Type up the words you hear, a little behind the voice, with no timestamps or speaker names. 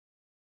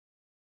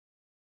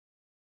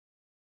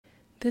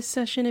This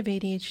session of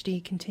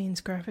ADHD contains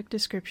graphic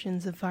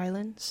descriptions of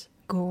violence,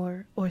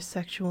 gore, or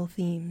sexual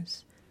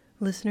themes.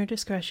 Listener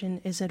discretion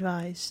is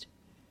advised.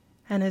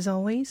 And as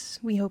always,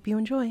 we hope you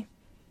enjoy.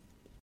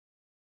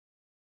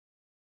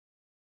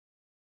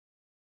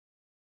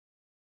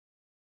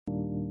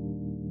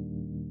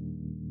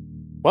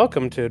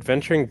 Welcome to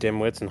Adventuring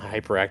Dimwits and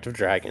Hyperactive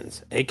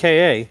Dragons,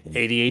 aka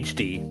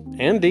ADHD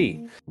and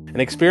D, an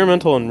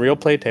experimental and real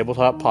play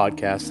tabletop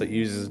podcast that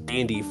uses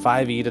D&D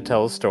 5e to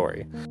tell a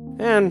story,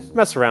 and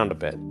mess around a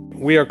bit.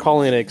 We are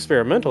calling it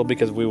experimental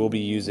because we will be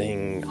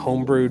using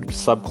homebrewed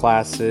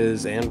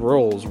subclasses and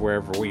roles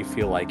wherever we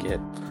feel like it,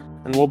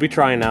 and we'll be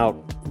trying out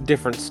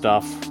different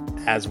stuff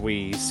as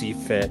we see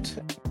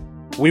fit.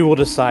 We will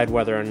decide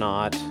whether or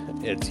not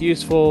it's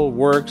useful,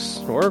 works,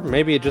 or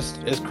maybe it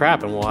just is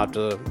crap and we'll have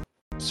to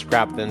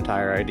scrap the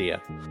entire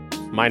idea.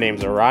 My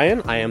name's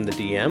Orion, I am the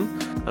DM.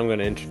 I'm going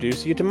to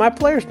introduce you to my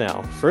players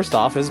now. First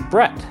off is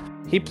Brett.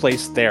 He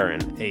plays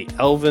Theron, a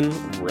elven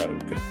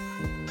rogue.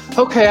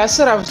 Okay, I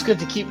said I was good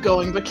to keep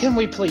going, but can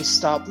we please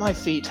stop? My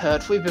feet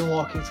hurt. We've been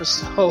walking for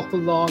so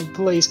long,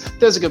 please.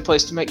 There's a good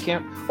place to make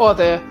camp. Or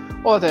there.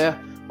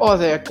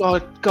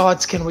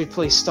 Gods, can we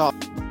please stop?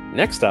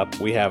 Next up,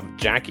 we have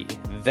Jackie.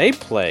 They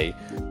play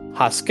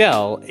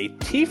Haskell, a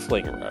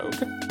tiefling rogue.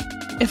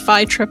 If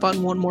I trip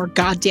on one more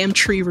goddamn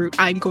tree root,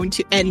 I'm going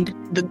to end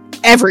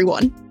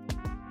everyone.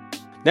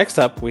 Next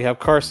up, we have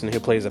Carson, who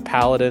plays a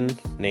paladin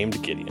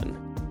named Gideon.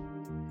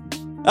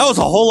 That was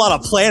a whole lot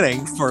of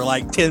planning for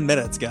like 10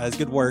 minutes, guys.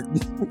 Good work.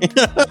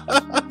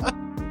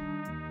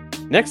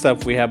 Next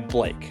up, we have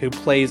Blake, who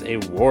plays a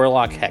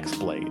warlock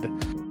hexblade.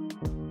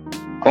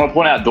 I want to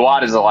point out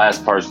Dwight is the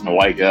last person to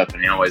wake up,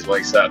 and he always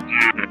wakes up.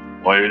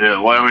 What are we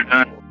doing? What are we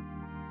doing?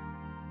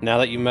 Now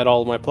that you've met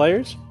all of my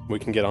players, we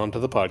can get on to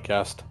the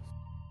podcast.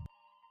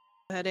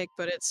 Headache,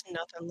 but it's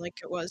nothing like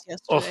it was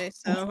yesterday,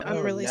 so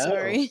I'm really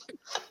sorry.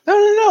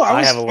 No.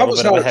 I have a little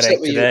bit of a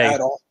headache today.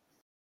 At all.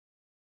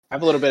 I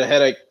have a little bit of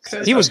headache.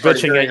 He was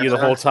bitching at you the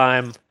whole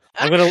time.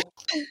 I'm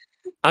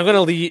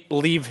gonna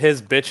leave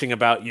his bitching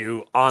about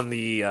you on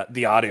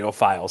the audio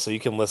file, so you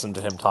can listen to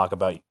him talk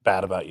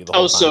bad about you the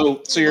whole time.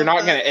 So you're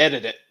not going to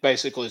edit it,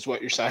 basically, is what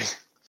you're saying.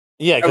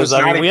 Yeah, because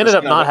we ended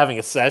up not having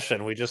a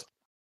session.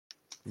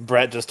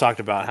 Brett just talked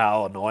about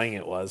how annoying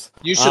it was.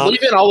 You should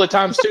leave in all the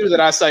times, too, that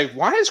I say,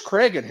 why is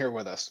Craig in here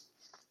with us?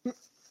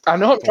 I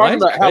know I'm talking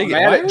about how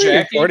mad at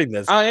Jackie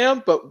I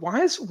am, but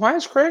why is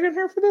Craig in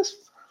here for this?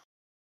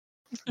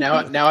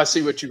 Now I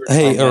see what you were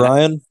Hey, talking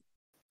Orion.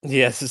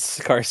 Yes, it's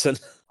Carson.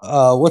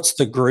 What's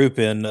the group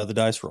in the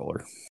dice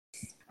roller?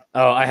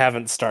 Oh, I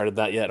haven't started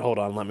that yet. Hold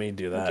on, let me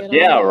do that.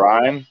 Yeah,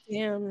 Ryan.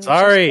 Damn,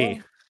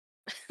 Sorry.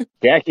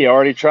 Jackie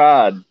already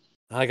tried.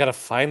 I gotta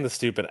find the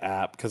stupid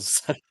app,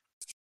 because...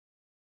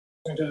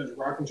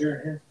 rocking chair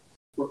in here.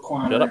 We're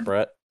Shut up,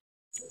 Brett.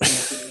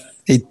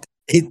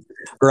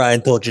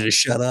 Ryan told you to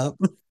shut up.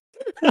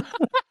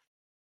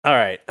 All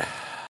right.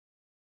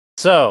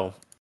 So,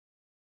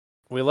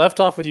 we left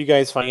off with you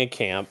guys finding a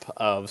camp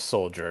of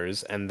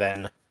soldiers, and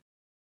then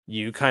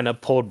you kind of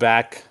pulled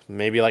back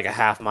maybe like a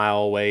half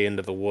mile away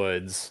into the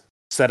woods,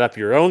 set up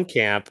your own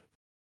camp,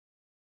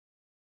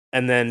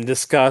 and then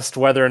discussed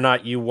whether or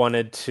not you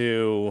wanted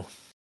to...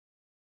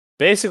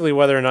 Basically,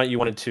 whether or not you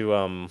wanted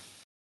to,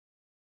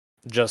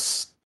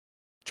 just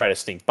try to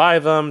sneak by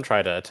them,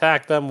 try to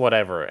attack them,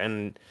 whatever.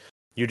 And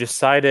you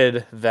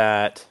decided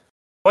that...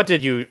 What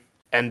did you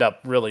end up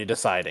really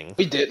deciding?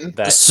 We didn't.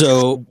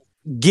 So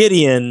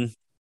Gideon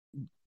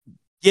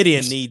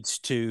needs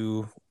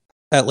to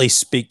at least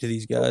speak to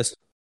these guys.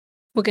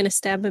 We're gonna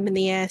stab him in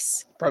the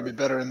ass. Probably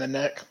better in the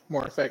neck.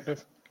 More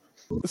effective.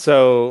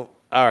 So,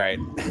 all right.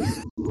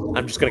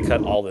 I'm just going to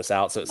cut all this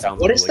out so it sounds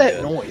What really is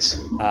that good. noise?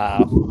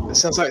 It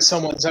sounds like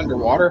someone's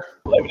underwater.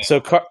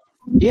 So,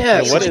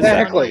 Yeah, what is that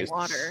exactly. noise?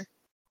 Water.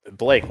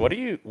 Blake,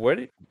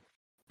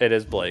 it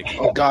is Blake.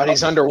 Oh God, he's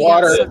He got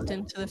underwater. sucked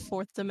into the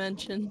fourth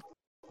dimension.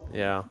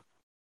 Yeah.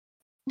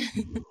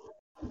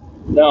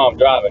 No, I'm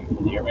driving.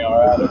 Can you hear me all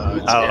right?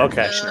 It's Oh, air okay.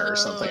 conditioner or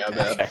something. I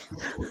bet. Okay.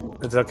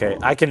 It's okay.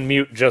 I can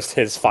mute just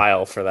his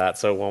file for that,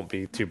 so it won't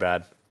be too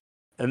bad.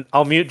 And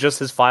I'll mute just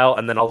his file,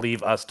 and then I'll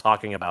leave us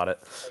talking about it.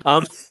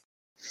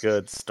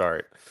 Good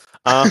start.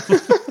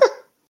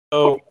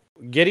 So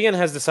Gideon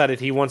has decided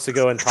he wants to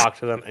go and talk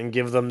to them and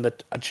give them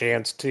a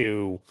chance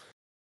to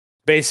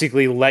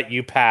basically let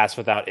you pass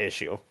without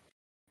issue.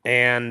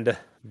 And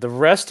the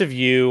rest of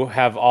you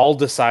have all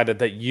decided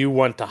that you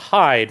want to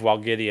hide while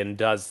Gideon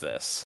does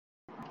this.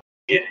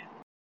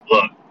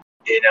 Look,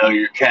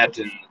 you're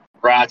Captain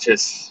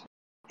Righteous,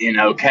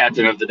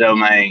 captain of the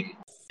domain.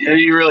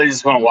 You really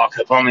just want to walk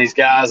up on these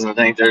guys and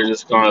think they're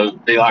just going to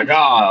be like,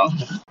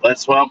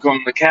 let's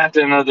welcome the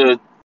captain of the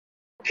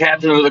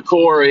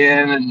Corps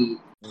in and,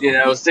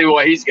 see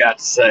what he's got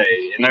to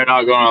say. And they're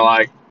not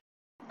going to,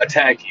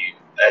 attack you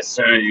as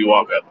soon as you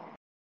walk up.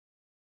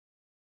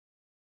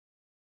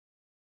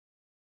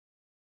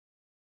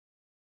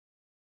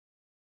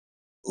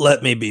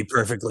 Let me be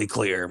perfectly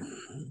clear.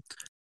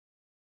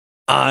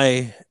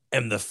 I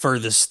am the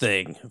furthest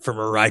thing from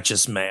a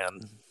righteous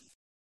man.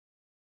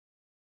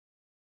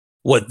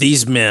 what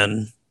these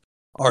men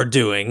are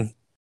doing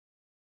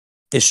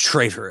is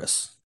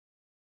traitorous.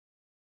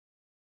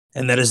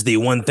 And that is the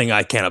one thing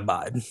I can't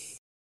abide.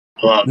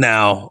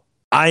 Now,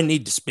 I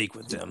need to speak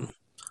with them.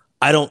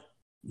 I don't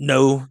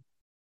know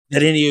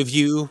that any of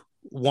you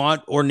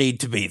want or need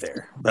to be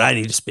there, but I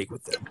need to speak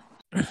with them.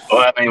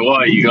 Well, I mean,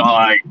 what, you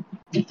gonna,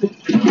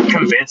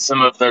 convince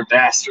them of their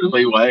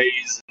dastardly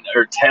ways?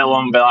 Or tell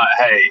them, like,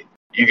 hey,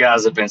 you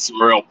guys have been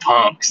some real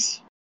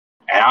punks,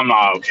 and I'm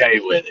not okay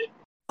with it.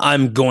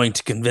 I'm going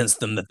to convince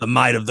them that the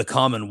might of the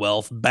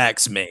Commonwealth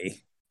backs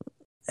me,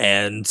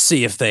 and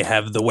see if they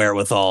have the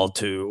wherewithal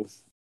to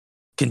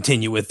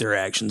continue with their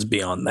actions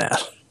beyond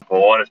that.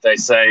 Well, what if they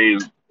say,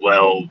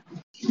 well,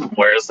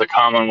 where's the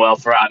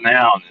Commonwealth right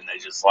now? And then they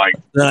just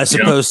then I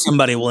suppose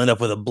somebody will end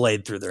up with a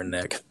blade through their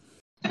neck.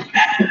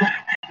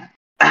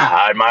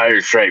 I admire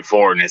your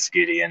straightforwardness,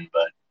 Gideon,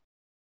 but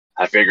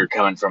I figured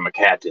coming from a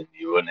captain,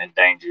 you wouldn't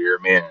endanger your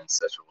men in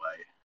such a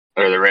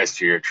way, or the rest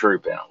of your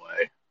troop in a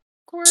way.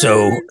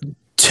 So,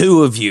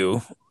 2 of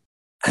you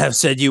have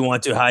said you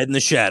want to hide in the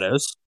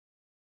shadows.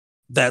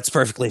 That's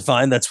perfectly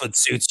fine. That's what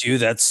suits you.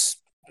 That's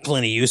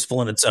plenty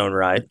useful in its own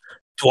right.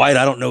 Dwight,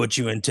 I don't know what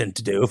you intend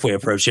to do if we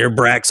approach here.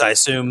 Brax, I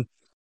assume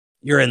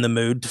you're in the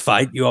mood to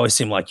fight. You always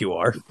seem like you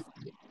are.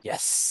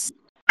 Yes.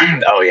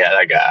 Oh, yeah,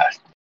 that guy.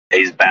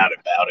 He's about it.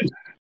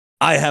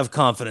 I have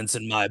confidence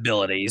in my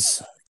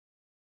abilities.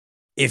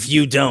 If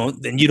you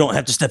don't, then you don't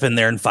have to step in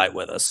there and fight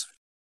with us.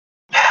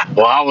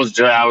 Well, I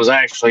was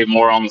actually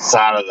more on the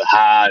side of the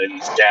hide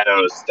and the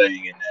shadows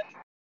thing, and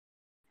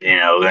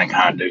then, then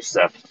kind of do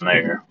stuff from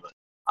there.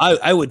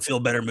 I would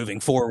feel better moving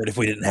forward if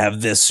we didn't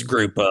have this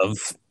group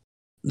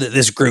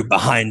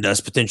behind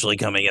us, potentially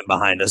coming in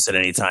behind us at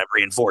any time,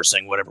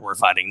 reinforcing whatever we're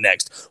fighting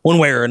next. One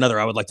way or another,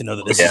 I would like to know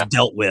that this is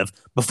dealt with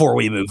before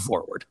we move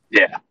forward.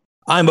 Yeah.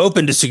 I'm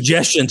open to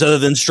suggestions other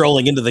than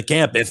strolling into the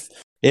camp.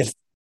 If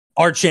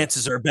our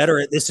chances are better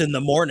at this in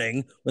the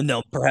morning, when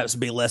they'll perhaps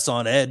be less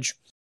on edge,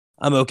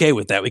 I'm okay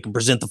with that. We can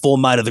present the full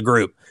might of the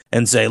group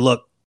and say,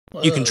 look,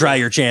 you can try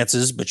your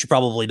chances, but you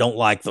probably don't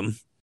like them.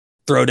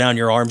 Throw down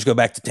your arms, go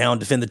back to town,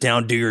 defend the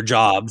town, do your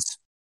jobs,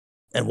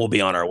 and we'll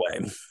be on our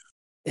way.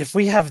 If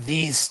we have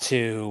these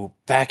 2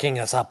 backing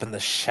us up in the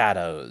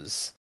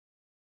shadows,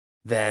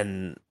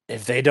 then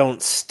if they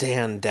don't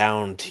stand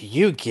down to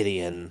you,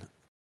 Gideon,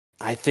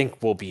 I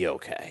think we'll be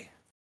okay.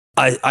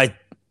 I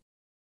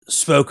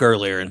spoke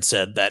earlier and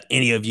said that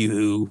any of you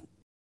who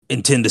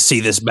intend to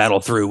see this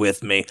battle through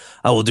with me,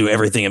 I will do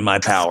everything in my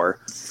power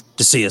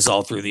to see us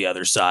all through the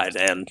other side.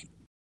 And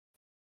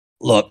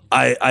look,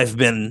 I've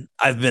been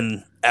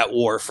at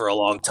war for a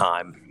long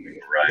time,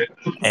 right?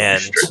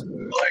 And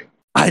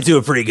I do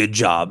a pretty good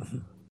job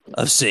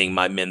of seeing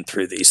my men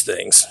through these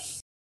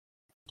things,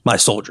 my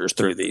soldiers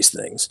through these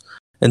things.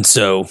 And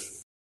so,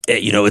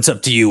 it's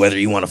up to you whether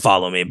you want to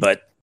follow me,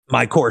 but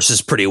my course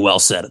is pretty well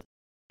set.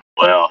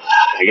 Well,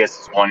 I guess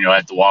it's one you'll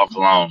have to walk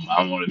alone. I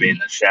don't want to be in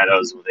the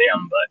shadows with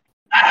him, but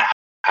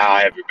I'll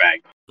have your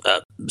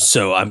back.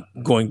 So I'm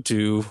going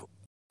to,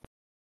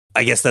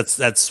 I guess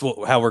that's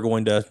how we're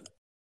going to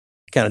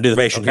kind of do the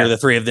formation here. The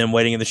 3 of them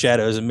waiting in the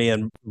shadows and me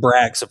and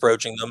Brax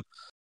approaching them.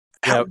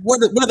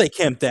 What are they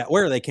camped at?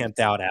 Where are they camped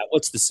out at?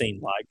 What's the scene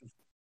like?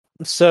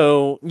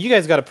 So you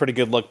guys got a pretty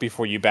good look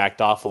before you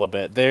backed off a little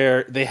bit.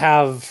 They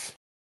have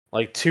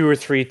 2 or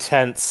 3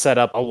 tents set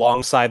up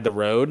alongside the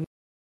road,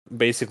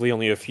 basically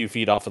only a few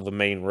feet off of the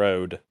main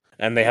road,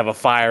 and they have a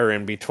fire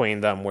in between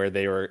them where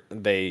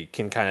they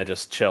can kind of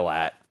just chill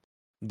at.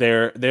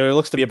 There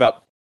looks to be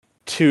about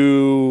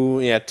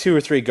 2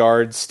 or 3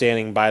 guards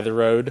standing by the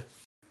road,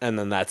 and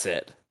then that's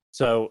it.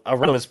 So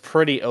around them is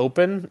pretty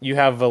open. You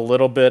have a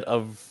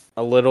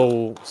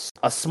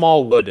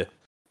small wood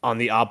on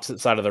the opposite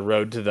side of the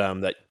road to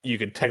them that you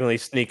could technically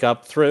sneak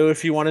up through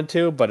if you wanted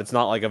to, but it's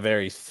not a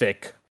very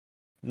thick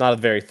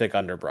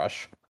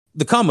underbrush.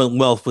 The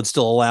Commonwealth would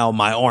still allow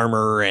my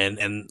armor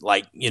and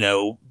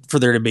for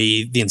there to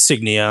be the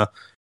insignia,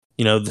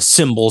 the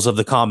symbols of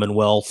the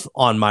Commonwealth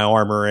on my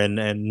armor.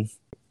 And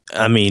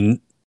I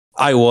mean,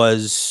 I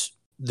was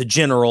the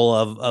general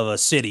of a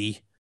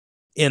city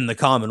in the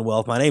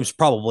Commonwealth. My name's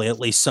probably at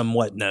least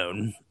somewhat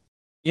known.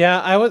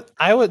 Yeah,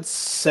 I would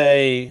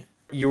say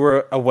you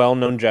were a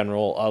well-known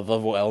general of a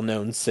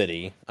well-known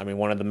city. I mean,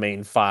 one of the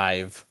main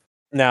 5.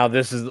 Now,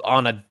 this is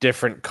on a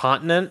different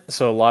continent,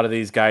 so a lot of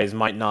these guys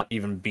might not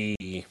even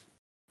be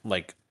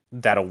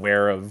that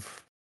aware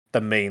of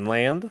the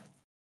mainland.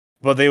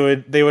 But they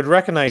would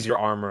recognize your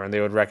armor, and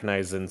they would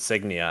recognize the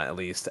insignia at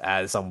least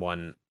as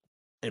someone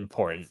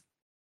important.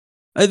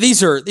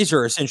 These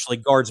are essentially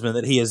guardsmen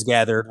that he has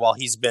gathered while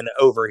he's been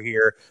over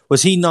here.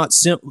 Was he not?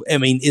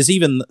 Is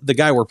even the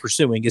guy we're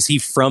pursuing? Is he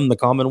from the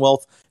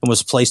Commonwealth and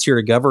was placed here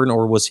to govern,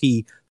 or was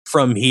he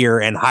from here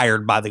and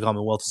hired by the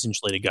Commonwealth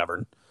essentially to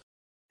govern?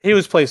 He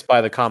was placed by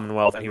the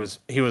Commonwealth, and he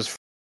was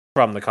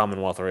from the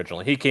Commonwealth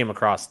originally. He came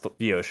across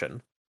the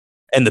ocean.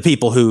 And the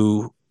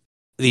people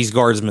these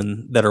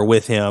guardsmen that are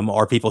with him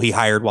are people he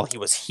hired while he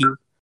was here?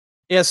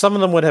 Yeah, some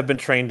of them would have been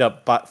trained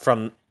up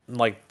from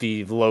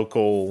the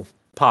local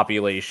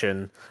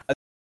population.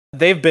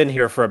 they've been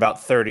here for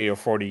about 30 or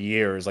 40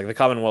 years. Like the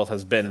Commonwealth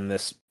has been in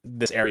this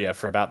area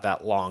for about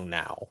that long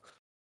now.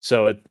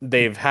 So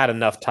they've had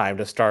enough time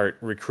to start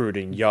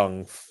recruiting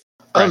young.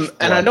 And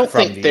I don't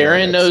think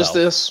Theron knows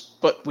this,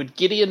 but would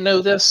Gideon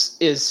know this?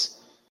 Is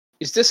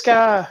this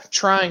guy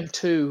trying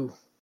to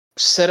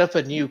set up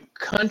a new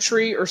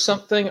country or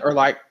something, or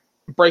like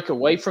break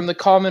away from the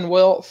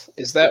Commonwealth?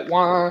 Is that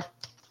why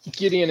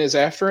Gideon is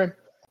after him?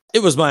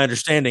 It was my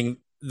understanding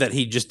that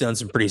he'd just done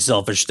some pretty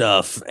selfish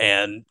stuff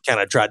and kind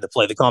of tried to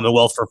play the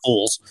Commonwealth for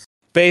fools.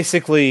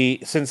 Basically,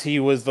 since he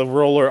was the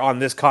ruler on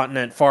this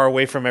continent far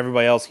away from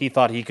everybody else, he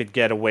thought he could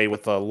get away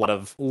with a lot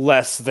of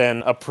less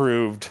than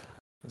approved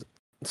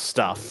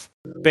stuff.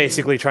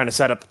 Basically trying to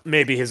set up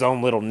maybe his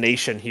own little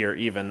nation here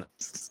even.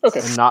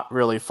 Okay. And not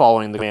really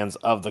following the commands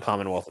of the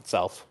Commonwealth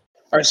itself.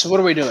 All right, so what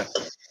are we doing?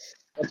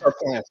 What's our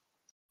plan?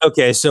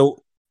 Okay,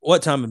 so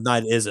what time of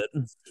night is it?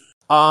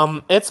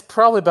 It's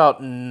probably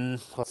about,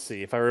 let's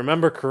see, if I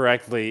remember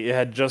correctly,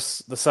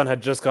 the sun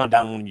had just gone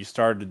down when you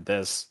started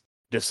this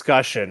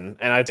discussion,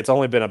 and it's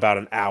only been about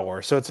an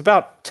hour, so it's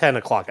about 10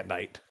 o'clock at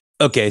night.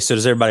 Okay, so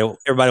does everybody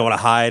want to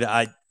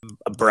hide?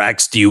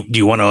 Brax, do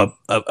you want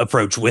to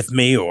approach with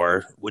me,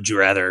 or would you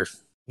rather?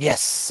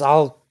 Yes,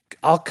 I'll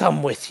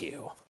come with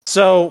you.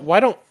 So why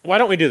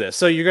don't we do this?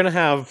 So you're gonna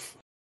have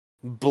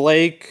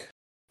Blake.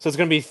 So it's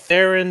gonna be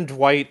Theron,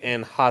 Dwight,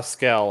 and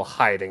Haskell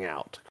hiding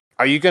out.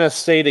 Are you gonna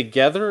stay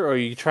together, or are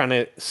you trying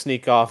to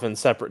sneak off in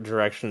separate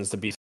directions to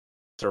be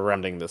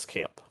surrounding this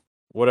camp?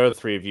 What are the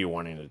three of you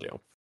wanting to do?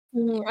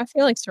 I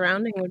feel like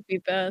surrounding would be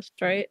best,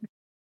 right?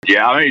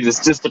 Yeah, I mean,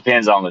 this just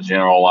depends on the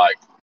general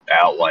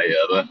outlay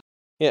of it.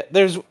 Yeah,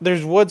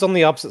 there's woods on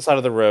the opposite side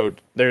of the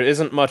road. There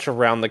isn't much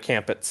around the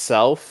camp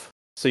itself,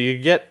 so you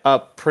get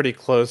up pretty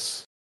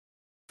close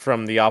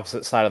from the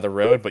opposite side of the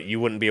road, but you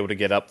wouldn't be able to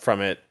get up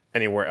from it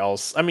anywhere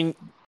else. I mean,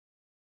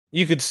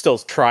 you could still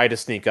try to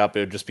sneak up.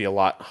 It would just be a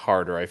lot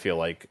harder, I feel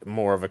like.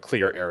 More of a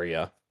clear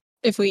area.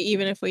 If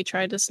we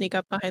tried to sneak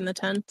up behind the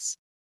tents.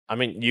 I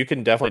mean, you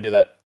can definitely do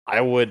that.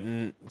 I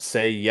wouldn't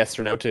say yes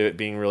or no to it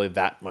being really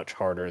that much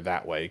harder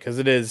that way, because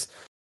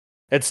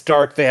it's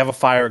dark, they have a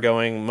fire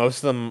going, most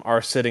of them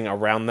are sitting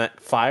around that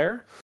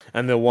fire,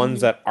 and the ones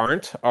that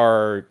aren't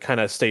are kind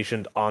of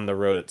stationed on the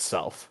road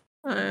itself.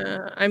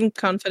 I'm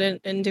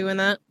confident in doing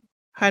that.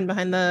 Hide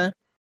behind the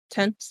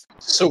tents.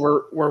 So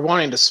we're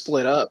wanting to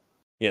split up.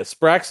 Yes,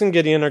 Brax and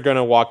Gideon are going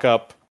to walk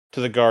up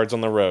to the guards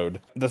on the road.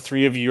 The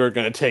three of you are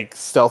going to take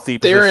stealthy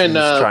positions.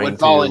 Theron would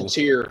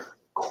volunteer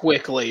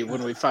quickly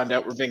when we find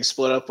out we're being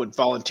split up, would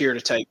volunteer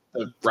to take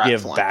the right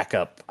flank.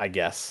 Backup, I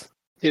guess.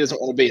 He doesn't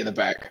want to be in the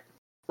back.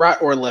 Right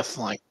or left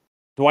flank?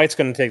 Dwight's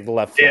going to take the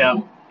left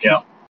flank.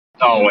 Yeah.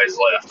 Always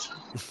left.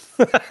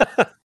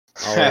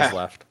 Always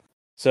left.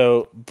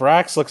 So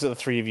Brax looks at the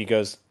three of you,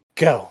 goes,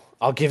 "Go.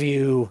 I'll give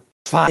you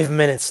 5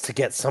 minutes to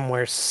get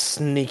somewhere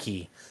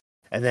sneaky,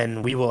 and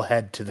then we will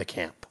head to the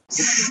camp."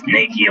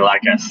 Sneaky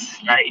like a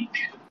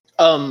snake.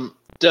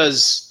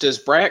 Does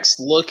Brax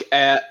look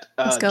at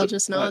Pascal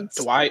just nods.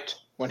 Dwight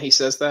when he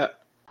says that?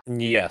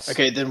 Yes.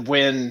 Okay, then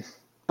when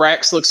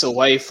Brax looks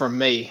away from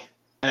me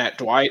and at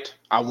Dwight,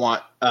 I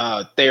want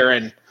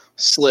Theron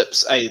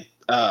slips a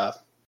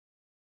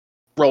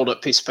rolled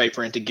up piece of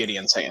paper into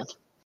Gideon's hand,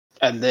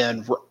 and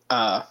then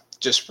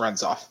just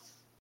runs off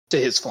to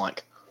his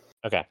flank.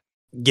 Okay.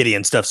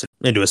 Gideon stuffs it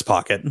into his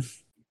pocket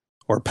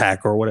or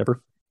pack or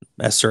whatever,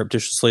 as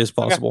surreptitiously as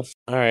possible. Okay.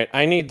 All right,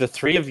 I need the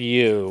three of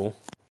you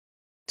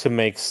to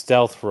make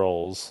stealth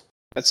rolls.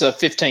 That's a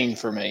 15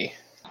 for me.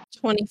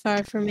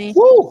 25 for me.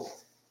 Woo!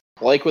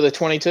 Blake with a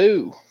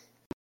 22.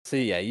 So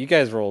yeah, you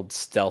guys rolled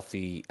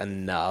stealthy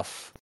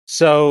enough.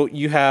 So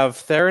you have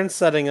Theron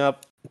setting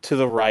up to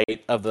the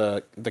right of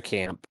the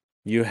camp.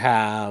 You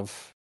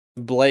have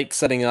Blake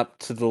setting up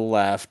to the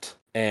left,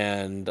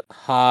 and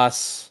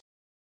Haas,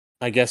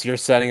 I guess you're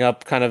setting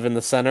up kind of in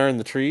the center in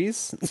the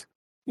trees.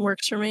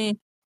 Works for me.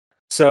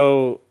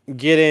 So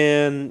get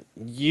in.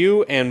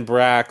 You and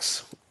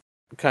Brax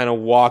kind of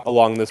walk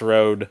along this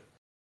road.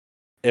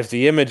 If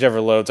the image ever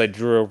loads, I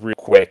drew a real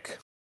quick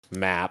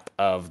map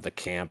of the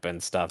camp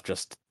and stuff.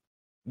 Just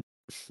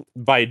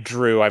by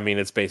drew, I mean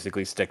it's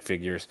basically stick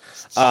figures.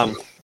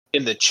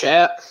 In the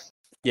chat?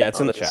 Yeah,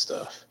 it's in the chat.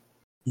 Stuff.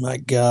 My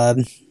God.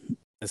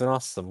 It's an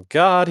awesome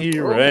God, he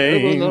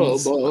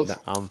reigns. What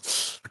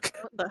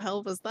the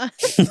hell was that?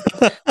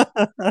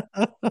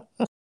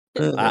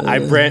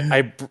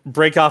 I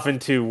break off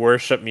into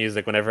worship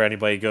music whenever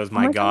anybody goes,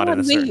 my God, in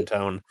a certain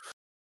tone.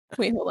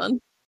 Wait, hold on.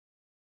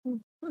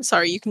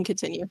 Sorry, you can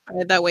continue.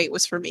 That wait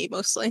was for me,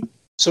 mostly.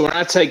 So when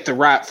I take the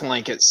right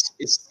flank, it's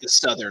the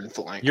southern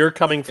flank. You're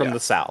coming from the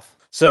south.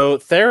 So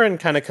Theron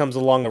kind of comes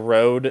along the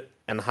road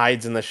and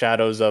hides in the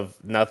shadows of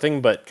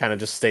nothing, but kind of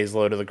just stays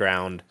low to the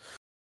ground.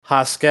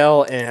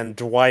 Haskell and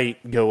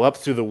Dwight go up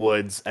through the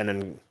woods, and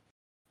then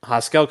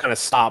Haskell kind of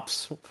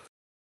stops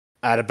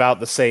at about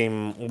the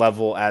same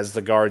level as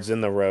the guards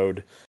in the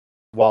road,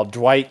 while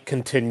Dwight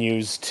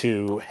continues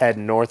to head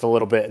north a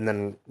little bit and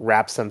then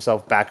wraps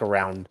himself back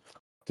around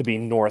to be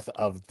north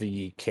of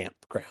the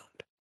campground.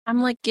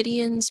 I'm like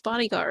Gideon's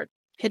bodyguard,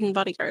 hidden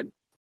bodyguard.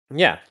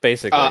 Yeah,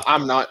 basically.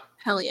 I'm not.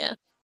 Hell yeah.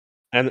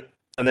 And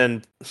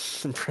then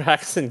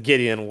Brax and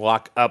Gideon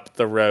walk up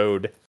the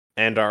road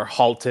and are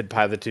halted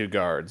by the two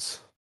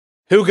guards.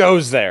 Who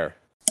goes there?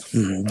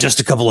 Just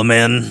a couple of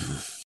men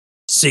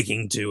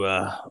seeking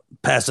to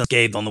pass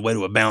unscathed on the way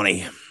to a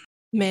bounty.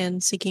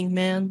 Man seeking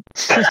man.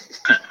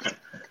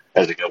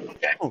 That's a good one,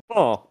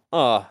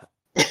 gang.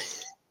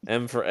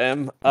 M for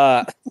M.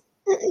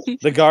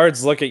 The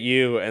guards look at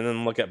you and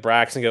then look at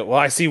Brax and go, well,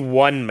 I see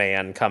one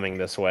man coming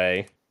this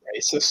way.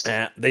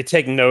 Racist. They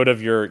take note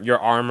of your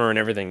armor and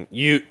everything.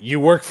 You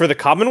work for the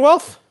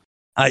Commonwealth?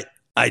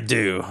 I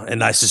do,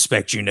 and I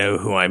suspect you know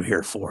who I'm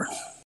here for.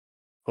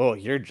 Oh,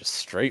 you're just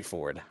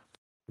straightforward.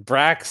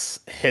 Brax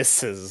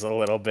hisses a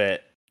little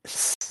bit,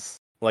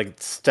 like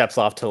steps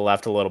off to the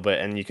left a little bit,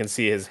 and you can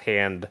see his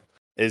hand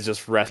is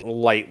just rest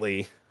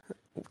lightly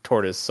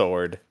toward his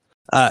sword.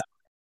 I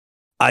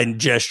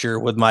gesture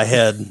with my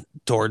head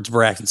towards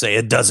Brax and say,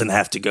 it doesn't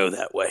have to go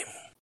that way.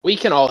 We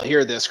can all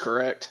hear this,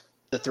 correct?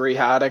 The three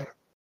hiding?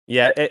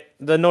 Yeah,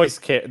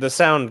 the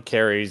sound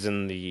carries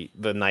in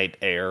the night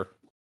air.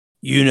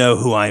 You know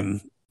who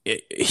I'm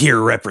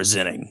here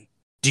representing.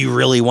 Do you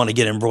really want to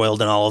get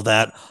embroiled in all of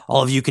that?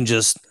 All of you can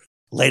just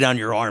lay down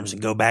your arms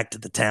and go back to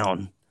the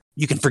town.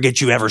 You can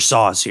forget you ever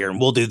saw us here, and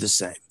we'll do the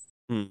same.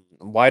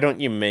 Why don't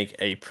you make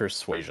a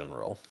persuasion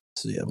roll?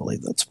 See, I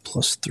believe that's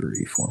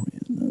 +3 for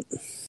me.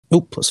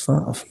 Oh,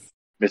 +5.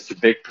 Mr.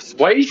 Big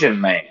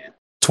Persuasion Man.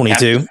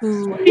 22.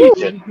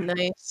 Ooh,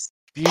 nice.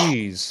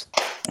 Jeez.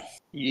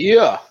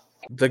 Yeah.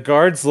 The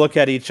guards look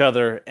at each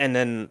other, and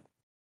then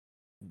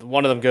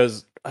one of them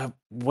goes,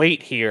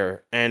 wait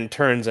here, and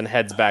turns and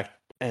heads back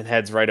and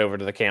heads right over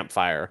to the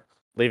campfire,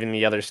 leaving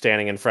the other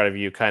standing in front of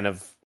you, kind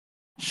of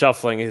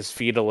shuffling his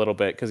feet a little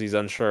bit because he's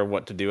unsure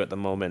what to do at the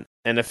moment.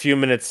 And a few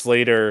minutes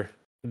later,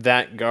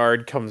 that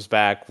guard comes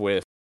back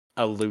with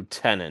a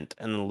lieutenant,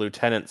 and the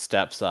lieutenant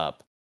steps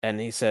up, and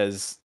he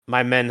says,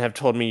 my men have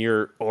told me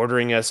you're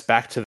ordering us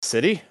back to the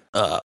city?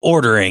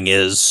 Ordering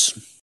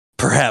is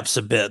perhaps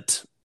a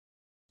bit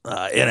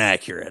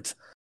inaccurate.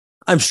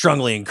 I'm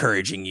strongly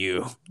encouraging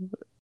you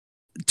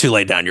to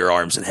lay down your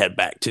arms and head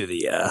back to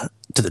the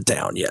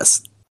town,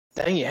 yes.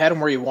 Dang, you had them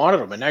where you wanted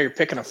them, and now you're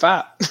picking a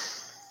fight.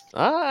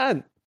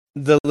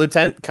 The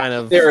lieutenant kind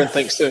of... Darren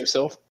thinks to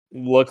himself.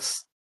 The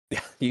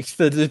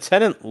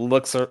lieutenant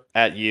looks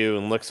at you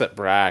and looks at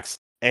Brax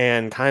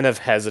and kind of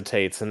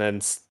hesitates and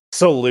then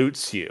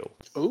salutes you.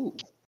 Ooh.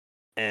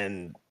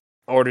 And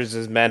orders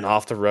his men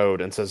off the road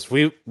and says,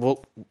 we'll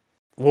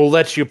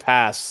let you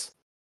pass.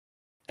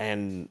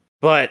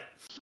 But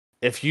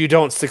if you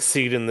don't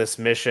succeed in this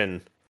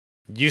mission,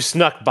 you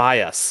snuck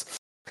by us,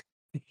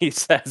 he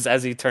says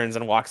as he turns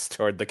and walks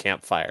toward the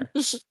campfire.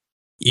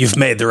 You've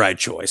made the right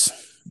choice.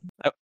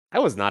 I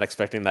was not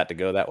expecting that to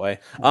go that way.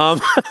 Well,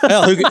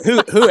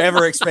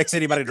 whoever expects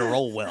anybody to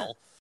roll well?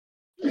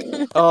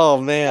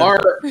 Oh, man.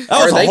 That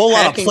was a whole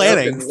lot of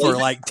planning for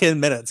like 10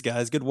 minutes,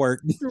 guys. Good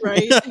work.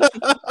 Right.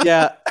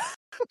 Yeah.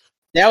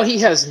 Now he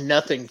has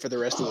nothing for the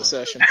rest of the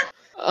session.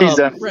 He's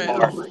done. Right.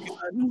 Oh my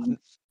God.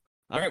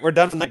 All right, we're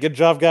done from that. Good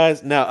job,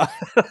 guys. Now,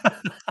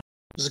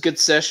 It was a good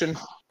session.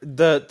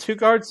 the two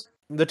guards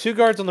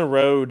on the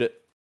road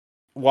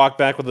walk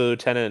back with the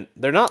lieutenant.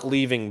 They're not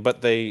leaving,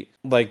 but they're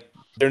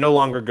no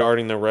longer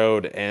guarding the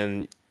road,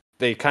 and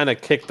they kind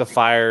of kick the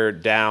fire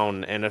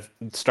down and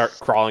start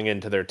crawling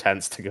into their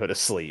tents to go to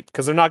sleep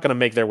because they're not going to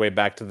make their way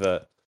back to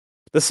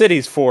the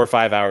city's 4 or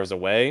 5 hours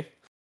away.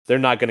 They're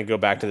not going to go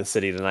back to the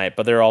city tonight,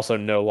 but they're also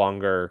no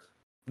longer...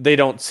 They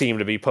don't seem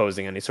to be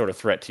posing any sort of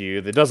threat to you.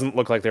 It doesn't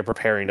look like they're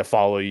preparing to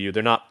follow you.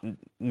 They're not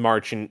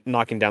marching,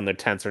 knocking down their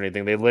tents or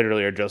anything. They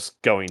literally are just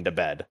going to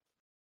bed.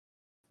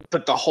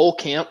 But the whole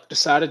camp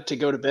decided to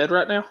go to bed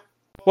right now?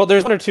 Well,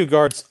 there's 1 or 2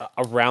 guards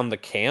around the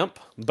camp,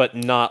 but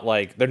not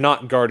they're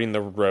not guarding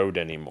the road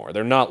anymore.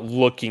 They're not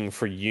looking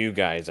for you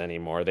guys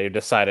anymore. They've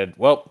decided,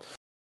 well,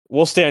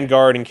 we'll stand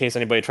guard in case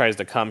anybody tries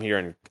to come here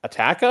and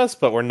attack us,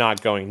 but we're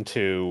not going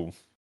to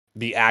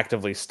be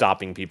actively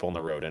stopping people on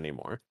the road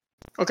anymore.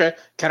 Okay.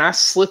 Can I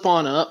slip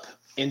on up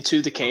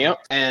into the camp?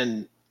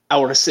 And I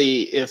want to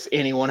see if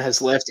anyone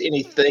has left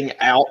anything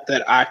out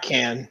that I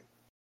can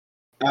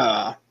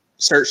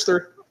search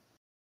through.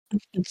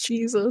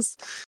 Jesus.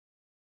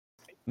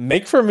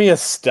 Make for me a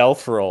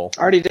stealth roll.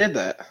 I already did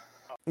that.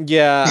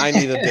 Yeah, I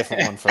need a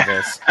different one for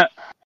this.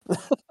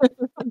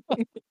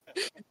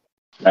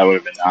 That would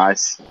have been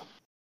nice.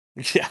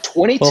 Yeah.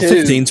 22. Well,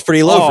 15's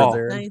pretty low for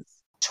there. Nice.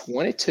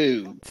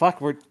 22.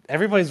 Fuck,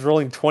 everybody's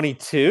rolling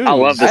 22. I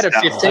love I this. had a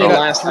guy. 15 I got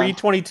last three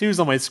time. 22s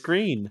on my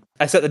screen.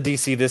 I set the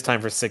DC this time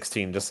for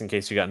 16, just in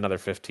case you got another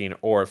 15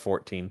 or a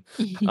 14.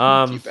 You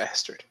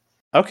bastard.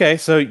 Okay,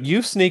 so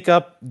you sneak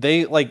up.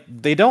 They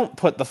don't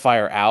put the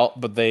fire out,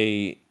 but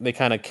they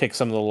kind of kick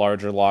some of the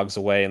larger logs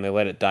away and they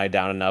let it die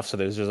down enough so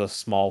there's just a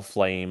small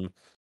flame.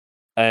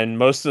 And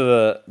most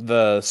of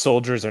the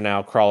soldiers are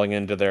now crawling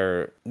into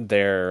their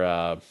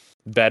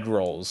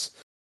bedrolls.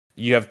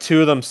 You have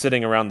 2 of them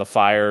sitting around the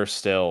fire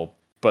still,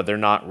 but they're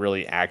not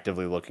really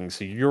actively looking.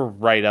 So you're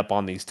right up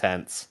on these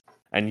tents,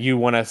 and you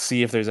want to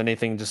see if there's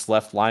anything just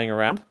left lying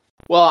around.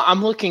 Well,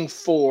 I'm looking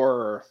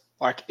for,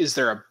 like, is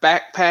there a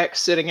backpack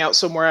sitting out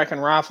somewhere I can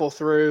rifle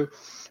through?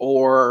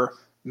 Or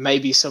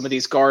maybe some of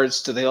these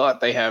guards, do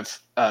they have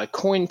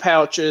coin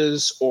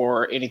pouches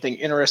or anything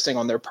interesting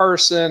on their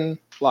person?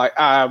 Like,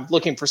 I'm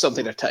looking for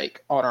something to take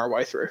on our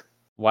way through.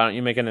 Why don't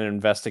you make an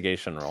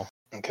investigation roll?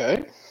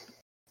 Okay.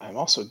 I'm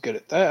also good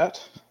at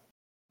that.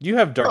 You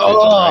have dark vision,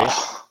 right?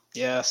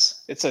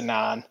 Yes. It's a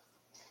 9.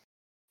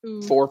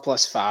 Ooh. 4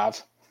 plus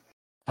 5.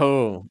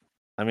 Oh.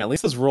 I mean, at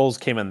least those rolls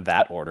came in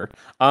that order.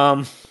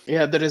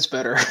 Yeah, that is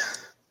better.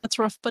 That's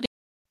rough, buddy.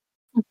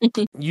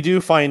 You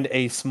do find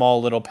a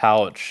small little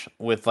pouch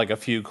with like a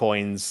few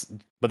coins,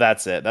 but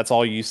that's it. That's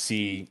all you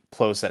see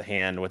close at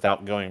hand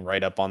without going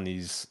right up on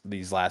these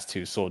last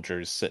two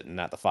soldiers sitting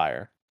at the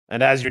fire.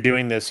 And as you're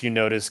doing this, you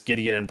notice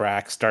Gideon and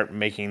Brack start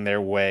making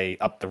their way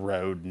up the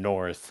road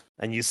north.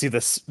 And you see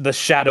the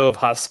shadow of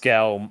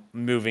Haskell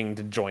moving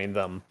to join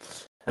them.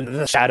 And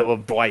the shadow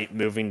of Dwight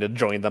moving to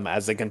join them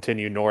as they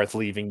continue north,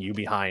 leaving you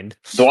behind.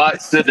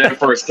 Dwight stood there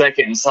for a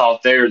second and saw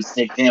if they were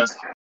sneaking in.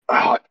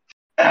 Oh,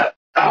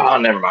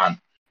 never mind.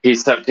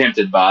 He's so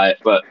tempted by it,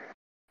 but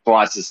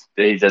Dwight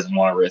he doesn't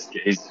want to risk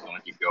it. He's just going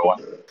to keep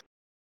going.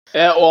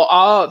 Yeah,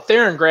 well,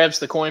 Theron grabs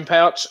the coin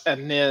pouch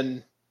and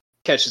then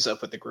catches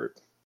up with the group.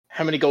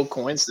 How many gold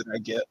coins did I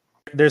get?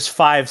 There's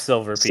 5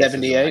 silver pieces.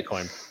 78 in that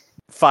coin.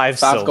 5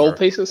 silver. gold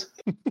pieces?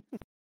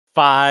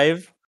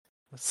 5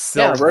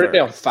 silver. Yeah, I wrote it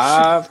down.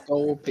 5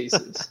 gold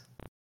pieces.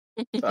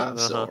 5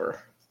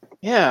 silver.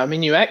 Yeah, I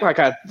mean, you act like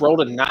I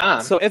rolled a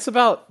 9. So it's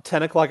about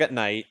 10 o'clock at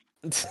night.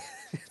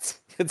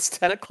 It's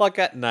 10 o'clock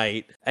at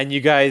night, and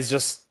you guys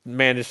just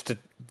managed to...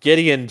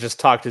 Gideon just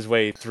talked his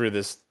way through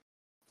this.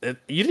 You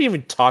didn't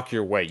even talk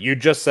your way. You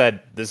just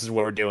said, this is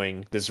what we're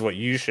doing. This is what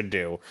you should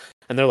do.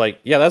 And they're like,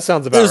 yeah, that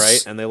sounds about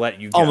right. And they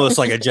let you go. Almost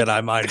like a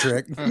Jedi mind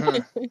trick.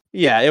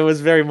 Yeah, it was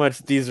very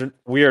much,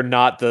 we are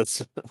not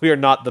the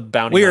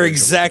bounty. We are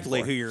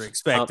exactly who you're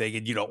expecting,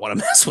 and you don't want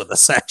to mess with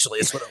us, actually,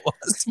 is what it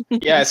was.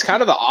 Yeah, it's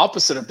kind of the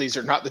opposite of these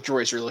are not the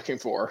droids you're looking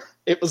for.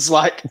 It was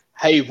like,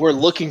 hey, we're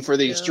looking for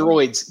these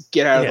droids.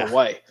 Get out of the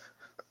way.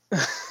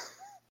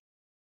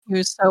 He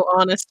was so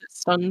honest, it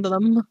stunned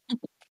them.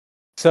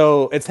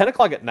 So it's 10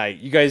 o'clock at night.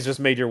 You guys just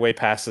made your way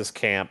past this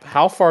camp.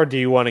 How far do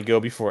you want to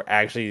go before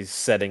actually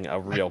setting a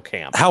real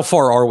camp? How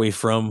far are we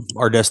from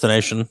our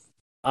destination?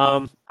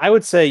 I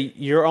would say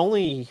you're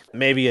only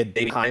maybe a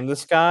day behind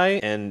this guy,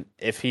 and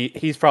if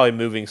he's probably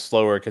moving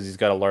slower because he's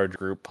got a large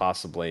group,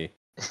 possibly.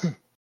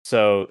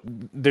 So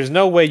there's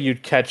no way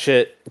you'd catch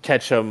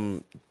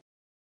him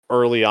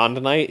early on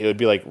tonight. It would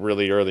be like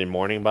really early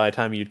morning by the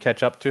time you'd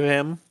catch up to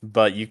him,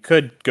 but you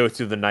could go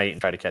through the night and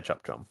try to catch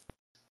up to him.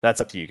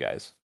 That's up to you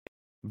guys.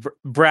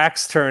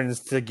 Brax turns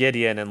to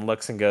Gideon and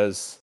looks and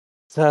goes,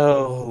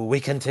 so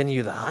we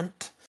continue the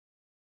hunt?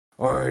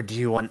 Or do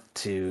you want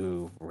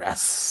to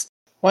rest?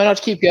 Why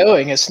not keep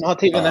going? It's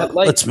not even that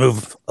late. Let's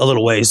move a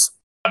little ways.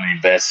 I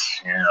mean,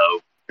 best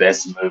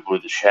move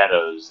with the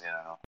shadows,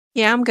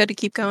 Yeah, I'm good to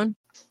keep going.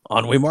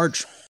 On we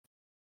march.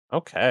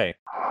 Okay.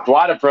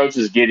 Dwight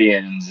approaches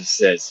Gideon and just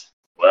says,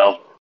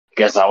 well,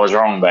 guess I was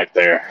wrong back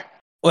there.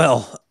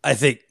 Well, I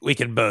think we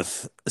can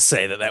both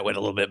say that went a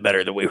little bit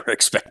better than we were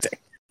expecting.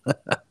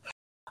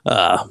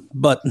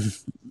 But,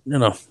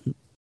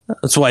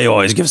 that's why you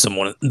always give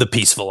someone the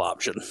peaceful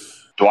option.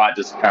 Dwight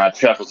just kind of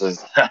chuckles and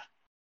says,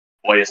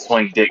 way to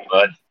swing dick,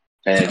 bud.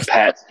 And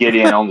pats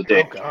Gideon on the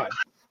dick. Oh, God.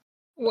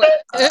 What?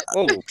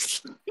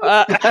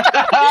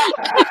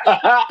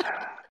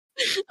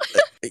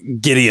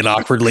 Gideon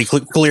awkwardly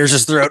clears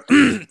his throat.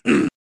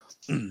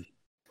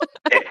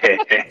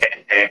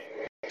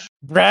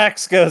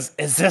 Brax goes,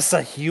 is this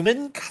a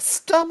human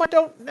custom I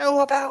don't know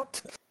about?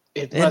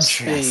 It must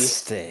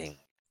Interesting.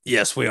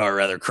 Yes, we are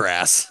rather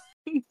crass.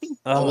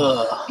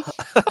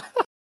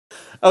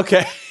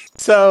 Okay,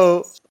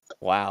 so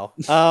wow.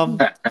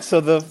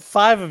 So the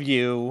 5 of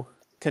you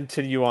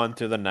continue on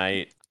through the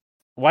night.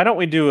 Why don't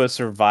we do a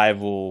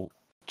survival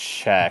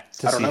check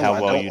to see how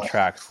well you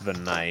tracked the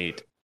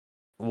night?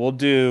 We'll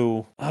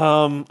do.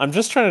 I'm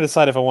just trying to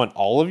decide if I want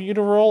all of you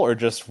to roll or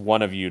just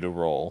one of you to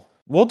roll.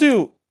 We'll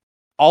do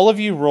all of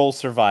you roll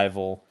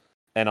survival,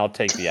 and I'll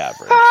take the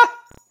average.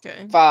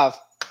 Okay. 5.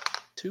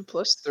 2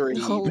 plus 3,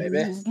 oh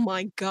baby.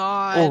 My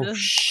God. Oh,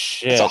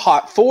 shit. It's a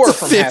hot 4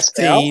 from 15.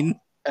 Haskell.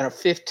 And a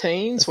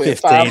 15. So we have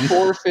 5,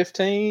 4,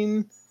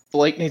 15.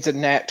 Blake needs a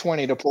nat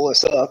 20 to pull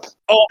us up.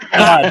 Oh,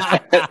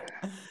 God.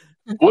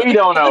 We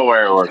don't know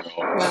where we're going.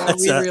 Wow,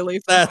 that's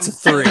a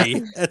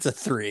 3. That's a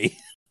 3.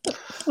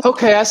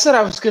 Okay, I said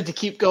I was good to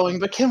keep going,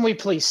 but can we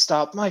please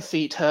stop? My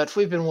feet hurt.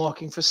 We've been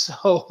walking for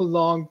so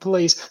long.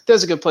 Please.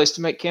 There's a good place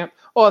to make camp.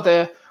 Or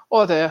there.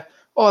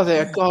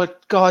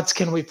 Gods,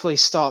 can we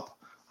please stop?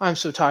 I'm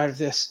so tired of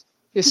this.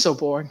 It's so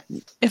boring.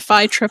 If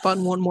I trip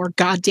on one more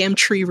goddamn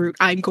tree root,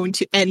 I'm going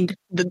to end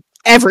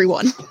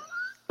everyone.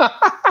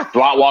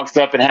 Dwight walks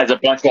up and has a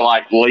bunch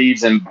of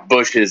leaves and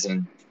bushes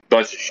and a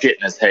bunch of shit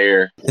in his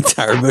hair.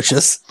 Entire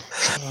bushes.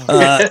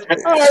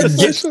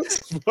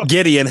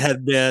 Gideon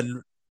had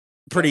been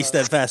pretty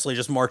steadfastly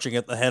just marching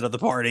at the head of the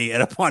party,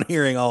 and upon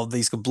hearing all of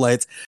these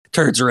complaints,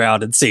 turns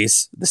around and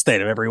sees the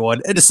state of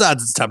everyone and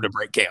decides it's time to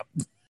break camp.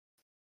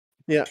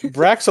 Yeah,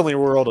 Brax only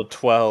rolled a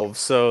 12,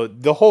 so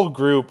the whole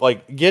group,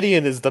 like,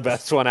 Gideon is the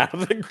best one out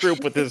of the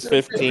group with his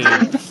 15.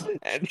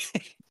 And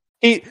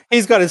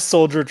he's got his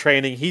soldier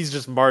training, he's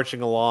just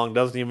marching along,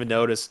 doesn't even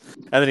notice,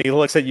 and then he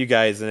looks at you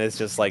guys and it's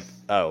just like,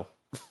 oh,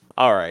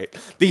 alright,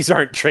 these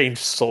aren't trained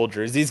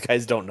soldiers, these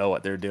guys don't know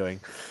what they're doing.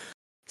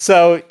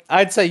 So,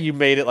 I'd say you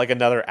made it like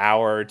another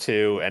hour or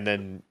two, and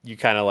then you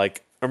kind of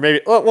like, or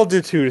maybe, we'll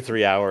do 2 to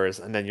 3 hours,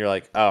 and then you're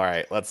like,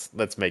 alright,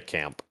 let's make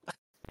camp.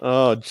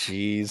 Oh,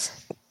 jeez.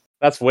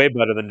 That's way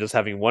better than just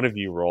having one of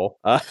you roll.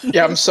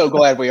 Yeah, I'm so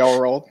glad we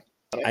all rolled.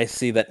 I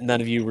see that none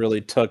of you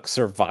really took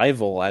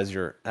survival as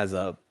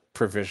a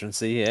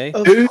proficiency, eh?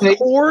 Of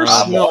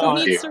course not.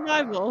 We need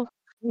survival.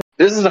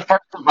 This is the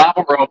first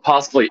survival roll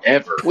possibly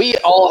ever. We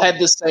all had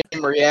the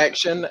same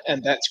reaction,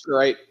 and that's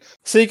great.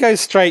 So you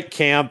guys strike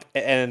camp,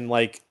 and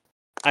like,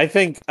 I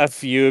think a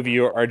few of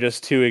you are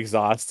just too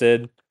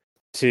exhausted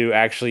to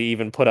actually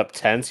even put up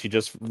tents. You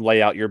just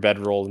lay out your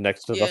bedroll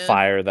next to the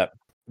fire that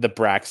the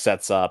Brax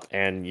sets up,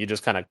 and you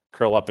just kind of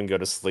curl up and go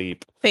to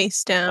sleep.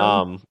 Face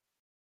down.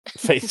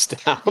 Face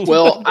down.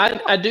 Well,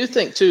 I do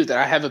think, too, that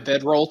I have a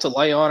bedroll to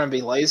lay on and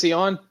be lazy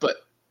on, but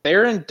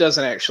Theron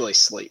doesn't actually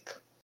sleep,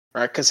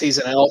 right? Because he's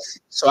an elf.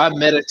 So I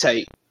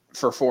meditate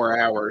for 4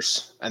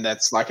 hours, and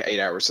that's like 8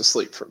 hours of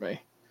sleep for me.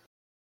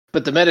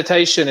 But the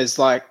meditation is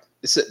like,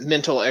 it's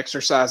mental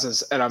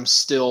exercises, and I'm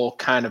still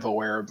kind of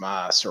aware of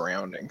my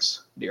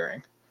surroundings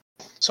during.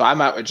 So I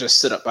might just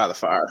sit up by the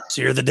fire.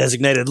 So you're the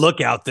designated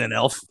lookout then,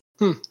 Elf.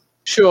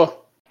 Sure.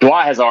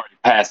 Dwight has already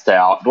passed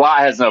out.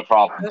 Dwight has no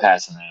problem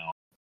passing out.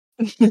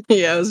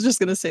 Yeah, I was just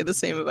going to say the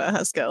same about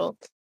Haskell.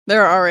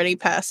 They're already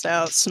passed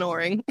out,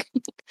 snoring.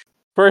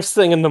 First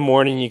thing in the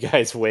morning, you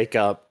guys wake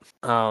up.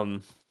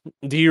 Do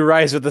you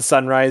rise with the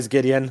sunrise,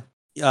 Gideon?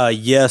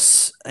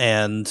 Yes,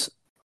 and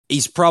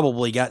he's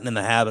probably gotten in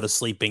the habit of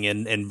sleeping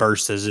in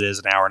bursts as it is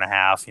an hour and a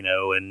half,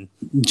 and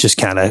just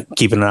kind of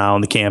keeping an eye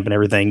on the camp and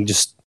everything,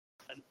 just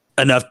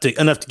enough to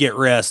get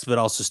rest, but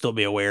also still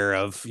be aware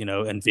of,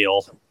 and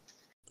feel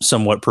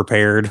somewhat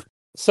prepared.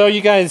 So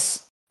you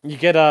guys, you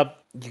get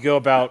up, you go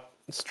about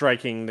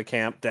striking the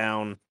camp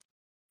down.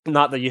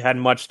 Not that you had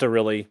much to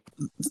really.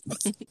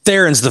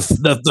 Theron's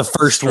the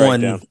first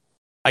one down.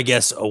 I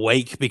guess,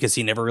 awake because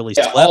he never really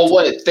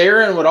slept.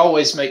 Theron would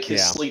always make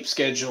his sleep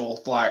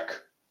schedule like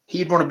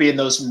he'd want to be in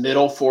those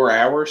middle 4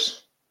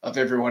 hours of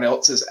everyone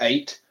else's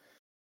 8,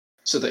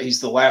 so that he's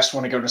the last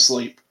one to go to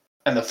sleep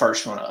and the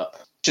first one up.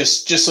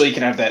 Just so he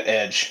can have that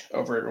edge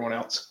over everyone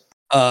else.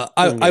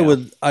 I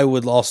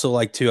would also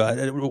like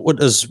to. What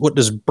does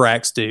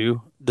Brax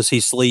do? Does he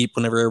sleep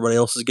whenever everybody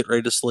else is getting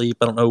ready to sleep?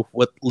 I don't know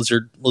what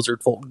lizard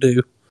folk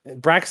do.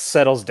 Brax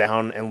settles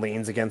down and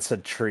leans against a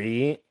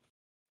tree,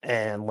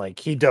 and like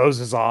he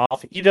dozes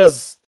off. He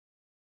does.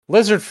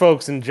 Lizard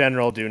folks in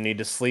general do need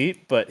to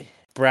sleep, but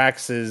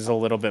Brax is a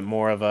little bit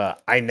more of a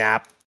I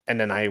nap and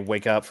then I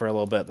wake up for a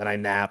little bit, then I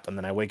nap and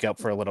then I wake up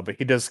for a little bit.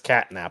 He does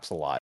cat naps a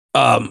lot.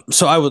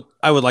 So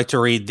I would like to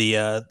read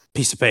the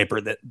piece of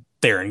paper that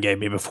Theron gave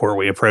me before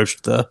we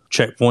approached the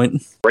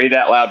checkpoint. Read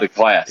out loud to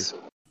class.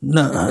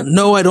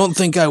 No, I don't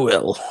think I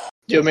will.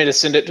 Do you want me to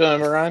send it to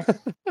him, Orion?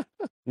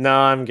 No,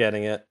 I'm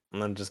getting it.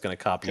 I'm just going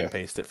to copy and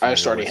paste it. I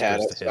just already had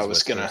it. So I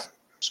was going to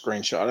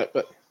screenshot it,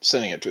 but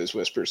sending it to his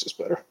whispers is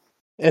better.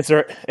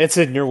 It's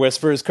in your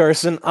whispers,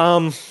 Carson.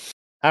 All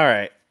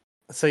right.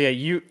 So yeah,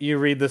 you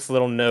read this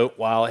little note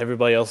while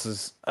everybody else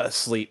is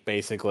asleep,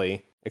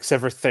 basically,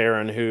 except for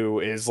Theron, who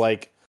is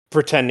like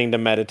pretending to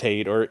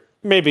meditate, or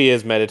maybe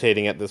is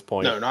meditating at this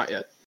point. No, not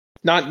yet.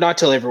 Not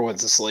till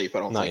everyone's asleep. I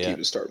don't think he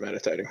would start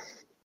meditating.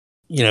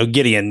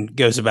 Gideon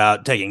goes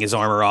about taking his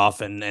armor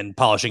off and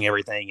polishing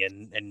everything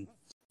and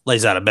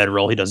lays out a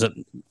bedroll. He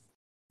doesn't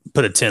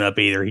put a tent up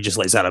either. He just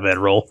lays out a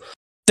bedroll.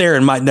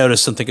 Theron might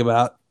notice something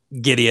about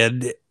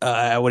Gideon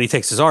when he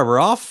takes his armor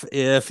off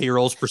if he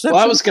rolls perception.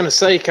 Well, I was going to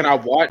say, can I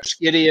watch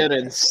Gideon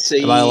and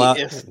see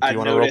if I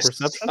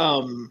notice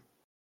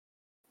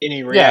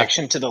any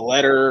reaction to the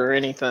letter or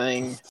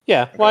anything?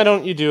 Yeah, okay. Why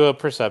don't you do a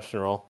perception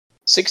roll?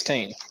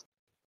 16.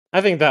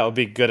 I think that would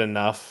be good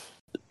enough.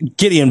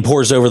 Gideon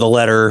pores over the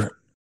letter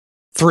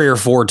 3 or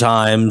 4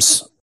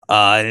 times,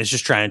 and is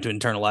just trying to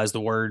internalize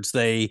the words.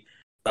 I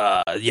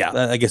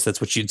guess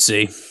that's what you'd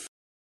see.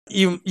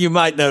 You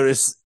might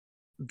notice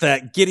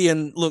that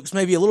Gideon looks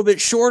maybe a little bit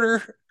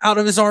shorter out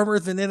of his armor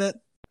than in it.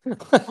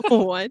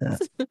 What?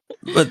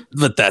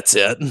 But that's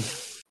it.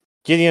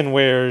 Gideon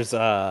wears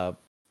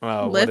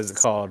what is it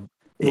called?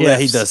 Lifts. Yeah,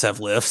 he does have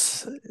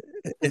lifts.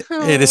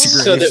 It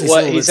is so that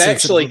what he's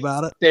actually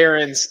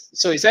Theron's.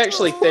 So he's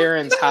actually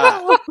Theron's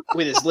height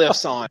with his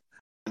lifts on,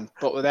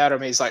 but without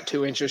him, he's like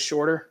 2 inches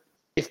shorter.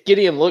 If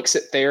Gideon looks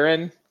at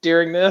Theron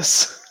during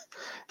this,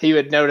 he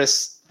would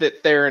notice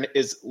that Theron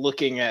is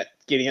looking at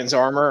Gideon's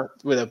armor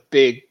with a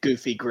big,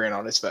 goofy grin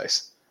on his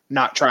face,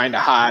 not trying to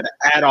hide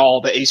at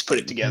all that he's put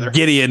it together.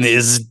 Gideon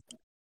is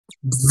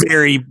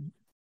very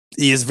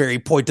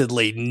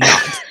pointedly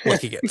not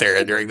looking at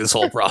Theron during this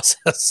whole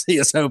process. He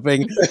is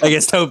hoping,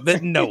 hope that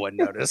no one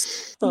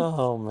noticed.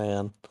 Oh,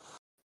 man.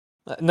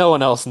 No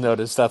one else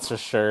noticed, that's for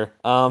sure.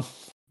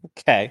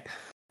 Okay.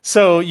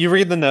 So you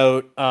read the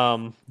note.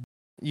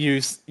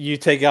 You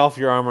take off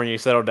your armor and you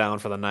settle down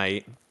for the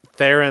night.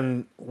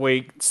 Theron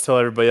waits till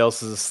everybody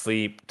else is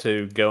asleep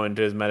to go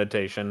into his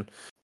meditation.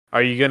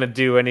 Are you gonna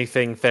do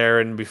anything,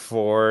 Theron,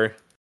 before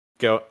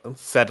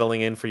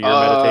settling in for your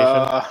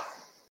meditation?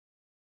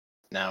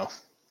 No.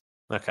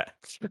 Okay.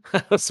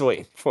 I was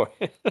waiting for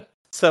it.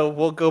 So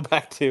we'll go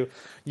back to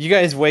you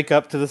guys wake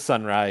up to the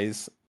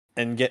sunrise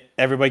and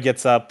everybody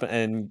gets up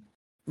and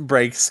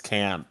breaks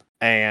camp,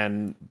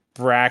 and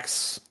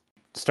Brax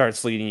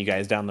starts leading you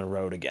guys down the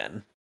road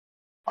again.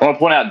 I want to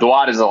point out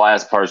Dwight is the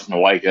last person to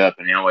wake up,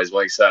 and he always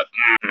wakes up.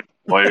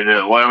 What are we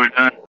doing? What are we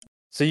doing?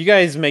 So you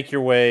guys make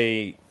your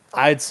way.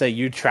 I'd say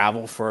you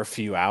travel for a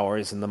few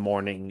hours in the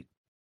morning,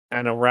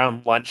 and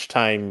around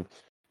lunchtime,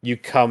 you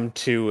come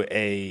to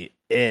a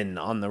inn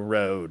on the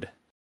road.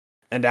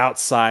 And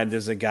outside,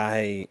 there's a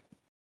guy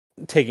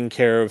taking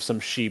care of some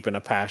sheep in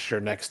a pasture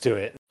next to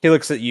it. He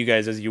looks at you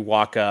guys as you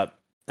walk up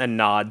and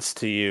nods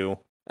to you,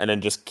 and then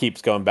just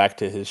keeps going back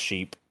to his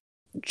sheep.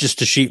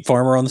 Just a sheep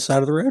farmer on the side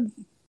of the road?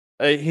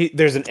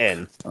 There's an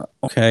inn.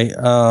 Okay.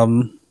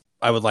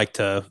 I would like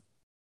to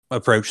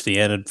approach the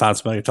inn and find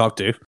somebody to talk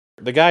to.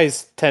 The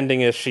guy's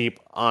tending his sheep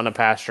on a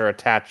pasture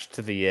attached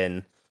to the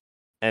inn.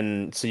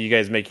 And so you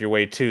guys make your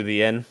way to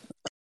the inn?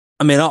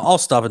 I mean, I'll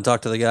stop and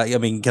talk to the guy. I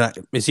mean,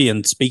 is he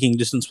in speaking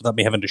distance without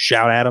me having to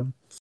shout at him?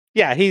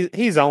 Yeah,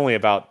 he's only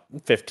about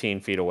 15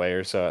 feet away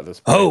or so at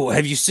this point. Oh,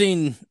 have you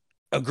seen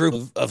a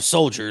group of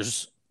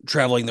soldiers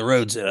traveling the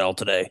roads at all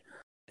today?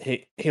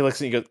 He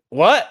looks at you and goes,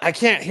 "What? I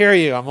can't hear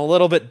you. I'm a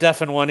little bit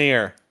deaf in one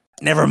ear."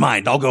 Never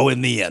mind. I'll go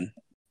in the inn.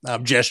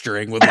 I'm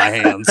gesturing with my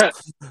hands.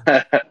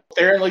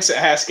 Theron looks at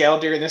Haskell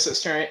during this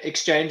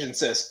exchange and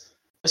says,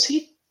 "Was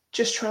he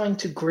just trying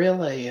to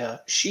grill a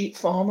sheep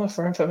farmer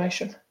for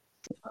information?"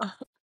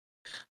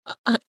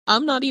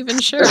 I'm not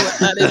even sure what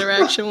that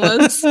interaction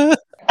was.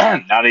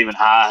 Not even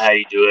hi, how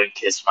you doing,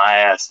 kiss my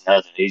ass,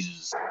 nothing. He's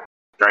just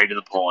straight to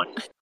the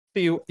point.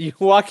 You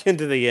walk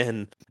into the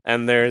inn,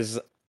 and there's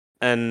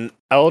an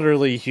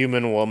elderly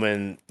human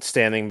woman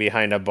standing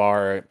behind a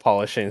bar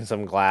polishing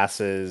some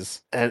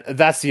glasses, and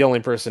that's the only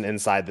person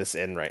inside this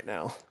inn right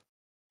now.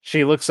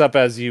 She looks up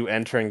as you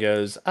enter and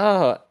goes,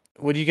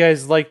 would you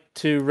guys like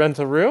to rent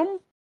a room?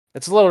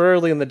 It's a little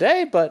early in the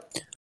day,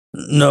 but...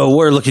 No,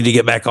 we're looking to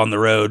get back on the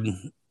road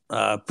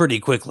pretty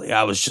quickly.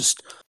 I was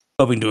just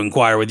hoping to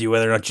inquire with you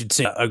whether or not you'd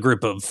seen a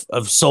group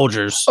of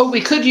soldiers. Oh,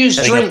 we could use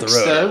drinks,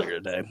 though.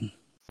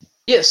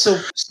 Yeah, so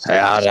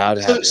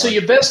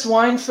your best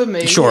wine for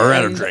me. Sure, we're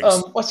out of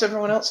drinks. What's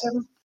everyone else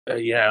having?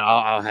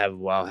 I'll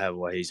have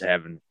what he's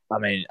having. I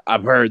mean,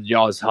 I've heard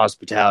y'all's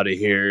hospitality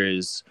here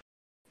is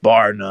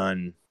bar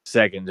none,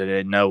 second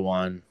to no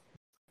one,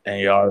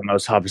 and y'all are the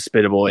most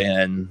hospitable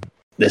in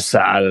this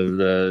side of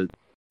the.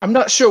 I'm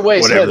not sure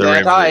Way's heard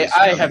that.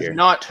 I have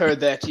not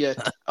heard that yet.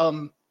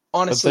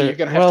 Honestly, you're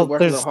gonna have to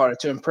work a little harder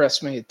to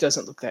impress me. It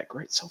doesn't look that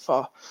great so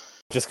far.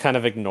 Just kind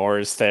of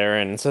ignores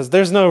Theron and says,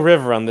 "There's no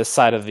river on this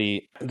side of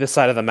the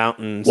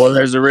mountains." Well,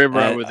 there's a river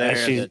over there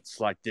that's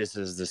like this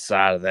is the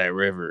side of that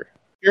river.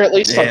 You're at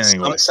least on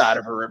some side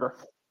of a river.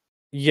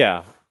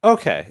 Yeah.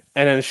 Okay.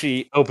 And then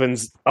she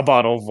opens a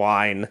bottle of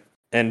wine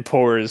and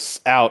pours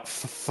out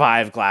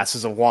 5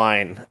 glasses of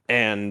wine,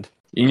 and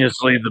you can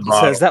just leave the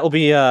bottle. Says that'll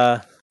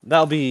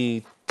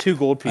be 2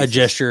 gold pieces. I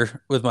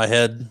gesture with my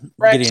head.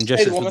 Gideon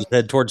gestures with his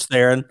head towards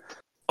Theron.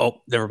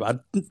 Oh, never mind.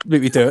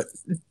 Beat me to it.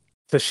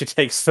 So she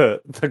takes the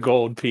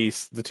gold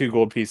piece, the 2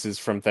 gold pieces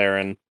from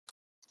Theron.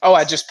 Oh,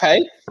 I just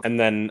pay? And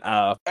then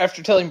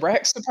after telling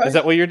Brax to pay? Is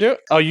that what you're doing?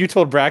 Oh, you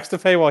told Brax to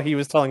pay while he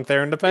was telling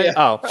Theron to pay? Yeah.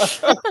 Oh.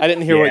 I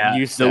didn't hear what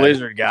you said. The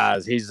lizard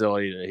guys, he's the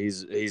leader.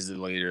 He's the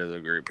leader of the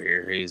group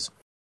here.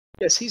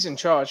 Yes, he's in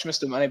charge,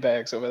 Mr.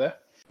 Moneybags over there.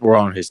 We're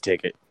on his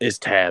ticket. His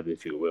tab,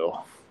 if you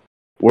will.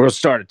 We'll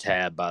start a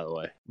tab, by the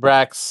way.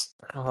 Brax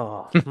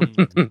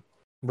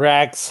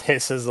Brax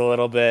hisses a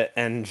little bit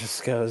and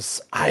just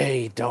goes,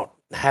 "I don't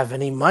have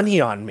any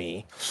money on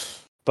me,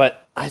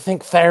 but I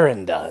think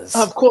Theron does."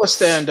 Of course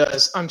Theron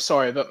does. I'm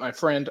sorry, but my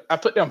friend, I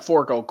put down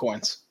 4 gold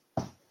coins.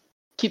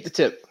 Keep the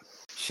tip.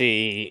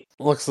 She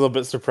looks a little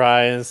bit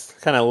surprised,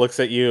 kind of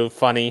looks at you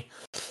funny,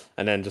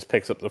 and then just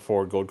picks up the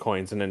 4 gold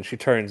coins, and then she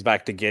turns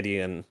back to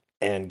Gideon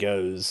and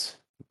goes,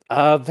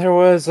 there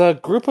was a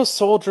group of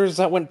soldiers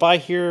that went by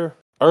here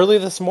early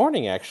this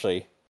morning,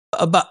 actually.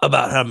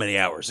 About how many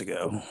hours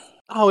ago?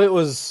 Oh, it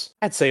was,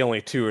 I'd say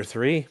only 2 or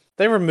 3.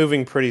 They were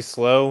moving pretty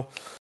slow.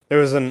 There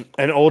was an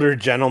older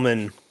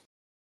gentleman,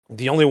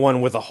 the only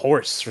one with a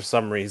horse for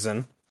some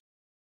reason.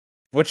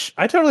 Which,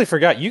 I totally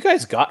forgot. You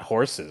guys got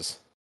horses.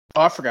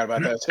 Oh, I forgot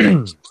about that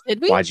too.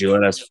 Did we? Why'd you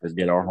let us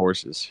forget our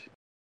horses?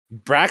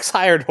 Brax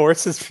hired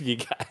horses for you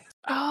guys.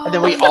 Oh, and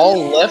then we all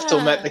left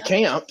them at the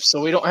camp, so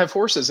we don't have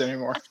horses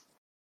anymore.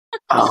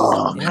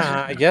 Oh,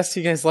 yeah, I guess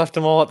you guys left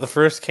them all at the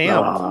first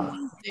camp.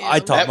 I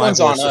taught my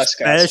horse a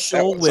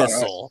special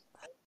whistle.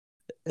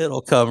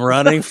 It'll come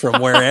running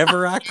from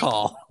wherever I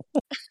call.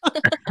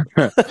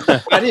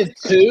 I did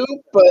too,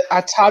 but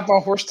I tied my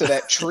horse to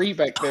that tree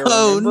back there.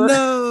 Remember?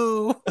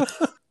 Oh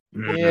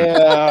Mhm.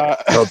 Yeah.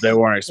 Hope they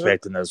weren't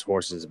expecting those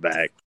horses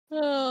back.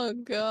 Oh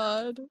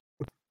God.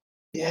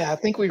 Yeah, I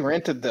think we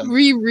rented them.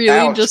 We really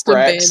Ouch, just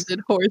Brax.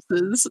 abandoned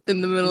horses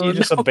in the middle You of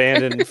just nowhere.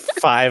 abandoned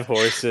 5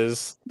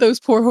 horses. Those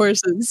poor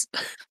horses.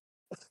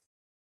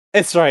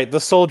 It's right.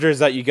 The soldiers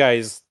that you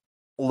guys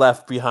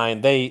left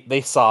behind,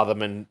 they saw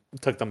them and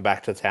took them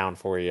back to town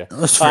for you.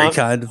 no. That's very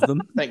kind of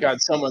them. Thank God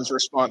someone's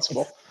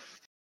responsible.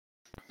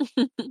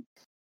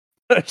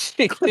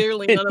 She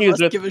Clearly, none of continues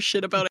us with- give a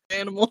shit about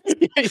animals.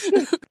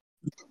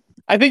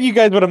 I think you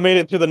guys would have made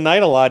it through the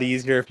night a lot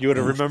easier if you would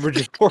have remembered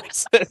your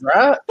horses.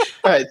 Right?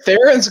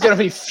 Theron's going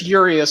to be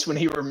furious when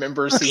he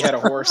remembers he had a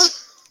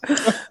horse.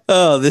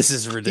 Oh, this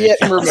is He ridiculous.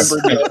 hadn't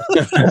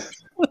remembered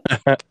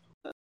it.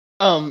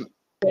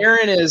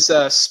 Theron is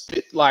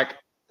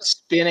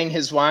spinning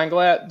his wine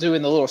glass,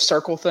 doing the little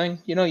circle thing,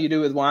 you do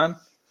with wine,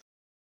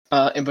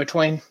 in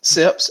between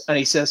sips, and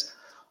he says,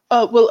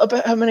 well,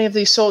 about how many of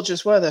these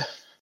soldiers were there?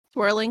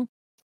 Swirling.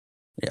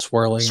 Yeah,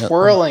 swirling.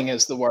 Swirling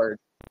is the word.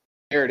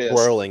 There it is.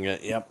 Swirling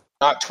it, yep.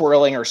 Not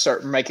twirling or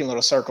making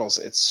little circles.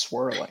 It's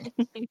swirling.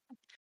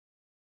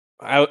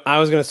 I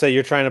was gonna say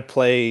you're trying to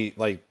play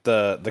like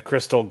the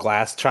crystal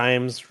glass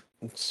chimes,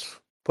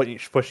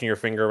 pushing your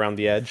finger around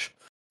the edge.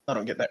 I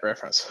don't get that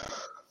reference.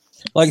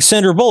 Like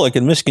Sandra Bullock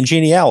in Miss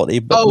Congeniality.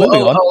 But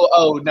moving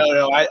on.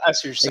 No. I see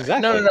what you're saying.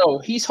 Exactly. No.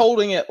 He's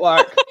holding it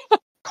like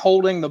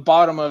holding the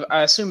bottom of.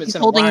 I assume it's He's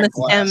in holding a wine the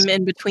glass. stem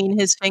in between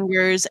his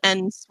fingers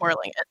and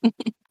swirling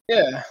it.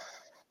 Yeah,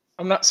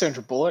 I'm not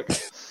Sandra Bullock.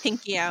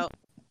 Pinky out.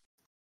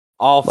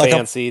 All Like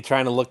fancy,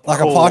 trying to look Like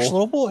cool. a posh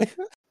little boy.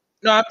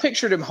 No, I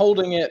pictured him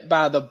holding it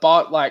by the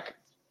like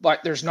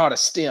there's not a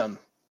stem.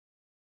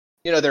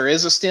 There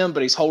is a stem,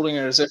 but he's holding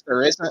it as if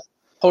there isn't.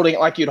 Holding it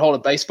like you'd hold a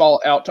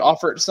baseball out to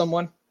offer it to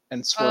someone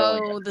and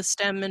swirling it. Oh, the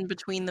stem in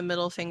between the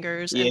middle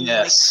fingers and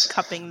Yes. like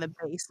cupping the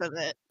base of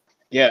it.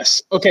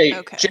 Yes. Okay,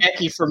 Okay.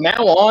 Jackie, from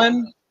now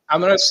on, I'm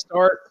going to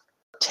start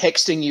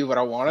texting you what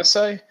I want to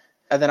say,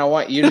 and then I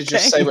want you to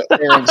just say what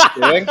Theron's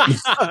doing,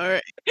 All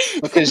right.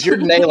 because you're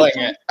nailing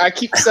it. I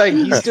keep saying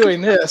he's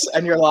doing this,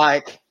 and you're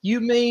like, you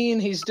mean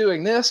he's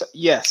doing this?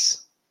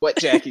 Yes, what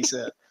Jackie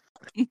said.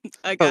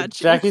 I So got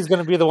you. Jackie's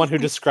gonna be the one who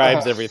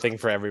describes everything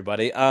for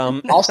everybody.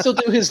 I'll still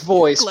do his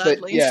voice, but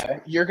Gladly. yeah,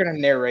 you're going to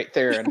narrate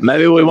Theron.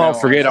 Maybe we From won't now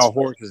on, forget that's our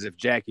fine. horses if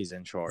Jackie's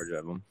in charge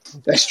of them.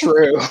 That's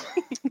true.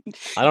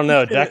 I don't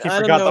know. Jackie I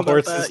don't forgot know the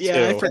about horses that.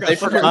 Yeah, I too. forgot They the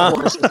forgot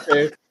horses. the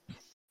horses,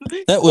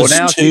 too. That was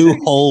now 2 she's-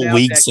 whole now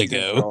weeks Jackie's in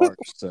ago. charge,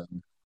 so.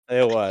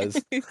 It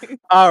was.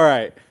 All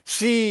right.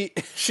 She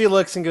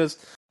looks and goes,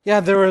 "Yeah,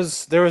 there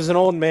was an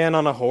old man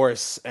on a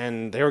horse,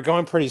 and they were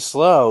going pretty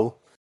slow.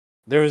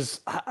 There was,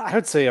 I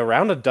would say,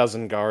 around a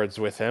dozen guards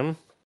with him.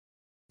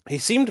 He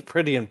seemed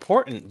pretty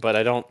important, but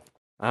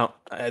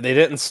they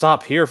didn't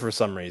stop here for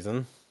some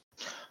reason.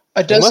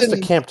 A They must have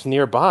dozen, camped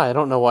nearby. I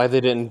don't know why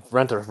they didn't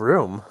rent a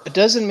room. a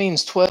dozen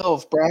means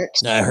 12,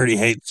 Brax. I heard he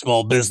hates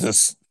small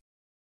business.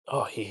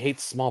 Oh, he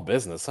hates small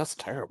business. That's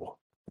terrible."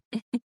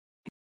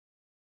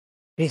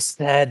 He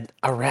said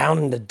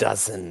around a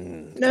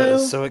dozen. No,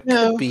 so it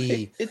no, could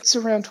be it's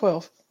around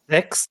 12.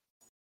 6,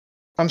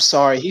 I'm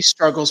sorry, he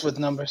struggles with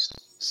numbers.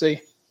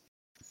 See,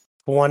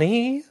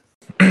 20.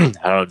 I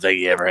don't think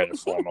he ever had a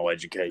formal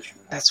education.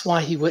 that's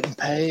why he wouldn't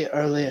pay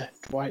earlier,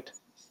 Dwight.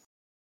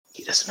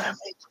 He doesn't know how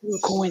many blue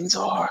coins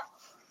are.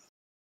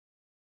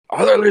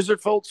 Are there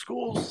lizard folk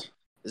schools?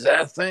 Is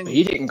that a thing?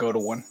 He didn't go to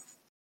one.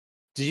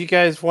 Do you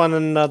guys want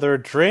another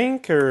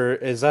drink, or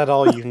is that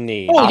all you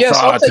need? Oh, I yes,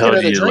 thought I'll take I told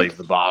another you to drink. leave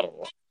the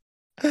bottle.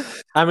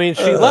 I mean,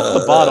 she left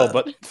the bottle,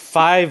 but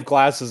 5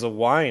 glasses of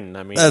wine.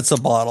 I mean, That's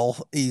a bottle.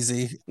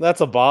 Easy.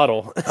 that's a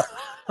bottle.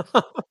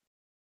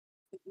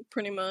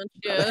 Pretty much,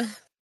 yeah.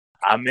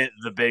 I meant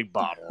the big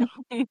bottle.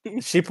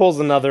 She pulls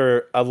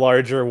a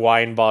larger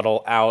wine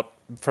bottle out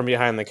from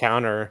behind the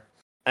counter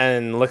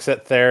and looks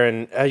at Theron.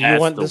 You That's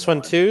want the this one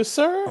one. too,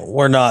 sir?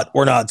 We're not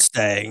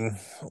staying.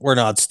 We're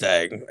not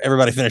staying.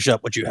 Everybody finish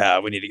up what you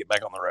have. We need to get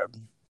back on the road.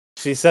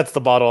 She sets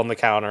the bottle on the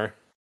counter.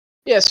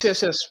 Yes.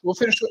 We'll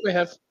finish what we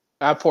have.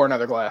 I pour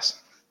another glass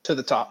to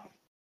the top.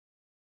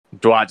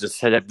 Dwight just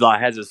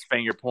has his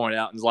finger pointed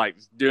out and is like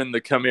doing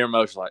the come here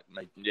motion,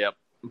 like, yep.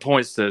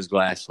 Points to his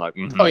glass, like,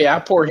 Oh, yeah, I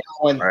pour him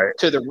one Right.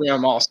 to the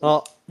rim also.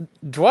 Well,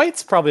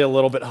 Dwight's probably a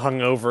little bit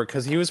hungover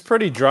because he was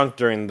pretty drunk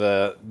during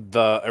the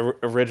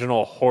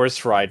original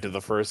horse ride to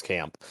the first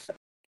camp.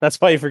 That's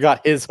why he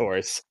forgot his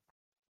horse.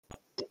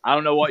 I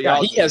don't know what Yeah,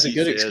 y'all he has a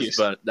good is, excuse.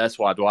 but that's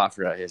why Dwight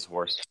forgot his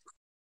horse.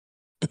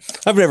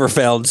 I've never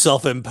found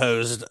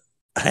self-imposed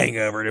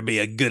hangover to be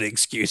a good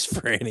excuse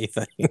for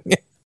anything.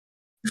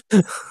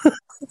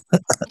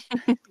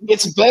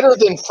 It's better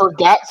than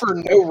forgot for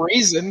no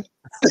reason.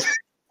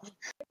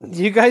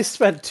 You guys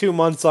spent 2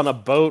 months on a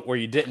boat where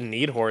you didn't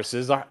need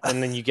horses,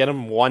 and then you get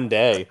them one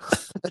day.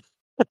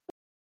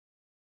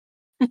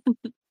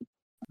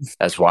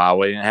 That's why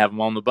we didn't have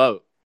them on the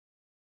boat.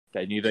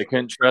 They knew they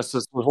couldn't trust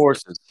us with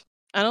horses.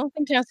 I don't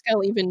think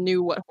Haskell even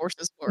knew what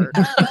horses were.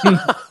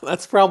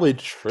 That's probably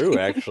true,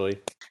 actually.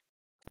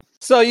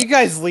 So you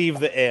guys leave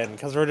the inn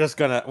because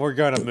we're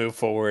gonna move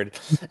forward,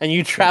 and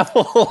you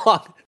travel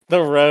along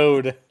the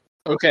road.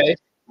 Okay,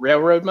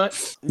 railroad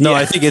much? No,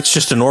 I think it's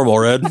just a normal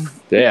road.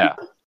 Yeah.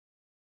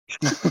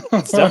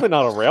 It's definitely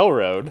not a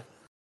railroad.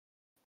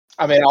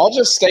 I mean, I'll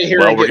just stay here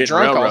and we're get getting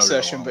drunk all railroaded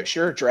session, along. but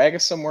sure, drag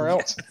us somewhere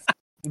else.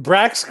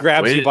 Brax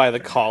grabs you by the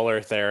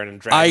collar, Theron, and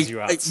drags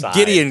you outside.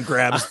 Gideon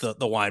grabs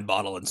the wine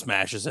bottle and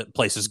smashes it,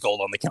 places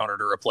gold on the counter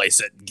to replace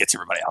it, and gets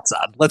everybody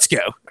outside. Let's go.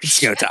 Let's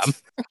go, Tom.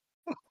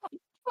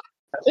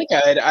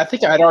 I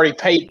think I'd already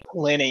paid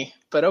Lenny,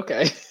 but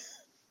okay.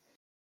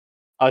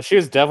 She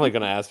was definitely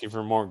going to ask you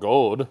for more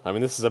gold. I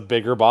mean, this is a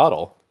bigger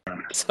bottle.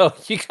 So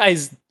you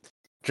guys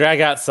drag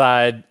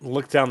outside,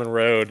 look down the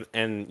road,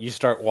 and you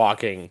start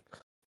walking.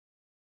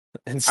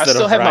 I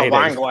still have my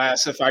wine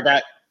glass. If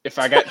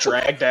I got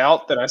dragged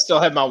out, that I still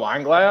have my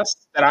wine glass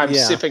that I'm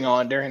sipping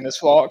on during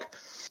this walk.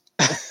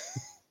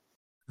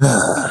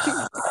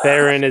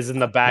 Theron is in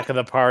the back of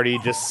the party,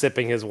 just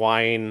sipping his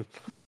wine,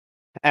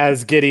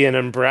 as Gideon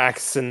and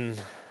Brax and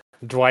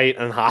Dwight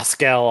and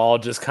Haskell all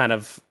just kind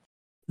of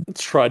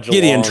trudge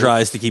along. Gideon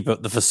tries to keep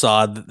up the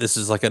facade that this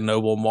is like a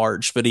noble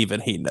march, but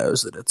even he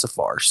knows that it's a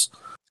farce.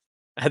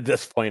 At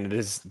this point, it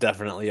is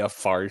definitely a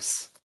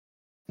farce.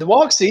 The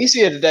walk's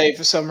easier today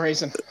for some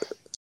reason.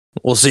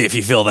 We'll see if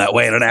you feel that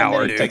way in an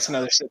hour, He takes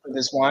another sip of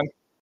his wine.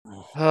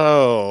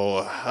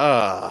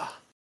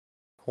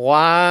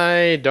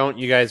 Why don't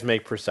you guys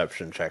make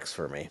perception checks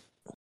for me?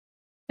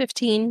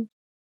 15.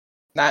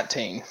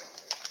 19.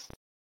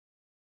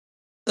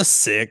 A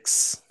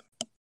 6.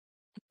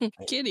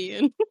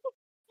 Gideon.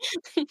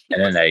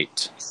 And an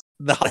 8.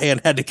 The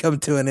hand had to come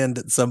to an end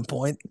at some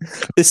point.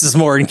 This is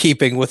more in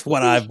keeping with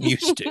what I'm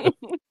used to.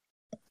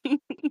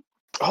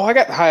 Oh, I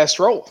got the highest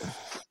roll.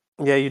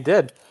 Yeah, you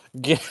did.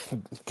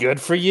 Good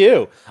for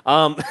you.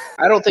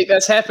 I don't think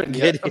that's happened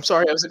yet. I'm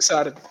sorry, I was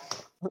excited.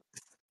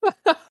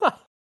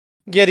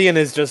 Gideon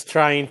is just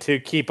trying to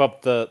keep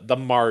up the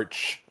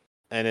march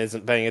and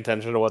isn't paying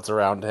attention to what's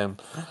around him.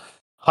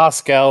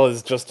 Haskell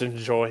is just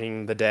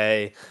enjoying the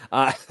day.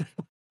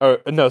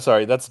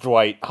 Sorry, that's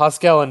Dwight.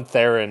 Haskell and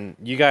Theron,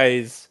 you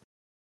guys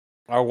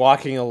are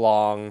walking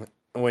along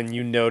when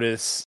you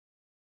notice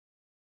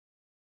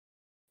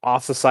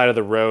off the side of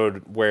the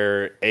road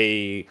where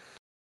a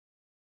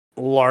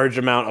large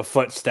amount of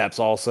footsteps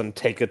all of a sudden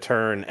take a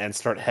turn and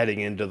start heading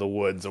into the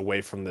woods away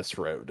from this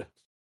road.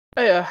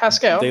 Hey,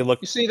 Haskell, they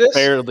look you see this?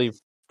 Fairly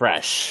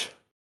fresh.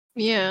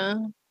 Yeah.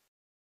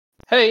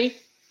 Hey,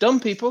 dumb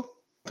people,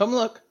 come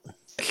look.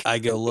 I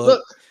go look.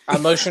 Look, I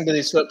motion to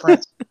these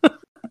footprints.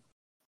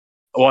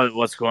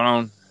 What's going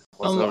on?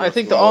 I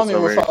think the army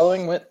we're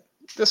following went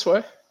this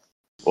way.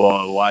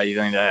 Well, why do you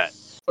think that?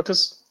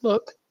 Because,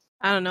 look.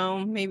 I don't know,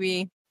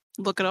 maybe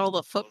look at all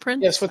the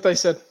footprints? Yes, what they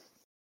said.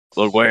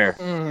 Look where?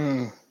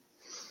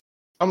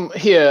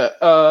 Here,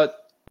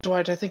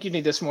 Dwight, I think you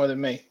need this more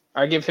than me.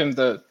 I give him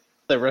the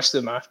rest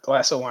of my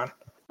glass of wine.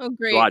 Oh,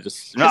 great.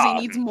 Because he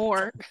needs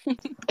more.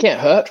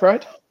 Can't hurt,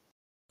 right?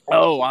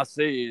 Oh, I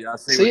see. I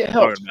see what you're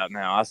talking about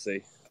now. I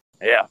see.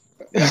 Yeah.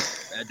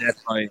 That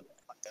definitely.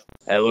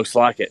 It looks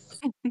like it.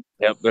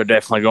 Yep, they're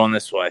definitely going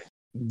this way.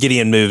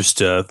 Gideon moves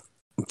to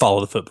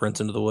follow the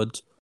footprints into the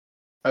woods.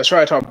 That's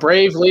right, our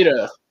brave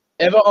leader.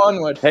 Ever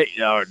onward. Hey,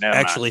 no,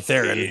 actually,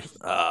 Theron,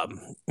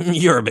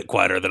 you're a bit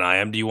quieter than I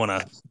am. Do you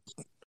want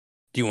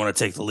to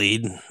take the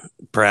lead,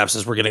 perhaps,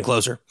 as we're getting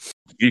closer?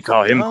 You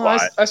call him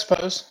quiet. I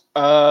suppose.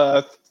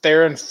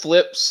 Theron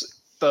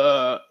flips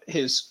the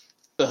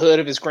hood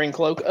of his green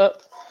cloak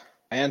up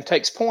and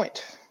takes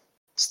point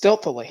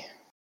stealthily.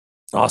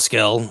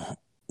 Haskell,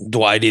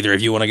 Dwight, either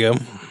of you want to go?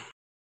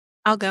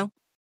 I'll go.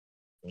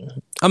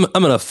 I'm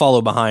going to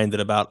follow behind at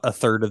about a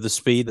third of the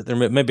speed that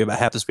they're maybe about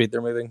half the speed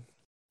they're moving.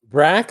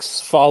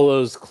 Brax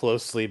follows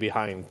closely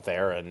behind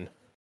Theron.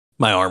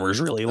 My armor's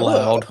really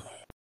loud.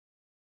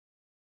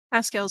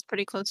 Haskell's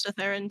pretty close to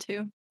Theron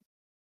too.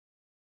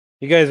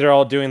 You guys are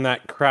all doing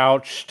that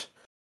crouched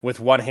with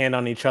one hand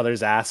on each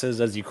other's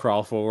asses as you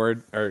crawl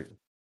forward, or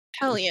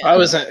hell yeah. I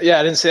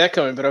didn't see that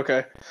coming, but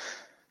okay.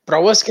 But I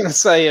was gonna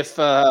say if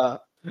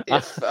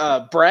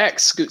Brax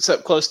scoots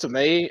up close to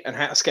me and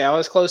Haskell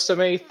is close to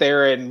me,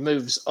 Theron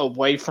moves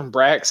away from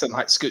Brax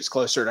and scoots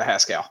closer to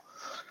Haskell.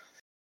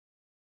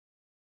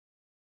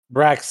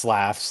 Brax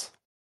laughs.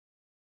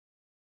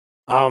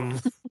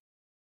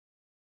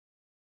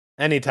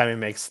 Anytime he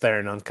makes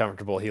Theron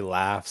uncomfortable, he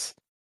laughs.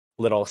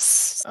 Little.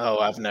 Oh,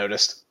 I've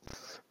noticed.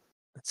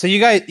 So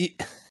you guys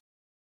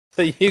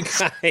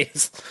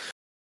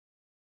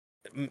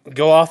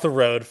go off the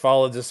road,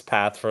 follow this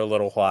path for a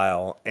little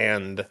while,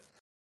 and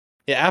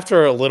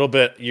after a little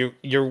bit,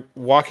 you're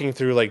walking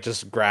through like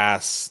just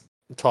grass,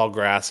 tall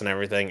grass, and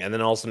everything, and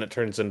then all of a sudden it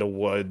turns into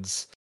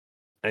woods,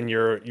 and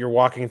you're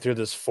walking through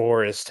this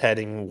forest,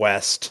 heading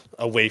west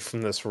away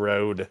from this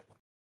road.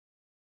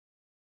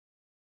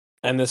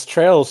 And this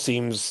trail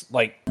seems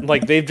like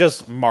they've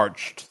just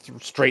marched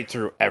straight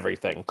through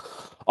everything.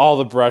 All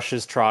the brush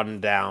is trodden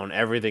down.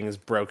 Everything is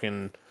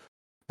broken.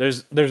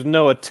 There's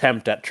no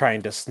attempt at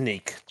trying to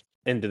sneak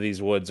into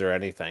these woods or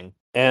anything.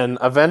 And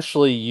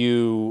eventually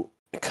you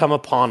come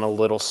upon a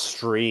little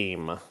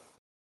stream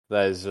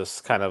that is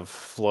just kind of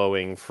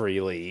flowing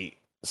freely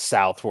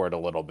southward a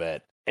little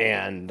bit.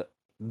 And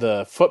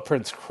the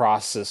footprints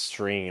cross this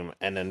stream,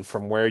 and then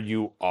from where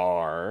you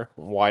are,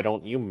 why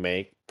don't you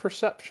make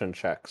perception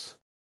checks?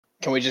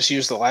 Can we just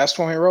use the last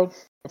one we rolled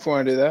if we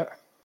want to do that?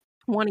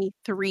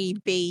 23,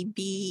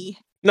 baby.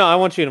 No, I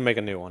want you to make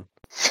a new one.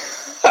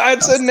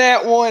 It's a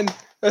nat 1.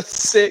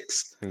 That's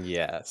 6.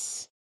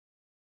 Yes.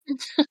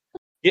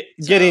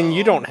 Gideon,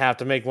 you don't have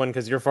to make one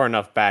because you're far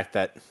enough back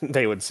that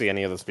they would see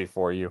any of this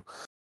before you.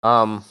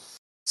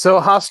 So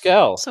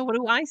Haskell. So what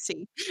do I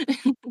see?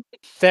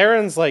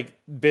 Theron's like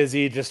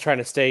busy just trying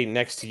to stay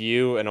next to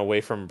you and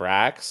away from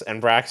Brax,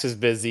 and Brax is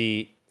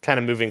busy kind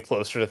of moving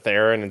closer to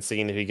Theron and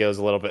seeing if he goes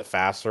a little bit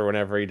faster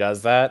whenever he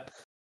does that.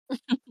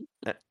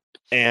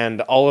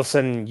 And all of a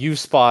sudden you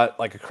spot,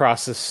 like,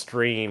 across the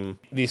stream,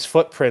 these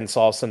footprints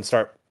all of a sudden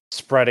start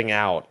spreading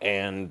out,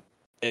 and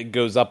it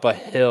goes up a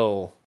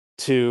hill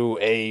to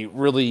a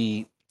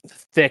really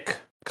thick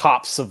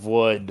copse of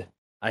wood,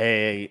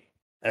 a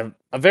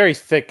very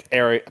thick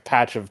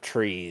patch of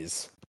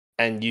trees,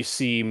 and you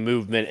see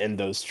movement in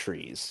those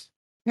trees.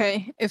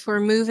 Okay, if we're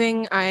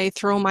moving, I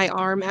throw my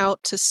arm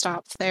out to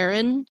stop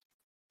Theron,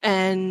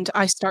 and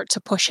I start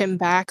to push him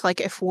back.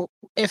 Like, if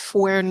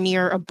we're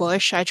near a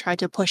bush, I try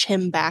to push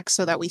him back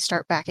so that we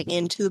start backing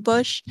into the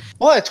bush.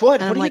 What?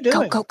 What And are I'm like, you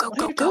doing? Go, What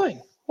are you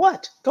doing?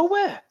 What? Go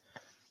where?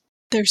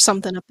 There's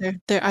something up there.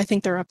 I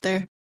think they're up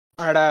there.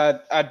 All right,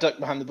 I duck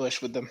behind the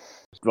bush with them.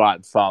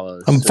 Dwight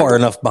follows. I'm far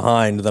enough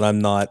behind that I'm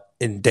not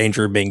in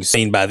danger of being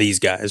seen by these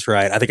guys,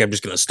 right? I think I'm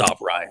just going to stop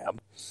where I am.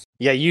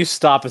 Yeah, you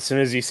stop as soon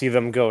as you see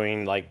them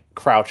going, like,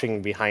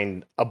 crouching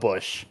behind a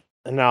bush.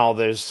 And now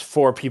there's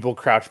 4 people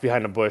crouched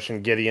behind a bush,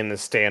 and Gideon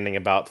is standing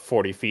about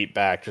 40 feet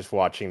back just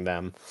watching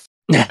them.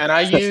 And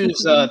I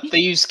use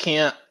Thieves'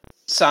 Cant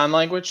sign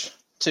language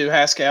to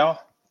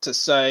Haskell to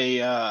say,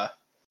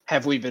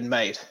 have we been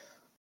made?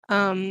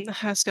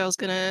 Haskell's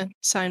gonna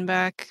sign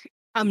back.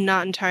 I'm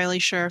not entirely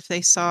sure if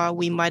they saw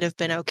we might have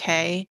been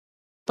okay,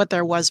 but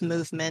there was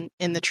movement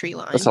in the tree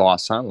line. That's a lot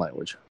of sign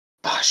language.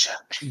 Basha.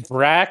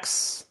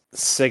 Brax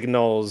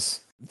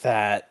signals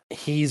that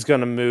he's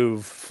going to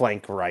move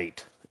flank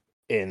right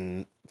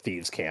in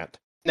Thieves' Cant.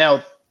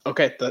 Now,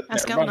 okay.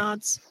 Haskell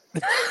nods.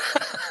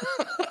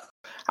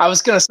 I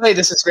was going to say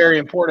this is very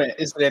important.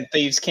 Is it in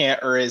Thieves'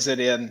 Cant or is it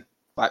in,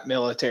 like,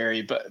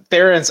 military? But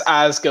Theron's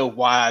eyes go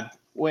wide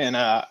when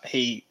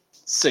he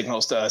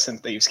signals to us in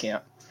Thieves'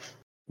 Cant.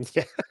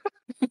 Yeah.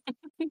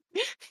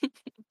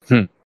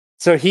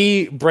 So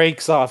he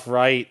breaks off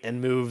right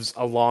and moves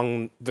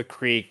along the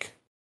creek,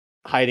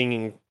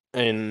 hiding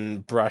in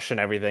brush and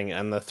everything,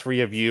 and the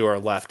 3 of you are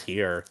left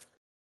here,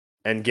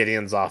 and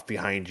Gideon's off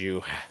behind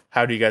you.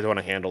 How do you guys want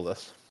to handle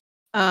this?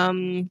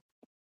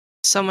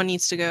 Someone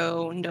needs to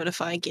go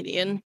notify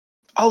Gideon.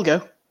 I'll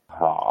go.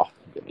 Oh,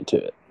 get me to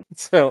it.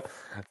 So,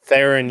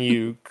 Theron,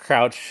 you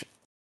crouch,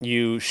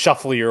 you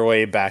shuffle your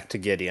way back to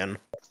Gideon.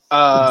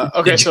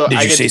 Okay, so I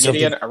get to Gideon,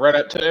 something? I run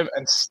up to him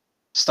and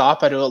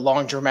stop. I do a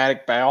long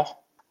dramatic bow.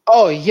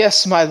 Oh,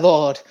 yes, my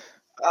lord.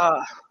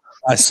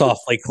 I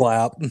softly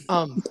clap.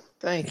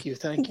 Thank you.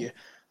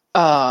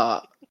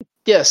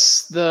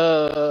 Yes,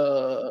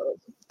 the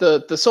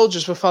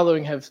soldiers we're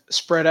following have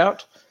spread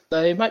out.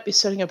 They might be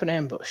setting up an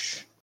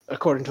ambush,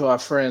 according to our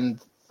friend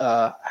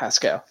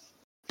Haskell.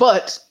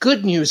 But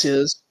good news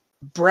is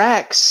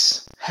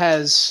Brax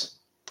has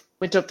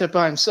went up there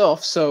by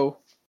himself, so,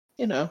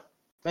 you know,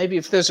 maybe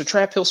if there's a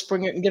trap, he'll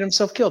spring it and get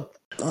himself killed.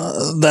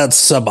 That's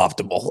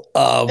suboptimal.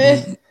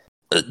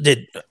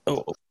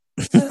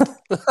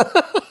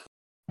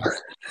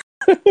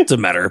 It's a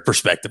matter of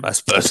perspective, I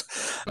suppose.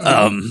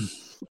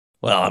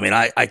 Well, I mean,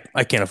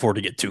 I can't afford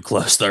to get too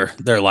close.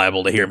 They're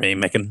liable to hear me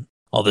making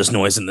all this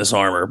noise in this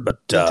armor,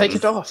 but take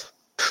it off.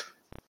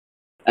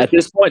 At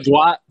this point,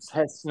 Dwight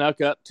has snuck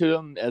up to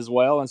him as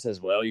well and says,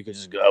 well, you could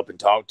just go up and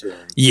talk to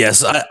him.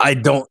 Yes, I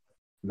don't.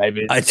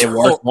 Maybe I it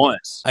worked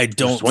once. I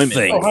don't think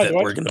that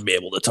we're going to be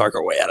able to talk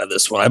our way out of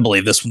this one. I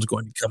believe this one's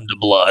going to come to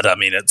blood. I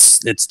mean,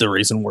 it's the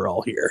reason we're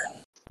all here.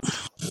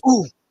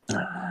 Ooh.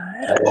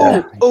 I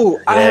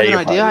have an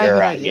idea. I have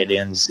an idea.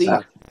 Gideon. See,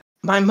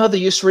 my mother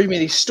used to read me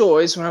these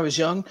stories when I was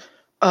young,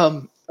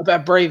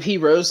 about brave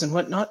heroes and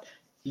whatnot.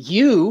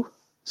 You,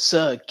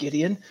 Sir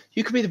Gideon,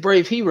 you could be the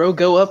brave hero,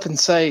 go up and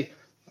say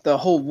the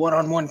whole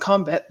one-on-one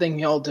combat thing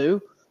y'all do.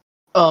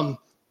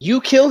 You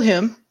kill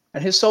him,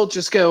 and his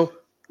soldiers go,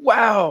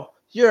 wow,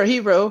 you're a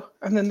hero,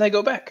 and then they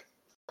go back.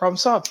 Problem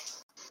solved.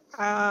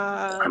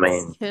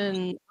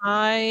 Can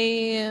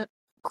I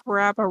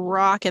grab a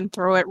rock and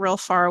throw it real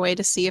far away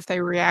to see if they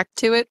react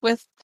to it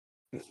with?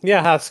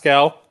 Yeah,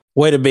 Haskell.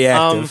 Way to be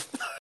active.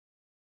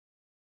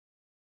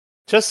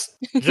 Just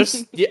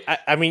yeah.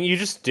 I mean, you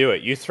just do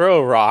it. You throw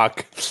a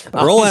rock.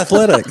 Roll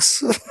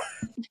athletics.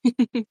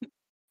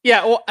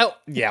 Yeah, well,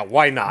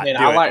 why not? I mean,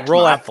 do it.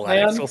 Roll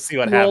athletics. We'll see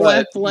what happens.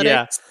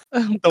 Athletics.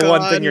 Yeah, the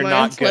one thing you're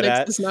not good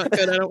at. Is not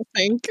good, I don't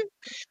think.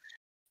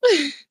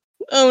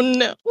 Oh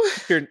no.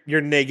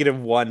 You're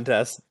 -1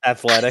 to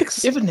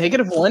athletics. You have a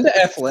 -1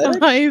 to athletics?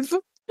 5.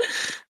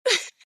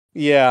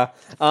 Yeah.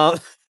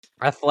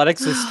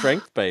 Athletics is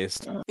strength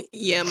based.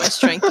 Yeah, my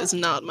strength is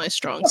not my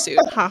strong suit.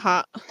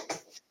 Haha.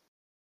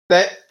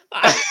 That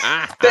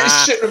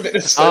shouldn't have been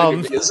as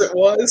funny as it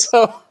was.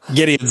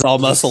 Gideon's all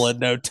muscle and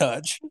no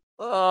touch.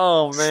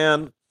 Oh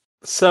man.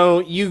 So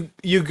you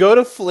go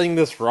to fling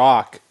this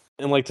rock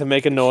and like to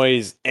make a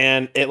noise,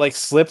 and it like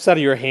slips out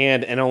of your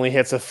hand and only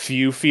hits a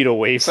few feet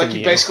away It's from like you.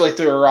 you basically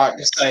threw a rock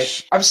to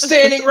say, "I'm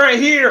standing right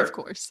here." Of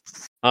course.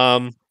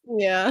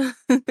 Yeah.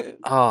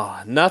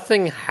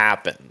 Nothing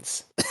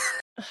happens.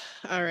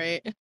 All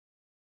right.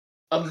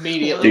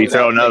 Immediately. Do you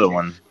throw another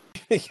one?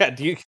 Yeah,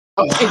 do you?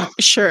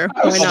 Sure.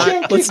 Why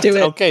not? Let's do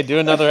it. Okay, do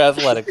another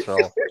athletics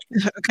roll.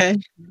 Okay.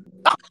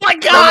 Oh my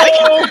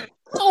god!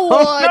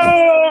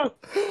 Oh no!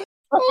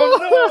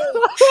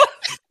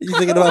 You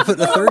thinking about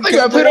putting a third? I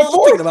think I put a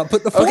fourth. Thinking about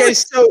putting a fourth. Okay,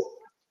 so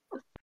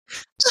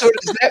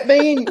does that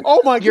mean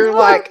you're God.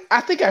 like,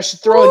 I think I should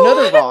throw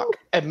another rock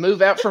and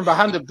move out from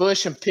behind the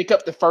bush and pick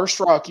up the first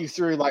rock you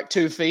threw like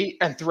 2 feet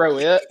and throw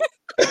it?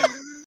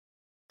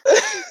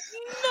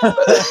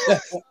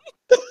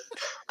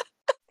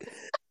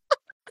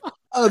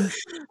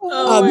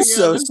 I'm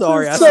so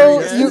sorry. I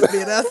So thought you be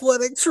an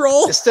athletics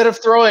roll. Instead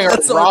of throwing a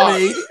That's on rock,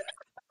 me.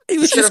 He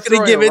was instead just of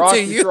going to throwing give a it rock,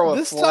 to you you. throw a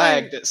This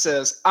flag time- that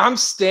says, "I'm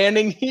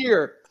standing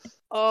here."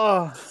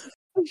 Oh.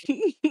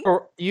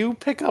 Or you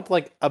pick up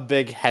like a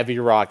big heavy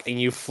rock and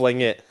you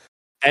fling it,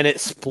 and it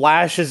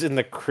splashes in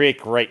the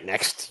creek right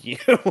next to you.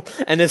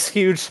 And this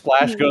huge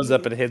splash goes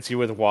up and hits you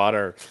with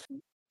water.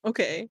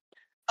 Okay.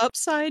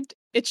 Upside,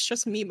 it's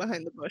just me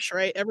behind the bush,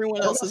 right? Everyone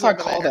I don't else know is if I over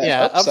call there. that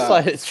Yeah, upside.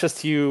 upside it's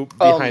just you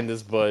behind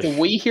this bush. Do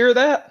we hear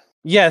that?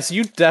 Yes,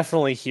 you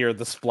definitely hear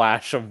the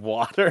splash of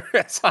water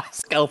as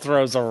Haskell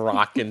throws a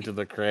rock into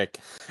the creek,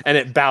 and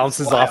it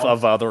bounces off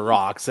of other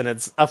rocks, and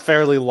it's a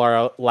fairly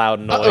loud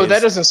noise. Oh,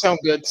 that doesn't sound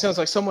good. Sounds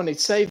like someone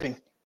needs saving.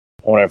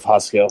 I wonder if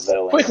Haskell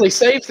fell in. Quickly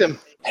save them.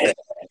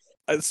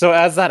 So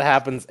as that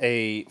happens,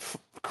 a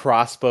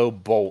crossbow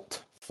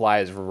bolt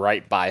flies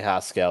right by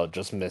Haskell,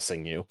 just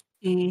missing you.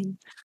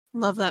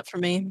 Love that for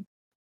me.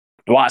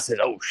 Dwight says,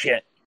 "Oh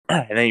shit,"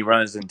 and then he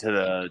runs into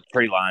the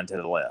tree line to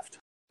the left.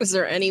 Is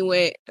there any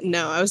way?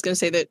 No, I was going to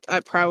say that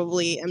I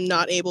probably am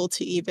not able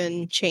to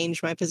even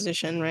change my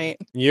position, right?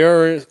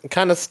 You're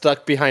kind of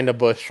stuck behind a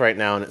bush right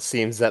now, and it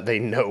seems that they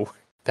know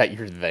that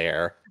you're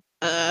there.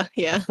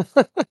 Yeah.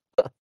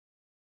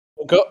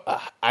 We'll go.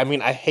 I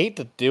mean, I hate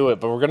to do it,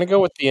 but we're gonna go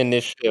with the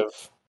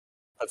initiative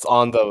that's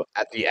on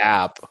at the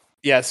app.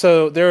 Yeah.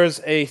 So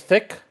there's a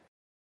thick.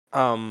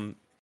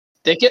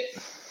 Thicket?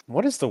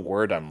 What is the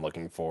word I'm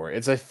looking for?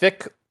 It's a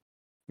thick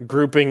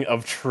grouping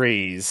of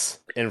trees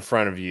in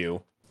front of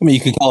you. I mean,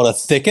 you could call it a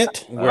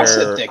thicket. I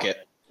said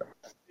thicket.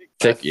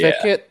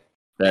 Thicket.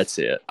 That's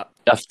it.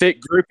 A thick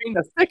grouping,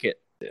 a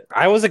thicket.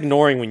 I was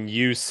ignoring when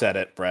you said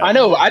it, Brett. I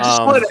know. I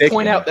just wanted to thicket.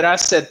 point out that I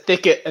said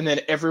thicket, and then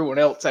everyone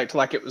else acted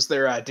like it was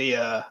their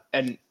idea.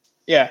 And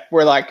yeah,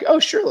 we're like, oh,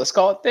 sure, let's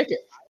call it thicket.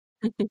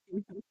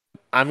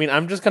 I mean,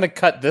 I'm just gonna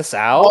cut this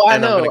out. Oh, I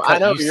and I'm know. gonna cut I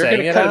know. you You're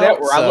saying going to cut it out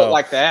where I so- look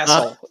like the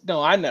asshole.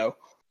 No, I know.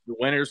 The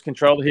winners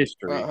control the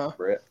history, Uh-huh.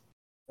 Brett.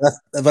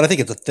 But I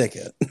think it's a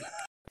thicket.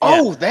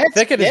 Oh, that's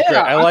thicket is yeah, great.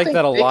 I like think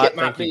that a lot. thicket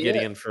might Thank you, be it.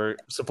 Gideon, for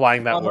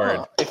supplying that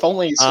word. If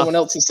only someone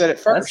else had said it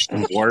first.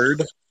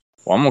 Word.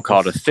 Well, I'm gonna call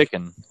it a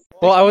thicken.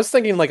 Well, I was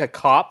thinking like a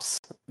copse,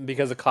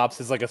 because a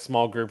copse is like a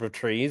small group of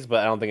trees, but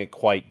I don't think it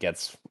quite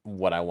gets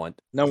what I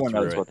want. No one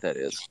knows Through it. what that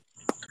is.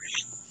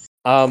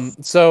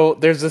 So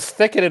there's this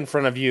thicket in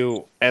front of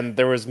you, and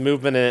there was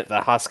movement in it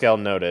that Haskell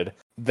noted.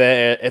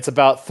 It's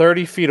about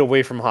 30 feet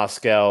away from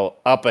Haskell,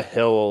 up a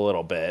hill a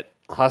little bit.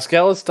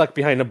 Haskell is stuck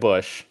behind a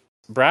bush.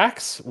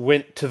 Brax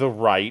went to the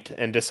right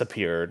and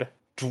disappeared.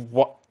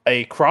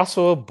 A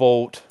crossbow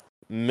bolt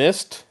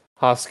missed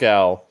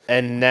Haskell,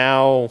 and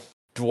now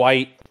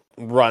Dwight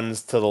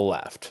runs to the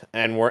left.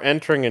 And we're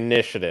entering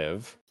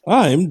initiative.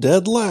 I'm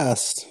dead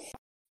last.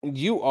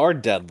 You are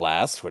dead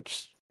last,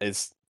 which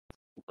is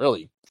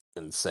really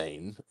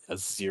insane. A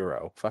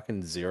 0.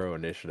 Fucking 0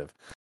 initiative.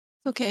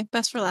 Okay,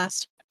 best for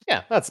last.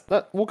 Yeah,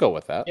 we'll go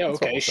with that. Yeah, That's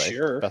what okay, we'll say.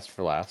 sure. Best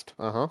for last.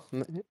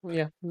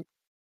 Yeah.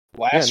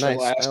 Last yeah, for nice.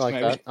 last, I like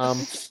maybe.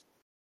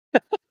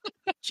 that.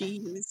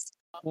 Jeez.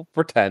 We'll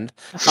pretend.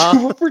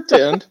 We'll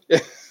pretend.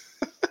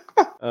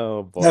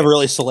 Oh boy. I have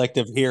really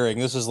selective hearing.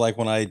 This is like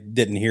when I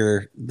didn't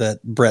hear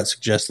that Brett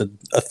suggested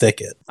a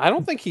thicket. I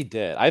don't think he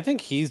did. I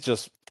think he's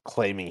just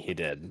claiming he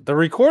did. The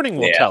recording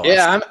will tell us.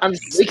 Yeah,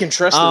 we can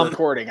trust the Um,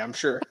 recording, I'm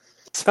sure.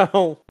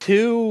 So,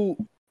 2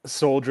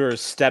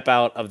 soldiers step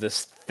out of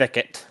this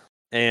thicket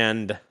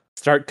and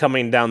start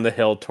coming down the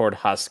hill toward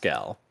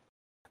Haskell.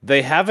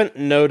 They haven't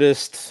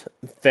noticed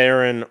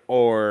Theron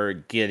or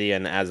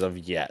Gideon as of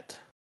yet.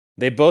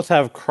 They both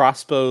have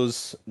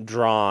crossbows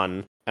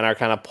drawn and are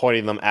kind of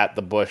pointing them at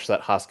the bush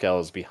that Haskell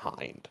is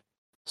behind.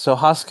 So,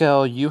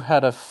 Haskell, you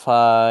had a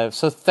 5.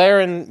 So,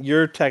 Theron,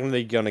 you're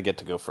technically going to get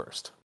to go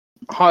first.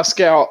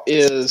 Haskell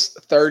is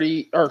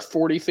 30 or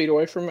 40 feet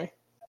away from me.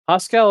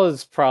 Haskell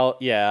is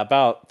probably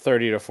about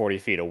 30 to 40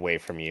 feet away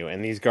from you,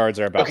 and these guards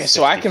are about. Okay,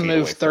 so I can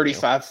move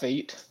 35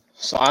 feet.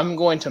 So I'm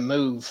going to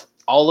move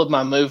all of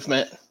my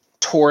movement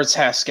towards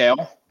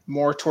Haskell,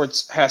 more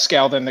towards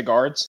Haskell than the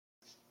guards.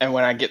 And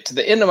when I get to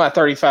the end of my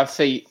 35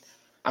 feet,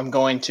 I'm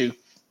going to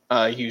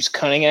use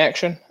cunning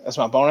action as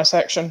my bonus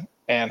action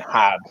and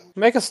hide.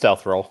 Make a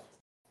stealth roll.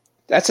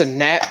 That's a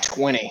nat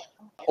 20.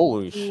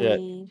 Holy shit.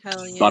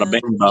 Hell yeah. Bada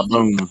bing, bada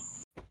boom.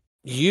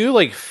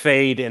 You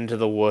fade into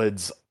the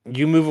woods.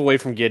 You move away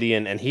from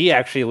Gideon, and he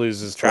actually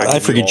loses track. I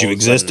forget you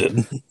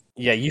existed.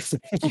 Yeah, you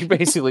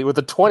basically, with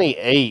a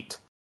 28,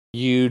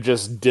 you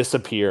just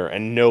disappear,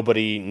 and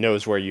nobody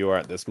knows where you are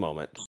at this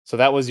moment. So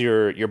that was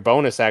your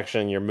bonus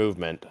action, your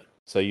movement.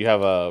 So you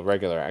have a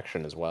regular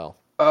action as well.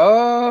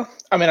 I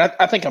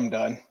think I'm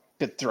done.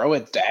 Could throw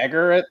a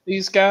dagger at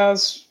these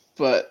guys,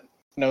 but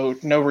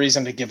no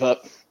reason to give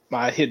up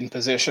my hidden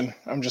position.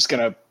 I'm just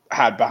gonna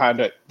hide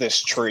behind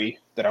this tree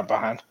that I'm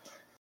behind.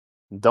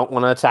 Don't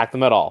want to attack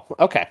them at all.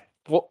 Okay.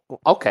 Well,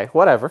 okay,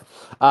 whatever.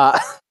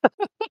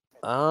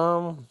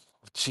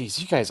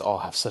 Jeez, you guys all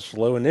have such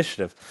low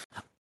initiative.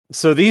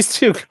 So these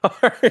two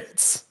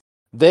guards,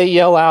 they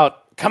yell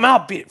out, "Come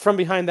out from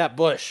behind that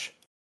bush."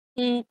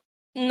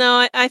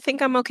 No, I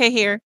think I'm okay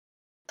here.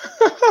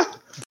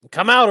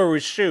 Come out or we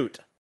shoot.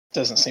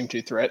 Doesn't seem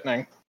too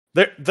threatening.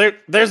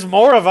 There's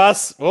more of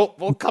us.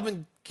 We'll come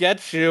and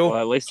get you. Well,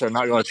 at least they're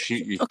not going to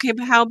shoot you. Okay,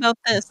 but how about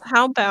this?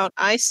 How about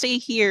I stay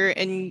here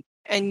and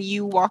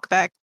you walk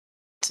back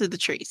to the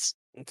trees?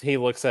 He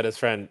looks at his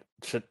friend.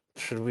 Should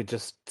we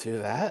just do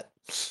that?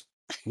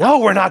 No,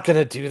 we're not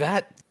gonna do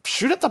that.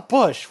 Shoot at the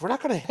bush. We're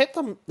not gonna hit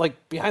them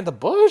behind the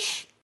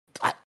bush.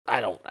 I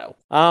don't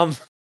know.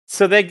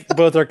 So they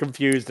both are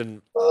confused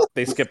and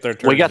they skip their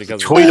turn. We got the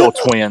Tweedle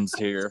twins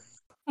here.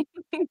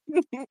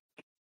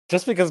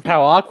 Just because of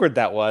how awkward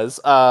that was.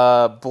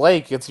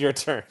 Blake, it's your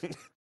turn.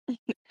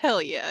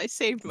 Hell yeah, I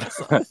saved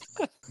myself.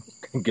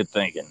 Good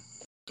thinking.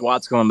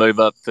 Dwight's going to move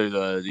up through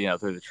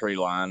the tree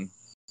line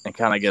and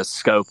kind of get a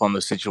scope on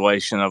the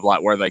situation of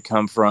where they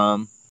come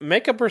from.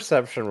 Make a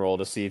perception roll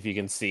to see if you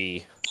can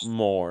see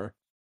more.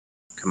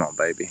 Come on,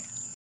 baby.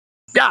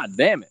 God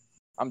damn it.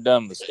 I'm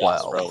done with this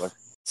class, brother.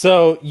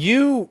 So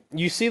you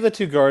see the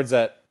two guards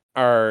that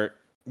are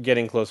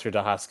getting closer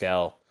to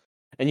Haskell,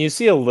 and you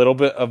see a little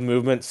bit of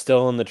movement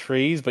still in the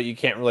trees, but you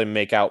can't really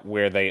make out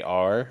where they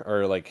are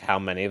or how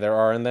many there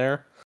are in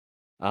there.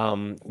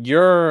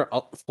 You're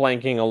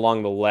flanking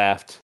along the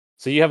left,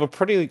 so you have a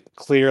pretty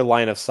clear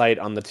line of sight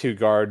on the two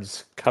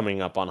guards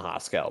coming up on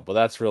Haskell, but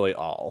that's really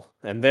all.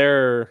 And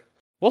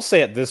we'll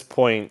say at this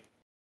point,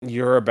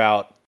 you're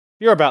about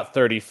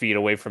 30 feet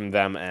away from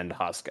them and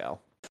Haskell.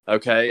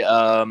 Okay,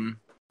 I'm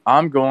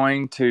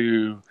going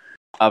to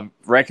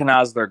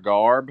recognize their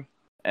garb,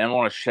 and I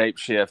want to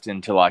shapeshift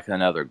into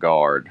another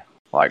guard,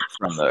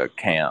 from the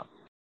camp.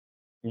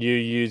 You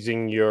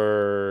using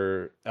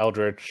your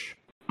Eldritch?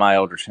 My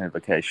Eldritch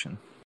Invocation.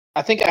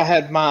 I think I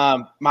had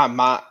my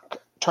mic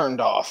turned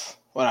off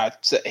when I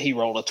said he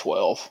rolled a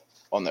 12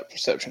 on that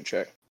perception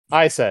check.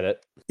 I said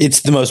it.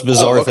 It's the most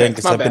bizarre thing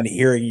because I've been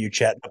hearing you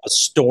chatting up a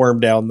storm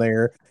down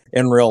there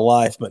in real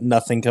life, but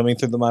nothing coming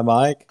through my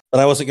mic. But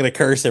I wasn't going to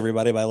curse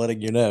everybody by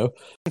letting you know.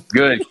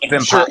 Good.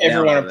 I'm sure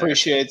everyone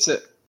appreciates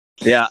it.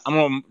 Yeah, I'm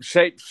going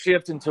to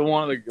shift into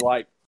one of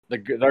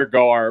their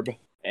garb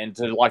and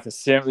to a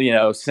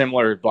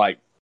similar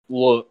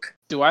look.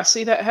 Do I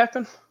see that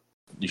happen?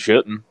 You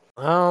shouldn't.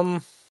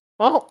 Well,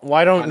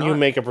 why don't you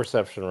make a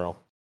perception roll?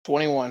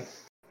 21.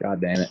 God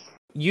damn it.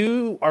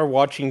 You are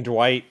watching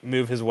Dwight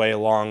move his way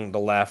along the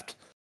left,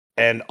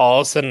 and all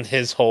of a sudden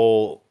his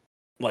whole,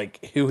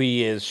 who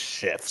he is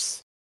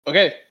shifts.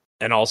 Okay.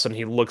 And all of a sudden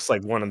he looks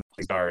like one of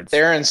the guards.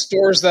 Theron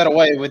stores that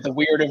away with the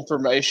weird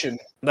information.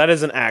 That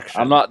is an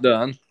action. I'm not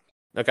done.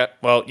 Okay,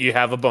 well, you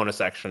have a bonus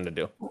action to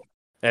do.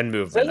 And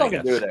movement, I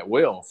can do it at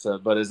will, so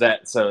it's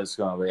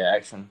going to be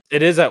action?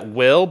 It is at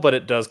will, but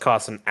it does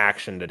cost an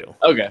action to do.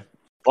 Okay.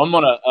 Well, I'm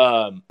going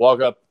to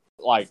walk up,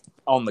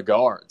 on the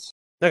guards.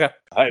 Okay.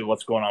 Hey,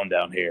 what's going on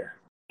down here?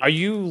 Are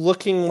you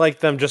looking like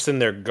them just in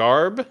their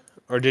garb,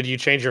 or did you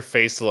change your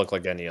face to look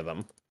like any of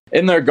them?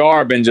 In their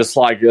garb and just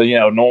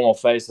normal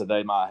face that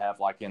they might have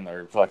in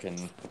their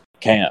fucking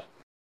camp.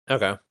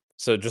 Okay.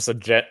 So just a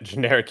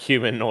generic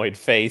humanoid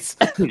face.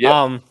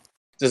 Yeah.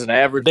 Just an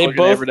average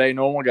everyday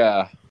normal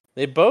guy.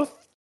 They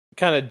both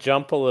kind of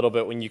jump a little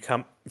bit when you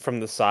come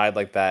from the side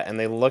like that, and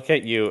they look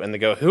at you and they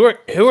go, Who are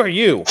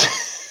you?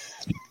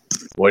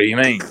 What do you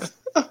mean?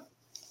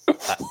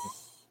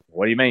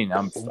 What do you mean?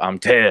 I'm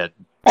Ted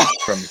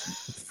from.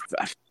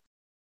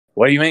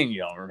 What do you mean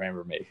you don't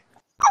remember me?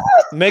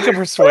 Make a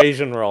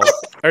persuasion roll.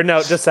 Or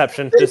no,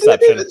 deception.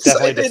 Deception.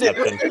 Definitely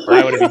deception.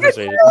 Why would it be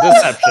persuasion?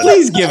 Deception.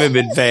 Please give him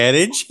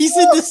advantage. He's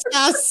in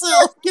disguise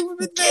self. Give him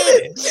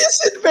advantage.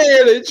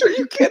 Disadvantage. Are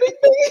you kidding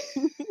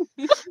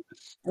me?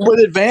 With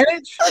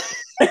advantage?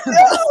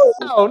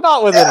 No,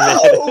 not with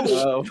advantage.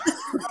 No.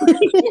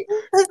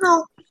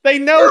 They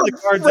know the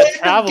guards that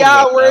travel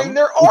guy with wearing them.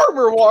 their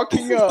armor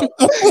walking up.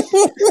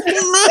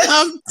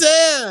 I'm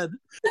dead.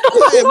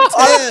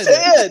 I'm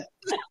dead.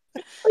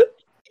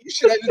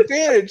 should have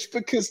advantage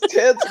because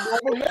Ted's a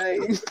normal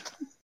name.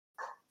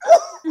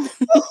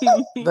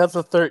 That's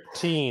a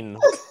 13.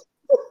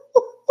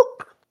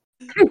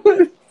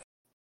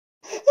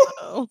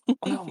 Oh.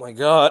 Oh my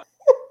god.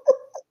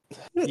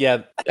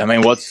 Yeah. I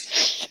mean,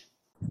 what's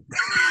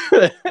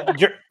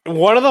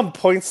One of them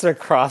points their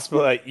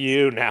crossbow at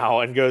you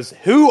now and goes,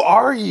 "Who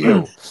are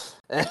you?"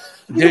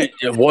 dude?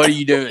 What are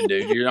you doing,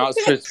 dude? You're not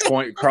supposed to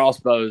point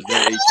crossbows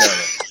at each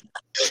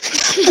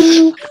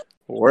other.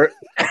 What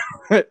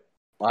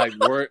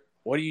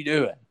are you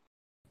doing?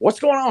 What's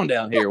going on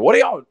down here? What are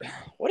y'all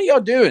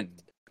doing?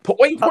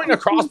 What are you pointing a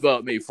crossbow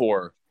at me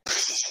for?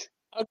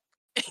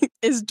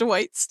 Is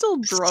Dwight still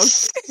drunk?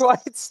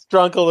 Dwight's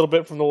drunk a little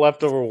bit from the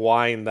leftover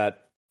wine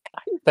that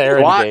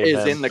Theron Dwight gave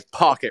is him. in the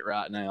pocket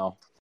right now.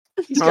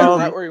 He's got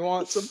right where he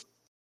wants him.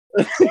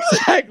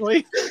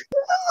 Exactly.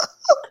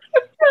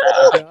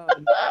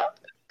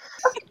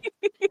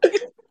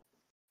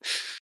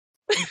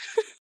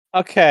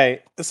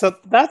 Okay, so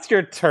that's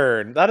your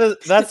turn.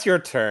 That's your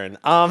turn.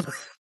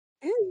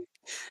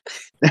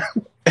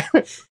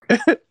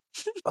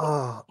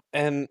 Oh,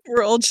 and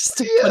We're all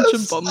just a bunch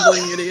of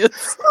bumbling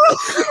idiots.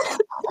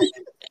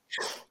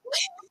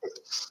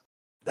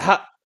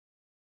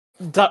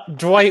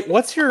 Dwight,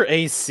 what's your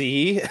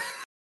AC?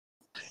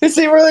 Is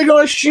he really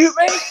going to shoot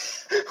me?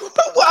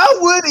 Why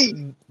would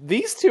he?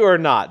 These two are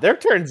not. Their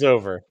turn's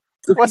over.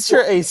 What's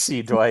your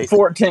AC, Dwight?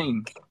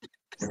 14.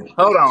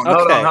 Hold on.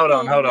 Okay.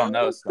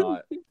 No, it's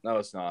not. No,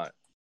 it's not.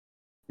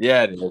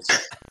 Yeah, it is.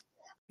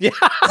 Yeah.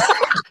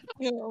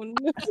 Oh,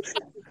 no.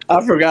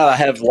 I forgot I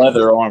have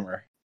leather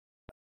armor.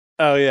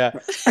 Oh yeah.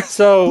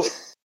 So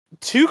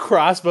 2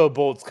 crossbow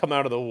bolts come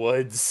out of the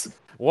woods.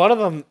 One of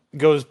them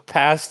goes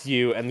past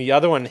you, and the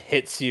other one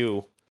hits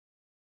you.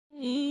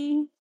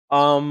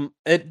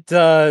 It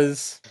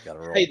does.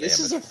 Hey, this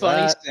is a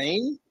funny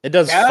scene. It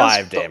does Guys,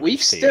 5 damage. But we've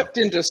to stepped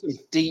into some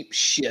deep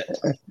shit.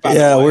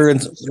 Yeah, we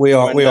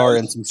are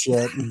in some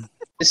shit.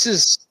 This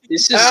is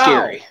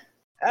scary.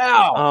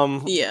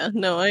 Ow! Yeah,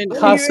 no, I know.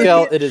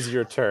 Pascal, it is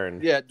your turn.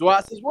 Yeah,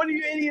 Dwight says, "What are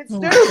you idiots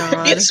doing?"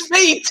 God. It's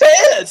me,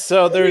 Ted.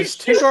 So there's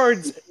 2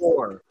 guards.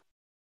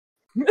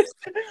 It's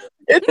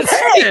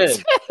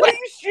Ted. What are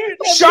you shooting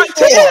at Shot me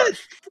for? Ted.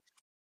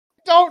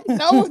 Don't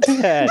know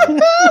Ted. Just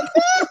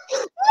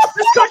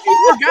because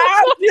you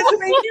forgot doesn't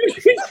mean you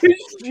shoot me.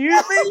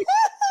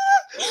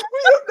 We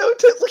don't know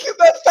Ted. Look at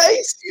that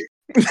face.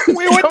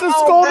 We went to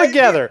school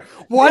together.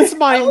 What's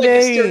my I like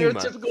name? a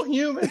stereotypical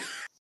human.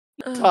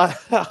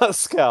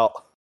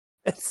 Pascal.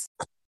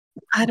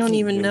 I don't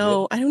even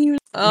know. You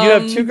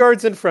have 2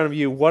 guards in front of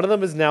you. One of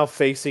them is now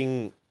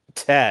facing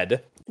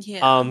Ted.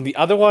 Yeah. The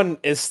other one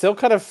is still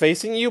kind of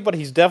facing you, but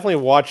he's definitely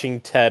watching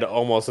Ted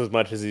almost as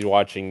much as he's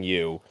watching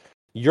you.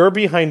 You're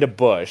behind a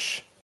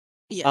bush.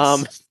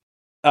 Yes.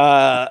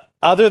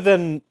 Other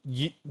than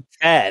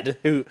Ted,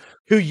 who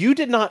you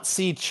did not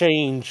see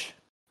change.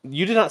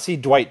 You did not see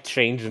Dwight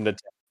change into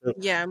Ted.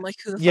 Yeah, I'm like,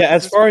 who the fuck Yeah, is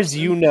as this far as person?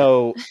 you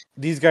know,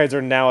 these guys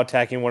are now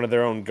attacking one of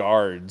their own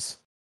guards.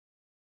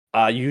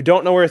 You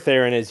don't know where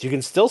Theron is. You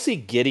can still see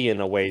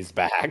Gideon a ways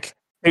back,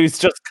 who's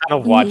just kind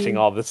of watching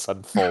all this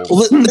unfold.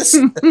 Well,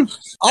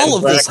 all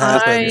of this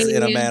happens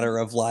in a matter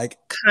of like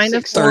kind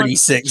of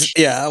 36.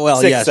 Yeah, well,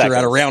 6 yes, you're at a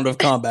seconds. round of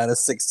combat of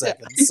 6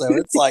 seconds, so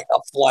it's like a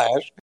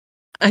flash.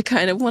 I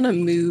kind of want to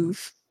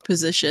move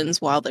positions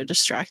while they're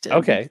distracted.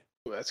 Okay,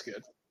 Ooh, that's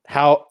good.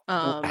 how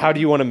do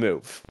you want to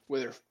move?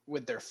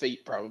 With their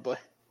feet, probably.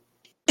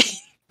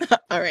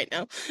 All right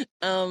now.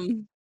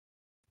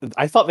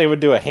 I thought they would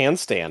do a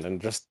handstand and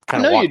just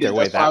kind of walk their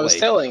way That's why that I was way.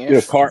 telling Do a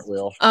you.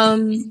 cartwheel.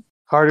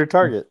 Harder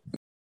target.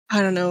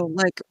 I don't know,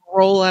 like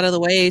roll out of the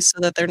way so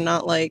that they're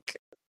not like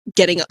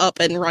getting up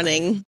and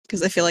running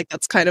because I feel like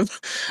that's kind of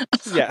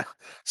Yeah.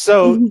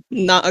 So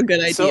not a good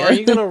idea. So are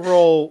you gonna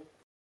roll?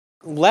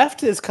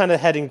 Left is kind of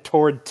heading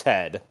toward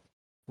Ted.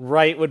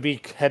 Right would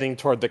be heading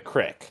toward the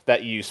crick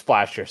that you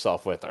splashed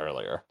yourself with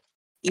earlier.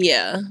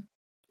 Yeah.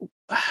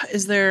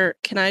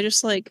 Can I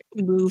just like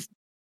move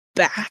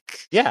back?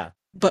 Yeah.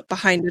 But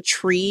behind a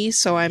tree,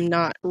 so I'm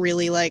not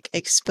really like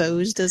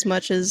exposed as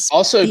much as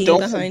Also, being don't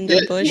behind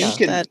forget a bush.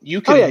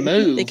 you can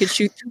move. They could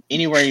shoot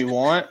anywhere you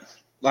want.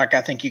 Like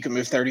I think you can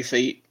move 30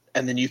 feet,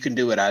 and then you can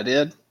do what I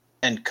did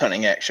and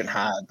cunning action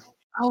hide.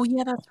 Oh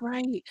yeah, that's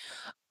right.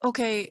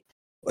 Okay.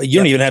 You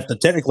don't even have to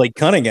technically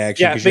cunning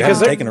action Yeah, because you because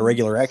haven't they're- taken a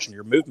regular action.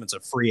 Your movement's a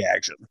free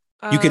action.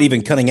 You could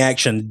even cunning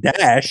action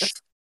dash.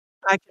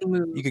 I can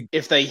move. You could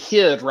If they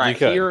hid right You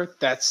could. here,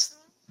 that's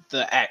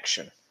the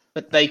action.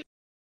 But they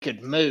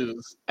could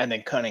move and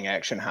then cunning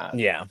action hide.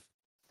 Yeah.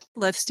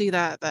 Let's do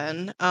that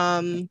then.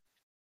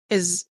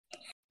 Is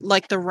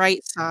like the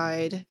right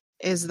side,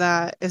 is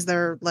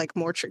there like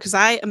more because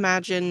I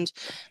imagined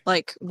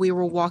like we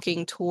were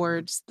walking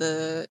towards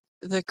the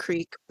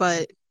creek,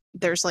 but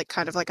there's like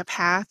kind of like a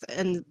path,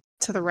 and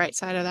to the right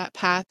side of that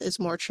path is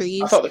more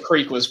trees. I thought the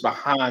creek was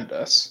behind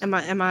us. Am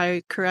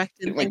I correct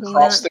in Didn't we thinking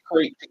cross that? the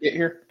creek to get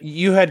here?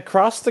 You had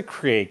crossed the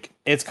creek.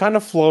 It's kind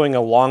of flowing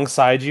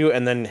alongside you,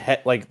 and then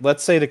like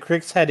let's say the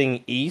creek's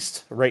heading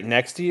east, right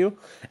next to you,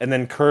 and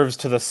then curves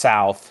to the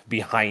south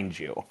behind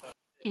you.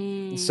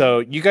 So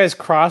you guys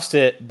crossed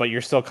it, but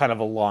you're still kind of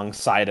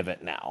alongside of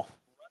it now.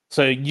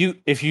 So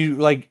if you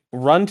like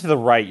run to the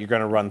right, you're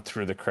going to run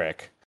through the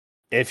creek.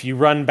 If you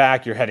run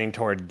back, you're heading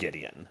toward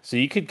Gideon. So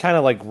you could kind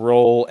of like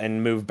roll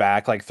and move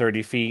back like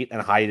 30 feet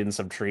and hide in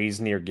some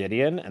trees near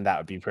Gideon, and that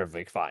would be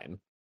perfectly fine.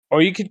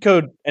 Or you could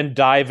go and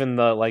dive in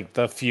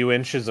the few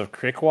inches of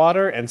creek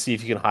water and see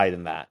if you can hide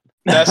in that.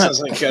 That sounds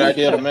like a good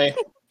idea to me.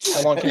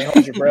 How long can you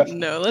hold your breath?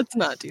 No, let's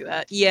not do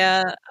that.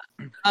 Yeah.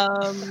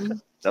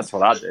 That's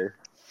what I do.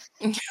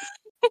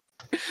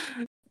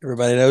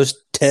 Everybody knows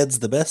Ted's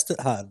the best at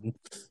hiding.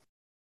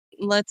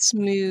 Let's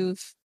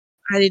move.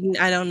 I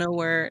don't know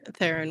where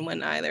Theron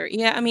went either.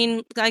 Yeah, I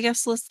mean, I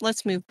guess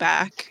let's move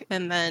back,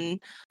 and then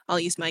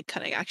I'll use my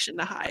cutting action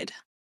to hide.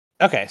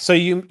 Okay, so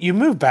you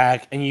move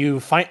back and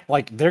you find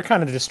like they're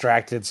kind of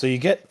distracted, so you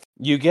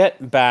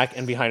get back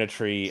and behind a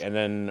tree, and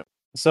then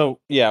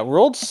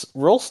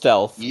roll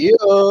stealth. Yeah.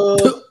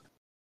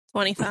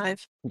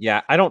 25.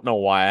 Yeah, I don't know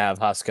why I have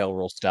Haskell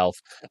roll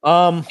stealth.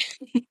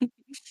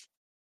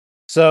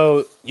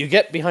 So you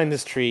get behind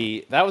this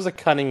tree. That was a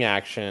cunning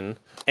action,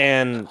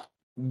 and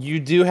you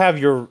do have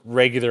your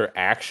regular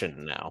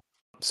action now.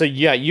 So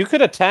yeah, you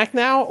could attack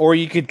now, or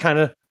you could kind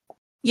of.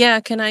 Yeah,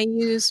 can I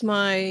use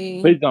my?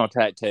 Please don't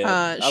attack Ted.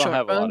 I don't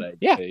have a lot of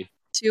HP.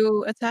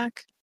 To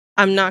attack?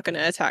 I'm not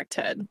gonna attack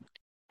Ted.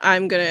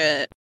 I'm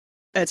gonna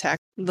attack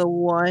the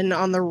one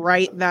on the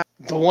right. The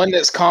one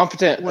that's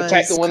competent.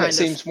 Attack the one that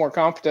seems more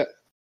competent.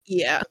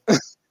 Yeah.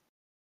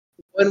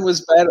 One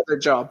was bad at their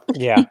job.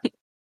 Yeah.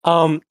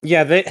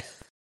 The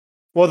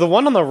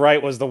one on the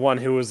right was the one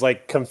who was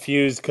like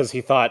confused because he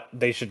thought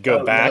they should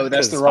go back. No,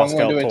 that's the wrong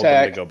one to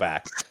attack. To go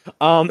back.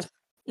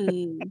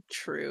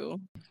 True.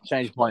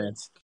 Change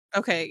plans.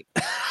 Okay.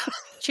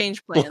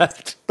 Change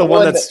plans. The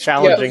one that's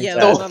challenging.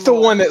 The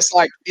one that's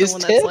like, is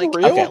Ted like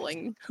real?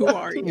 Yelling, who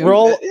are you?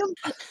 Roll.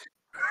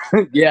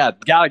 Yeah,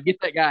 gotta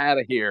get that guy out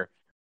of here.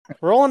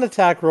 Roll an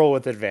attack roll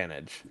with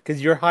advantage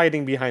because you're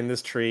hiding behind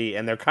this tree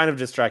and they're kind of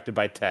distracted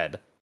by Ted.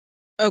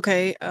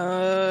 Okay.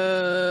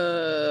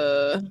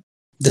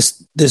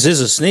 This is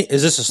a sneak.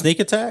 Is this a sneak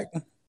attack?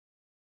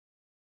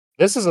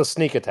 This is a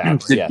sneak attack.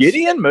 Did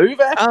Gideon move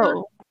after?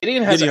 Oh,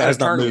 Gideon has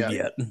not moved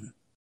yet.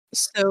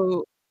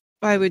 So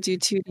I would do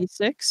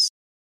 2d6.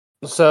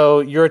 So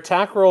your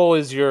attack roll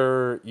is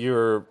your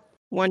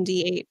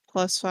 1d8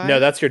 plus 5. No,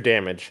 that's your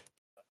damage.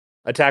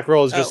 Attack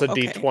roll is just a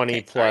okay,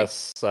 d20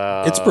 plus.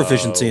 It's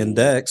proficiency in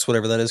Dex,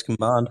 whatever that is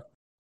combined.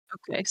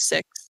 Okay,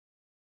 6.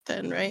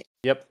 Then right.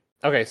 Yep.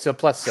 Okay, so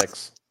plus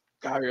 6.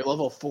 God, you're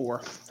level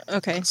 4.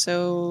 Okay,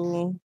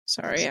 so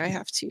sorry, I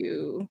have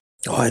to.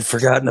 Oh, I'd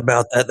forgotten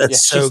about that.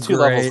 That's so she's 2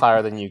 great. levels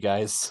higher than you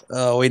guys.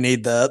 Oh, we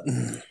need that.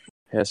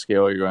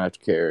 Haskell, you're gonna have to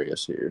carry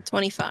us here.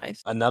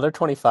 25. Another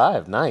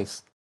 25.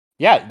 Nice.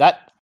 Yeah,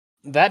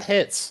 that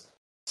hits.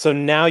 So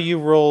now you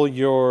roll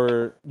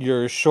your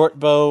short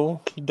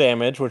bow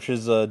damage, which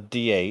is a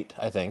d8,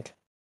 I think.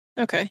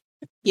 Okay.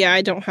 Yeah,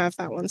 I don't have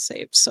that one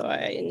saved, so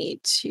I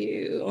need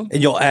to.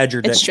 And you'll add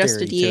your It's just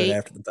dexterity a to it D8.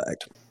 after the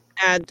fact.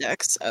 Add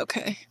dex.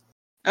 Okay.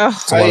 Oh,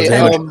 It's a lot of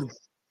damage.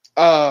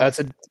 That's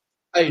a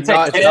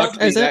not to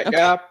be Is it? that Okay.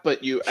 guy,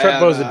 but you short add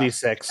bow's a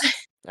d6.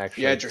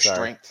 Actually, you add your sorry.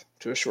 strength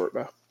to a short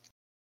bow,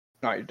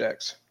 not your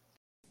dex.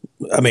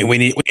 I mean, we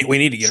need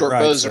to get Short it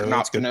right. bows so are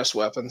not it's good. finesse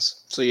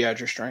weapons, so you add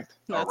your strength.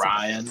 that's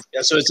Orion.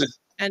 Yeah, so it's a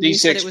And you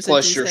said it d6 was a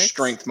plus your D6?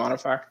 strength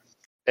modifier,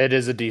 It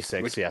is a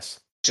d6, Which- yes.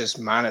 which is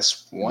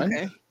 -1.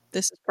 Okay.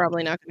 This is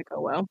probably not going to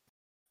go well.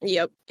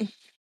 Yep.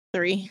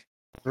 3.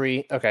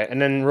 3. Okay, and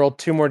then roll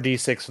 2 more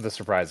d6 for the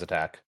surprise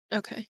attack.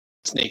 Okay.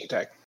 Sneak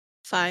attack.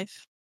 5.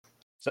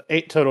 So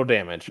 8 total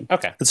damage.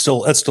 Okay. That's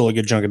still a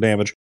good chunk of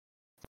damage.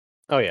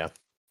 Oh yeah.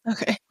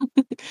 Okay.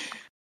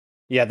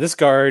 Yeah, this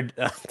guard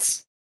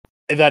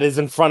that is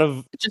in front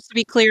of. Just to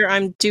be clear,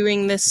 I'm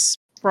doing this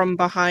from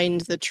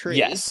behind the tree.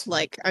 Yes.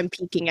 Like I'm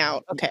peeking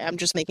out. Okay, I'm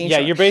just making Yeah,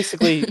 sure. you're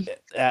basically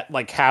at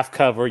like half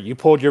cover. You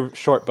pulled your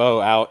short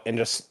bow out and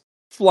just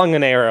flung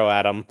an arrow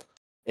at him.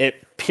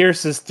 It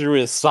pierces through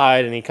his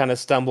side, and he kind of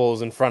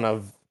stumbles in front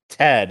of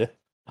Ted.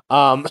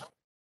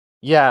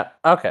 Yeah.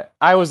 Okay.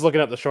 I was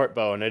looking up the short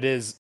bow, and it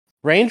is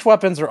ranged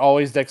weapons are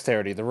always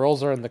dexterity. The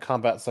rolls are in the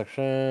combat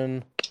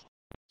section.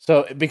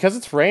 So because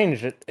it's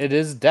ranged, it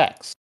is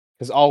dex.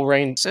 Because all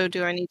range So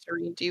do I need to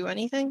redo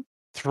anything?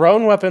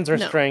 thrown weapons are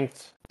No.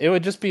 strength. It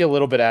would just be a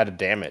little bit added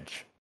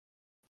damage.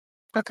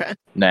 Okay.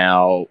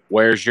 Now,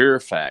 where's your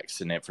facts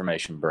and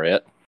information,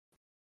 Brett?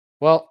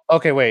 Well,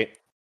 okay, wait.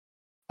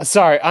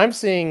 Sorry, I'm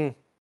seeing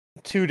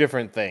 2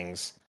 different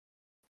things.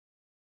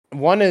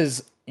 One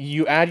is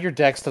you add your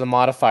dex to the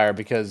modifier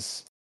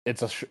because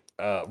it's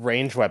a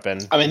range weapon.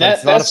 I mean, but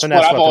it's that's not a finesse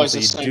what I've weapon, always so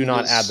you assumed do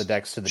not is add the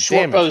dex to the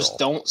Short damage bows roll.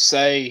 don't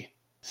say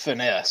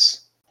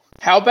finesse.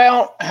 How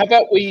about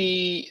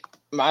we?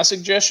 My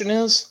suggestion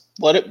is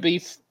let it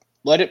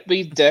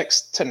be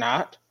dex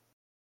tonight,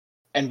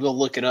 and we'll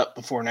look it up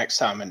before next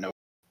time and know.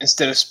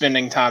 Instead of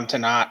spending time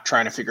tonight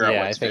trying to figure out Yeah,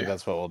 what I to think do.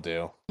 that's what we'll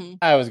do. Mhm.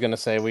 I was gonna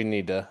say we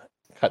need to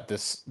cut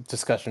this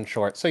discussion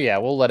short. So yeah,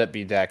 we'll let it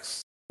be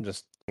dex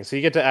just So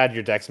you get to add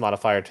your dex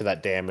modifier to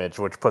that damage,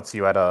 which puts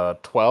you at a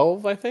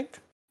 12, I think?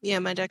 Yeah,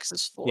 my dex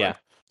is 4. Yeah.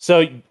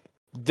 So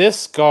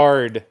this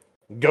guard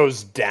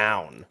goes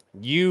down.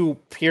 You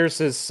pierce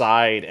his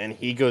side, and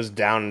he goes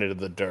down into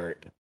the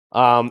dirt.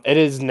 It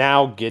is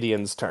now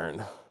Gideon's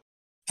turn.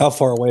 How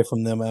far away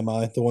from them am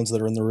I? The ones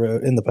that are in the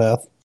road, in the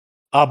path?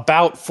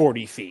 About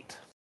 40 feet.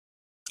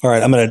 All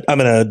right, I'm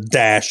gonna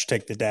dash,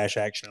 take the dash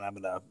action,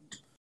 and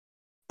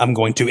I'm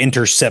going to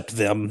intercept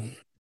them.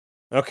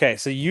 Okay,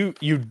 so you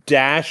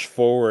dash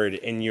forward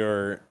in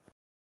your...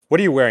 What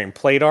are you wearing?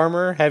 Plate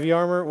armor? Heavy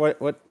armor? What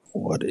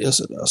is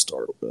it I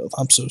started with?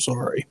 I'm so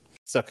sorry.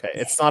 It's okay.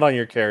 It's not on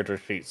your character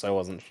sheet,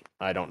 so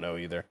I don't know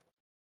either.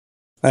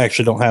 I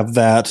actually don't have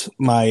that,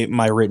 my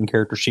written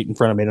character sheet in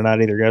front of me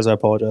tonight either, guys. I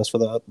apologize for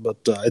that, but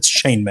it's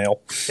chainmail.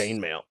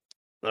 Chainmail.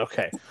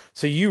 Okay.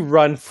 So you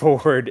run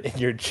forward in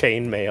your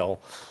chainmail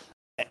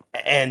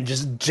and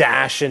just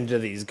dash into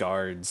these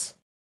guards.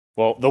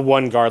 Well, the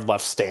one guard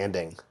left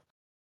standing.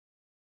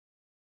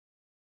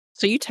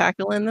 So you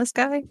tackling this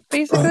guy,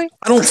 basically?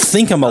 I don't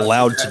think I'm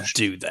allowed to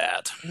do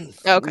that.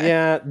 Okay.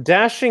 Yeah,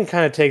 dashing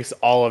kind of takes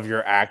all of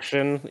your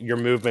action, your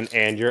movement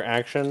and your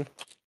action.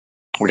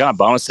 We got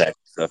bonus action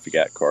stuff you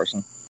got,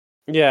 Carson.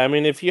 Yeah, I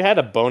mean, if you had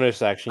a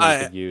bonus action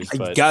you could use.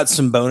 I got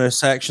some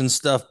bonus action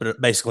stuff, but it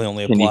basically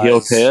only applies. Can you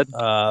heal Ted?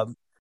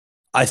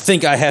 I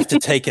think I have to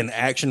take an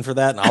action for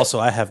that, and also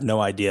I have no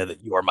idea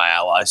that you are my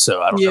ally,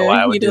 so I don't know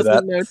why I would do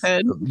that. Know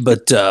Ted.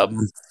 But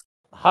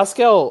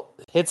Haskell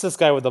hits this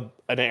guy with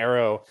an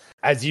arrow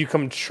as you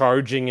come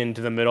charging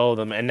into the middle of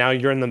them, and now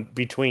you're in the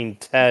between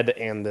Ted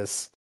and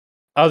this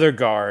other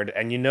guard,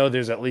 and you know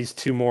there's at least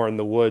 2 more in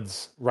the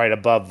woods right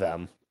above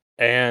them.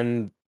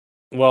 And,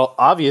 well,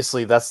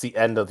 obviously that's the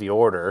end of the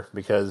order,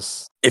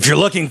 because... If you're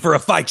looking for a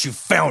fight, you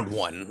found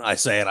one, I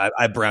say, and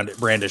I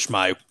brandish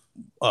my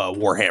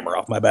warhammer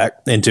off my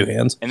back in 2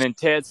 hands. And then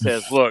Ted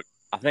says, look,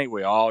 I think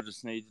we all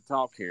just need to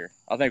talk here.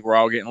 I think we're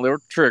all getting a little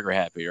trigger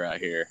happy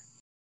right here.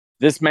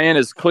 This man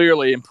is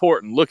clearly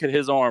important. Look at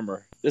his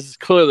armor. This is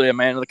clearly a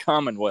man of the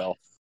Commonwealth.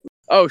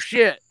 Oh,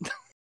 shit.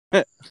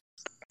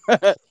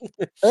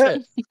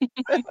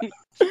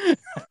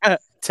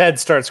 Ted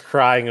starts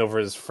crying over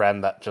his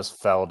friend that just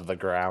fell to the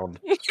ground.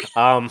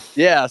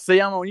 Yeah,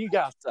 see, I'm on you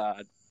guys'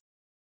 side.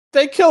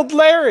 They killed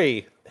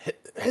Larry.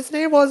 His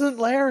name wasn't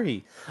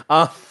Larry.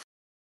 Okay,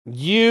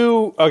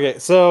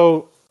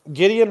 so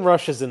Gideon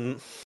rushes in.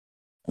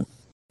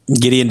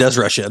 Gideon does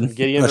rush in.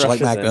 Gideon much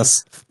rushes like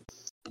Magnus.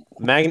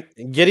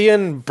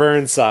 Gideon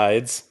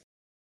burnsides.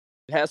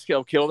 Did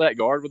Haskell kill that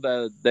guard with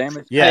the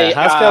damage? Yeah, Hey,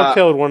 Haskell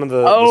killed one of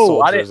the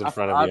soldiers in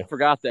front of you. I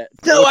forgot that.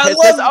 No, I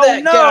love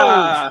that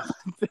guy.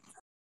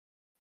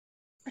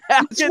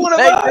 How It's can one of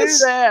they us.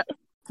 do that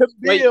to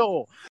Wait.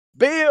 Bill?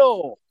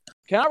 Bill,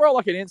 can I roll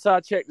like an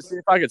inside check to see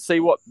if I could see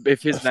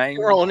if his name?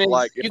 You If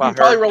I can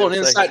probably heard roll him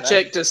an say insight his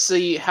check name. to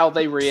see how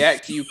they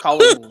react to you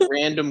calling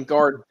random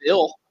guard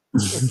Bill.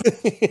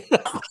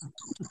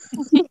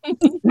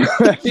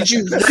 Did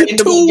you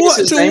randomly guess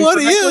his name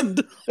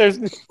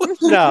correctly?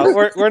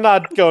 We're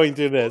not going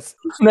through this.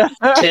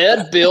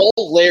 Ted, Bill,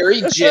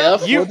 Larry,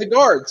 Jeff were the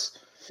guards.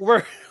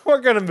 We're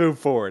gonna move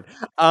forward.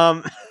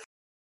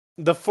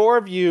 The 4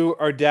 of you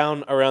are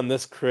down around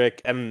this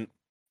creek, and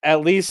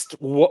at least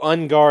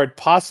 1 guard,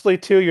 possibly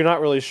 2. You're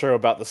not really sure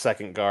about the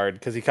second guard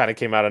because he kind of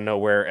came out of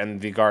nowhere, and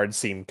the guards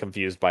seem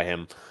confused by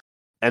him.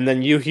 And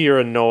then you hear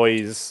a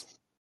noise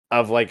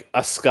of like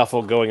a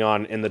scuffle going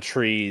on in the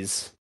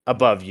trees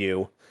above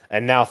you.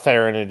 And now,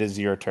 Theron, it is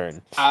your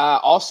turn.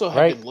 I also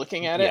have been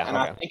looking at it, Yeah, and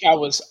okay.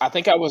 I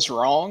think I was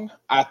wrong.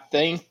 I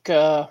think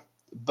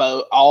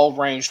all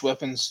ranged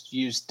weapons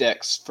use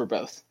dex for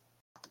both.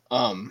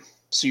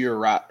 So you're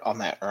right on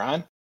that,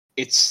 Ryan.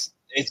 It's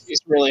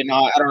really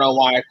not. I don't know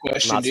why I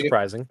questioned Not you.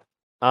 surprising.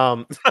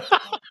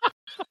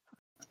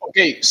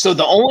 Okay, so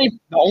the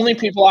only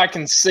people I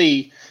can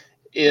see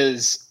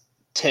is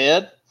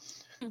Ted.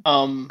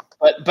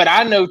 But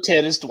I know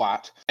Ted is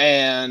Dwight,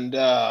 and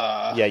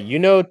yeah, you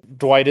know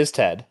Dwight is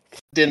Ted.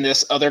 Then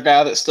this other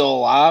guy that's still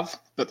alive,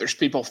 but there's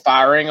people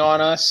firing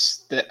on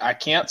us that I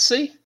can't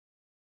see.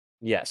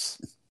 Yes.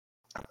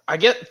 I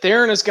get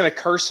Theron is going to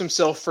curse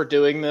himself for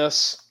doing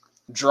this,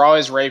 draw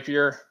his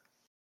rapier,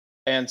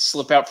 and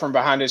slip out from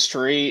behind his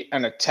tree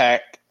and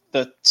attack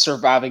the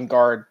surviving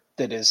guard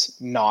that is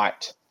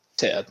not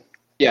Ted.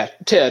 Yeah,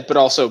 Ted, but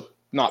also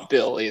not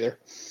Bill either.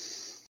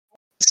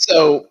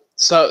 So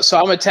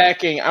I'm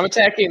attacking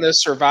the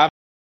surviving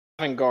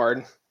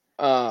guard.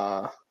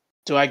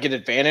 Do I get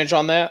advantage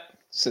on that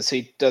since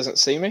he doesn't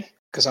see me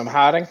because I'm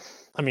hiding?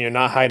 I mean, you're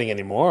not hiding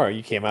anymore.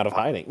 You came out of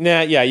hiding.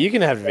 Nah, yeah, you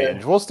can have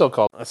advantage. We'll still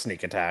call it a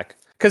sneak attack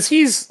because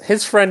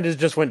his friend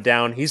just went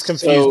down. He's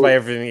confused by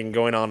everything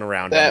going on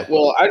around him.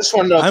 Well, I just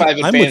want to know if I have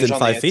advantage I'm within on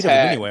 5 the feet attack.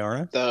 of him anyway,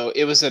 aren't I? Though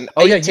it was an 18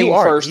 Oh yeah, you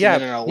are. first Yeah,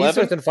 and then an he's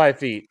 11. within 5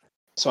 feet.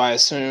 So I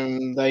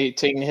assume the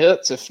 18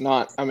 hits. If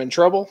not, I'm in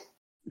trouble.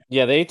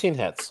 Yeah, the 18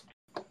 hits.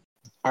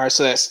 All right,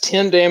 so that's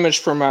 10 damage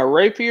from my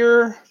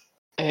rapier,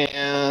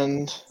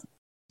 and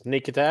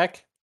Sneak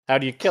attack. How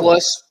do you kill him?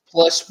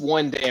 plus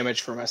 1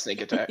 damage for my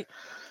sneak attack.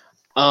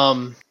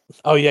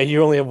 Oh yeah,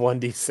 you only have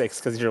 1d6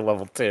 because you're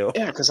level 2.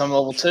 Yeah, because I'm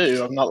level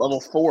 2. I'm not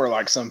level 4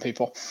 like some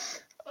people.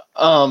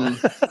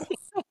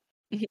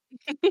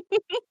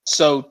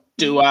 So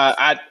do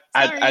I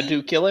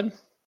do kill him?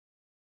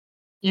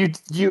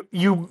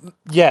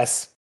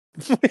 Yes.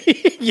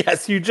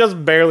 Yes, you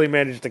just barely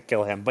managed to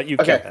kill him, but you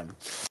kill him.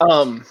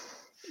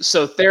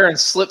 So Theron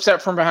slips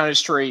out from behind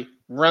his tree,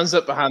 runs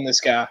up behind this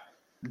guy,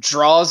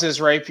 draws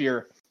his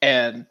rapier,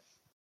 and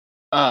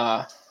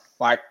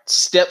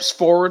steps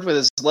forward with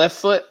his left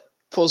foot,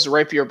 pulls the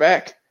rapier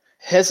back,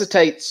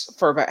 hesitates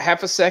for about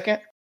half a second,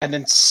 and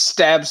then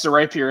stabs the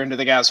rapier into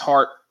the guy's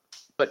heart,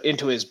 but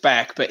into his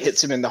back, but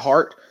hits him in the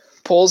heart,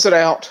 pulls it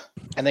out,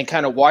 and then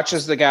kind of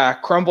watches the guy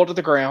crumble to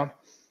the ground,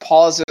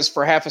 pauses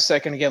for half a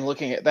second again,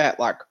 looking at that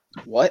like,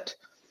 what?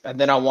 And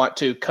then I want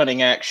to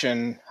cunning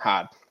action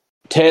hide.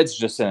 Ted's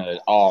just in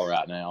it all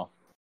right now.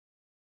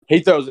 He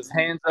throws his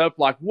hands up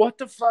like, what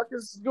the fuck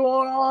is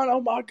going on?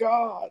 Oh my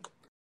God.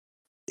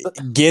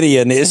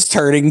 Gideon is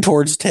turning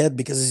towards Ted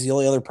because he's the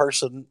only other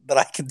person that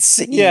I can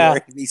see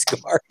wearing these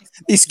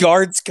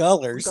guards'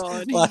 colors.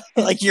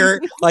 Like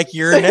you're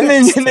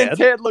next, and then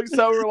Ted looks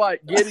over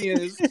like Gideon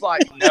is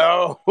like,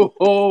 no,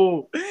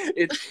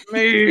 it's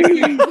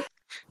me.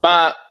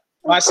 My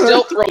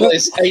stealth roll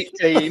is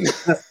 18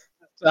 to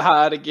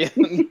hide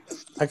again.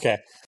 Okay.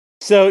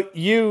 So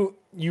you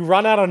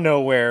run out of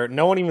nowhere.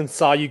 No one even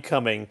saw you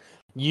coming.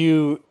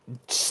 You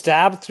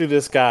stab through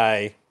this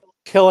guy,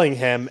 killing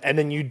him, and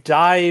then you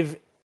dive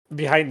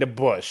behind a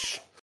bush.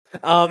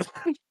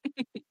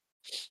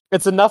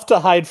 It's enough to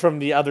hide from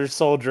the other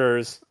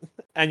soldiers,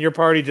 and your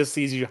party just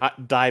sees you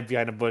dive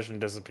behind a bush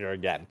and disappear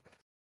again.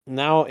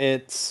 Now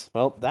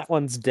that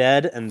one's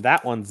dead, and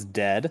that one's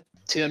dead.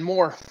 10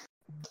 more.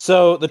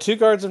 So the 2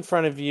 guards in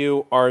front of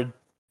you are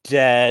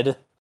dead.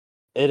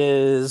 It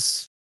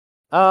is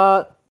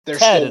Ted,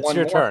 it's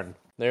your turn.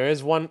 There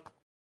is one.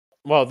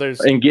 Well,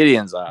 there's in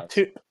Gideon's eyes.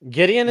 2.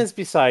 Gideon is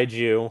beside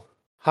you.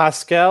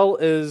 Haskell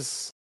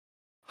is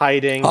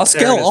hiding.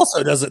 Haskell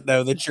also doesn't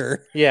know that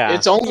you're. Yeah,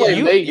 it's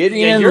only me.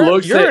 Gideon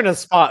you're in a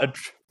spot.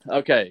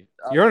 Okay,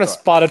 you're in a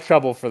spot of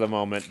trouble for the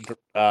moment,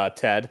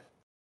 Ted.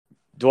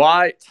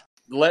 Dwight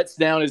lets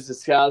down his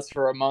disguise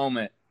for a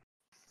moment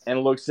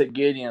and looks at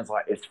Gideon and is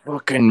like, it's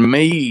fucking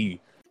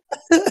me.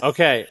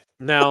 Okay,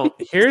 now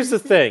here's the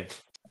thing.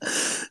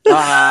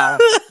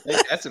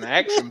 That's an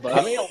action, but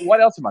I mean,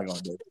 what else am I going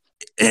to do?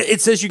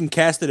 It says you can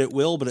cast it at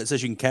will, but it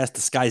says you can cast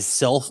Disguise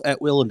Self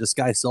at will, and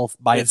Disguise Self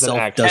by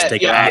itself does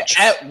take action.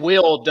 At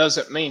will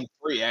doesn't mean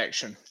free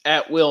action.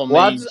 At will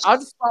means... I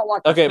just felt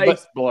like a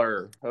face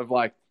blur of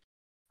like,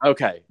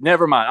 okay,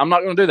 never mind. I'm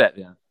not going to do that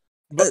then.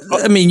 But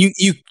I mean,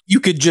 you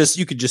could just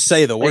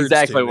say the words.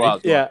 Exactly what I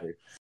was going to do.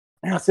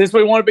 Now, since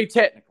we want to be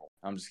technical,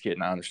 I'm just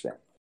kidding. I understand.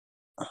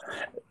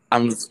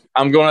 I'm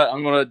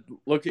gonna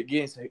look at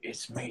Gideon and say,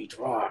 it's me,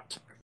 Dwight.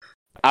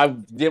 I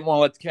didn't want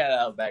to let the cat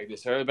out of the bag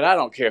this early, but I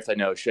don't care if they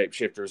know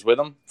shapeshifters with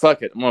them.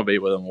 Fuck it, I'm gonna be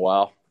with them a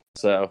while,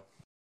 so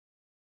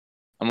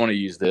I'm gonna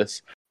use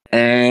this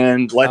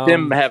and let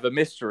them have a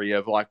mystery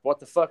of like, what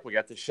the fuck, we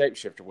got this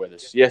shapeshifter with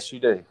us. Yes, you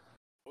do.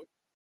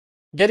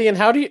 Gideon,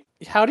 how do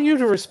you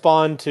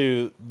respond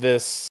to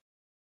this?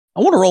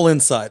 I want to roll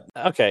insight.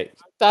 Okay,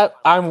 that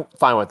I'm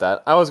fine with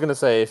that. I was gonna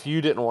say if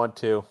you didn't want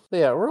to,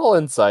 yeah, roll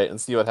insight and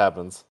see what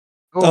happens.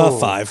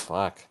 5.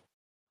 Fuck.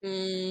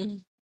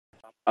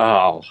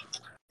 Oh.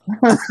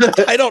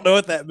 I don't know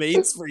what that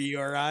means for you,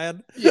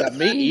 Orion. Yeah,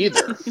 me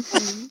either.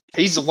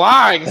 He's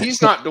lying.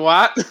 He's not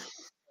Dwight.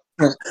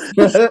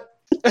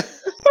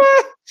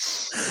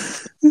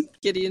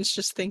 Gideon's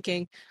just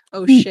thinking,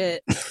 oh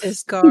shit,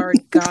 this guard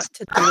got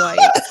to Dwight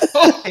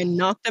and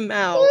knocked him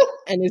out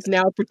and is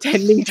now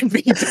pretending to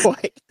be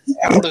Dwight.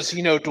 How does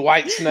he know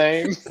Dwight's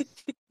name?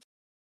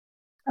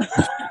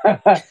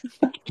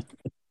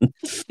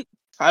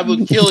 I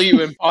will kill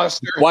you,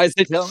 imposter. Why is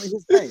he telling me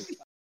his name?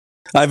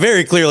 I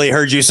very clearly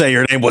heard you say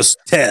your name was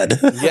Ted.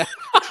 Yeah.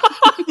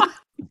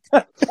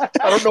 I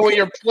don't know what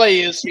your play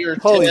is here,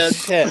 Holy Ted.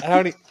 shit.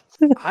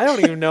 I don't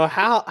even know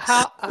how.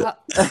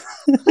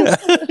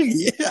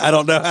 Yeah, I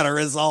don't know how to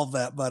resolve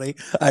that, buddy.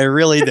 I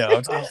really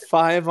don't.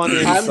 5 on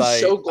insight. I'm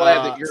so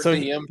glad that you're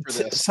DM for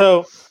this.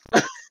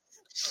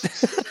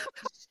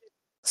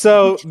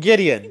 So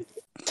Gideon,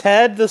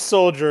 Ted the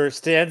soldier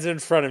stands in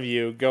front of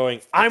you,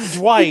 going, "I'm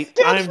Dwight.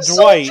 I'm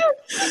Dwight."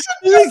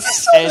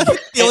 And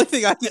the only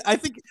thing I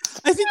think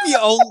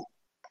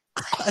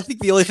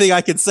the only thing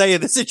I can say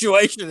in this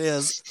situation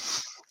is,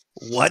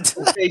 what?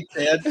 Hey,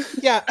 Ted.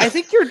 Yeah, I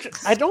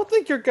don't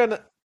think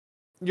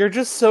you're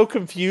just so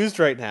confused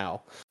right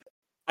now.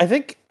 I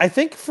think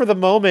for the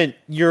moment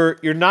you're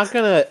not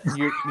gonna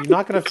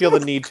feel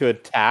the need to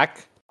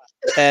attack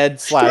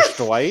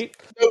Ted/Dwight,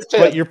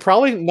 but you're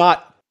probably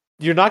not.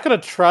 You're not going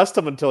to trust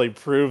him until he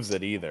proves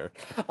it either.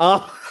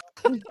 All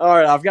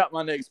right, I've got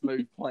my next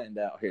move planned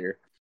out here.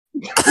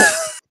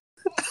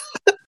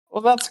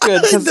 Well, that's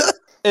good.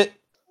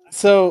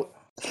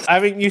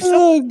 I mean, you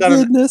still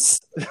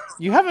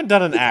you haven't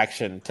done an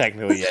action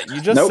technically yet.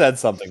 You just said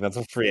something that's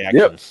a free action.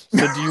 Yep.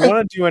 So do you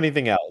want to do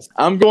anything else?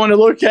 I'm going to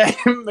look at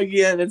him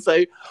again and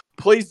say,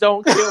 please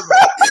don't kill me.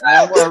 And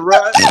I'm gonna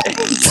run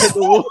into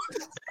the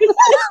woods.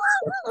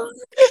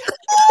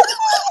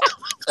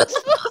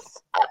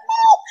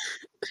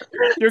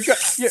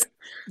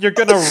 You're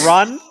gonna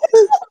run?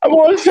 I'm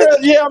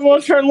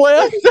gonna turn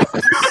left.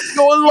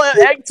 Going left,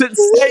 exit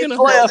stage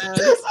left.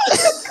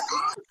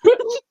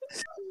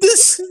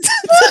 This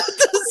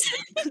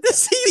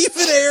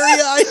even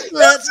area I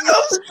threat. So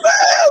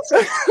fast.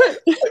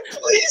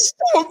 Please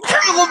don't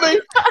kill me.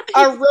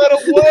 I ran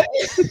away.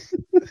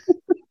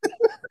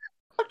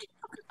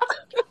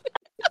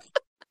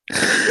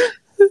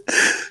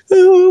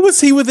 Was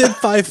he within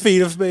 5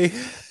 feet of me?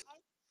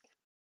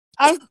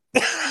 Oh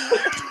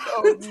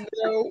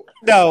no!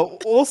 No,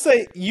 we'll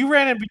say you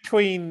ran in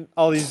between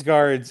all these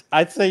guards.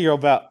 I'd say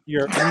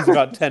he's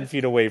about 10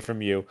 feet away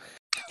from you.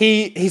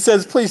 He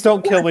says, "Please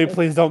don't kill me,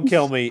 please don't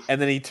kill me,"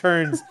 and then he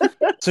turns.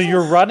 So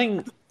you're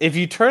running. If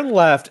you turn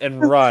left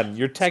and run,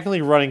 you're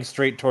technically running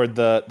straight toward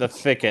the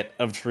thicket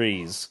of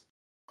trees.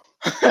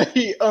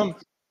 Hey,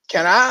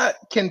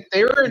 can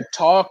Theron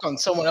talk on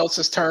someone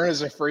else's turn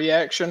as a free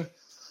action,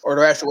 or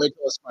do I have to wait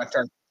till it's my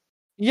turn?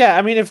 Yeah,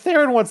 I mean, if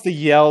Theron wants to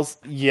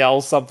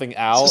yell something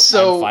out,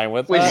 so I'm fine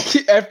with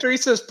that. After he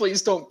says,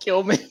 "Please don't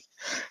kill me,"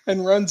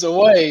 and runs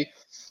away,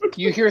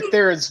 you hear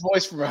Theron's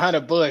voice from behind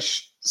a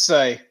bush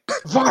say,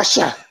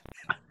 "Vasha,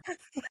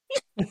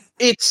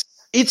 it's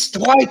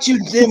Dwight, you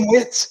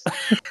dimwits.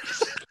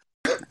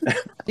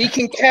 He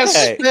can cast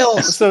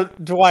spells." So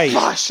Dwight,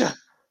 Vasha.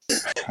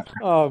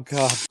 Oh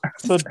god.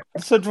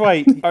 So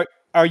Dwight,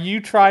 are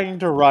you trying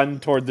to run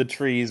toward the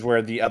trees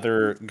where the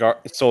other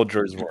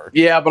soldiers were?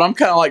 Yeah, but I'm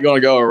kind of like going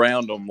to go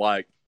around them.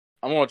 Like,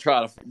 I'm going to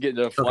try to get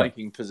to a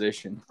flanking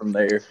position from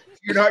there.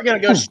 You're not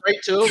going to go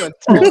straight to them and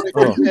throw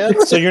it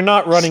in. So you're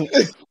not running.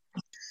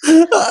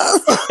 No,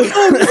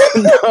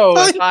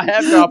 I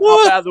have to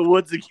pop out of the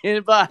woods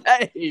again, but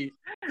hey.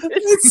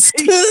 It's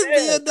going to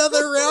be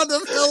another round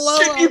of hello.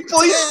 Can you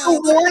please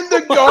warn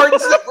the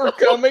guards that we're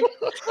coming?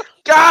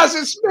 Guys,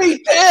 it's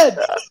me, Ted.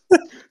 They're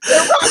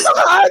right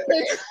behind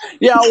me.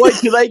 Yeah, I'll wait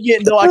till they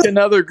get into like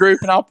another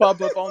group and I'll pop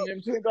up on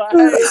them too and be like,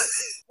 hey,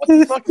 what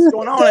the fuck is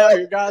going on out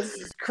here, guys?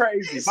 This is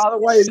crazy. By the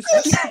way,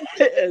 this is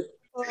Ted.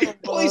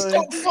 Please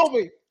don't kill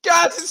me.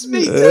 Guys, it's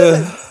me,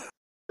 Ted.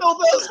 Kill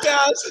those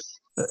guys.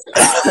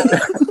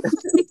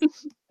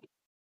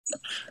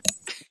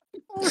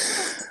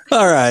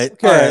 All right.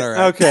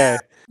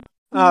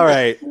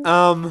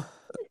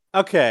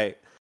 Okay.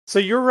 So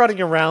you're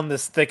running around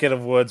this thicket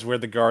of woods where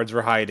the guards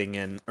were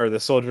hiding or the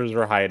soldiers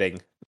were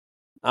hiding.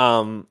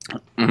 I'm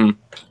gonna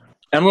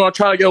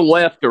try to go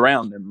left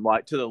around them,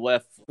 like to the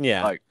left.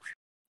 Yeah.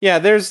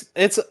 It's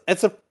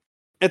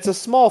a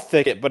small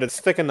thicket, but it's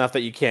thick enough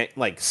that you can't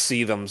like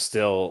see them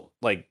still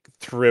like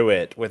through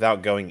it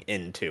without going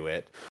into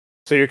it.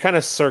 So you're kind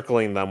of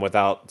circling them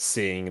without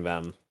seeing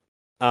them.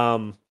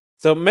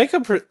 So make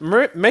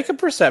a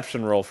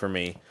perception roll for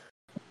me,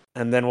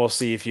 and then we'll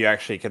see if you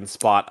actually can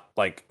spot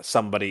like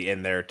somebody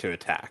in there to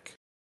attack.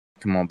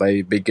 Come on,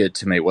 baby, be good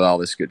to me with all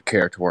this good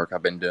character work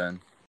I've been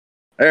doing.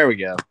 There we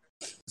go.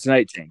 It's an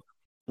 18.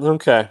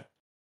 Okay.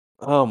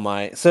 Oh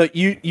my! So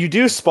you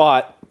do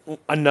spot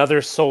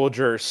another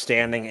soldier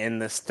standing in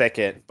this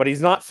thicket, but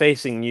he's not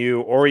facing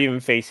you or even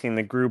facing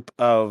the group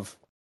of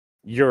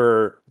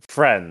your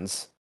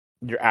friends,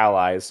 your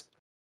allies,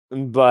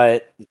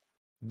 but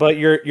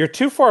you're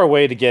too far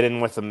away to get in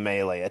with a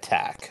melee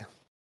attack.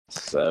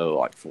 So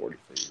like 40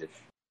 feet.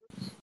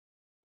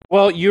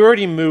 Well, you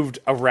already moved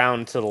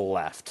around to the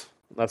left.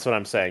 That's what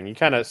I'm saying. You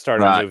kind of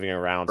started moving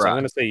around, so I'm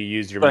going to say you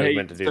used your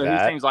movement to do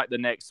that. He seems like the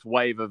next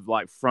wave of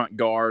like front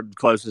guard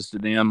closest to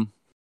them.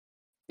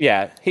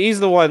 Yeah, he's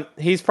the one.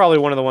 He's probably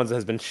one of the ones that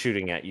has been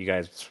shooting at you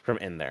guys from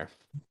in there.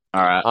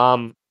 All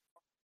right.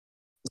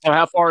 So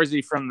how far is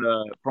he from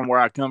where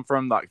I come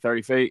from? Like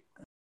 30 feet?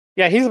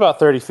 Yeah, he's about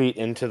 30 feet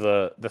into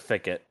the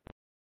thicket.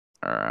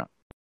 All right.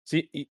 So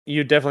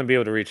you'd definitely be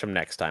able to reach him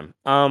next time.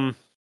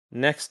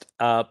 Next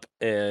up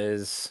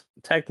is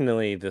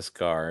technically this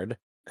guard,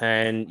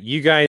 and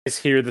you guys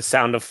hear the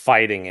sound of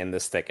fighting in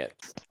this thicket.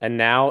 And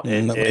now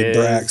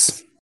it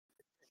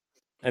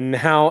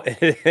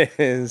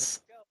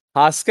is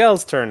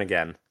Haskell's turn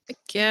again. I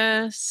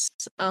guess.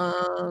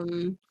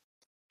 Could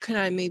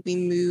I maybe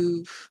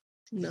move?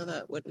 No,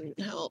 that wouldn't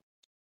help.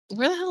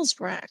 Where the hell's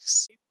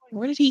Brax?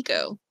 Where did he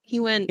go?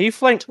 He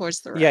flanked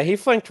towards the right. Yeah, he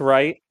flanked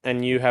right,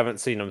 and you haven't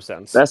seen him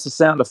since. That's the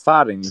sound of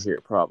fighting you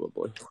hear,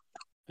 probably.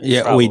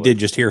 Yeah, probably. We did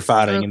just hear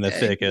fighting in the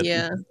thicket.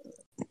 Yeah.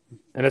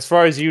 And as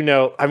far as you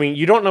know, I mean,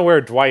 you don't know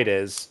where Dwight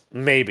is.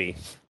 Maybe.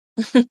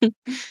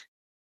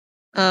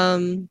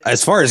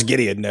 As far as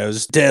Gideon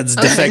knows, Ted's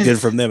defected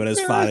from them and is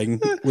fighting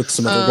with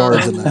some other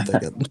guards in that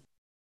thicket.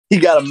 He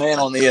got a man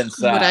on the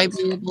inside. Would I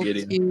be able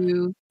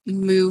to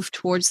move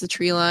towards the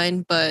tree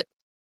line, but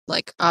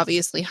like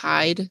obviously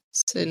hide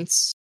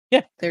since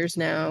there's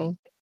now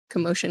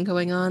commotion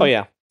going on? Oh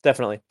yeah,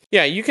 definitely.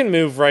 Yeah, you can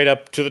move right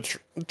up to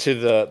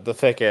the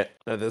thicket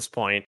at this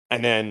point,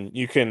 and then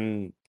you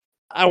can.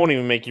 I won't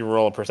even make you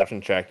roll a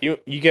perception check.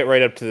 You get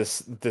right up to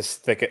this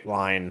thicket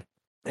line,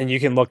 and you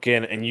can look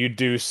in, and you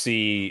do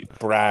see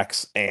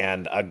Brax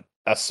and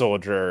a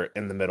soldier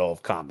in the middle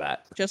of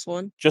combat. Just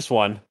one. Just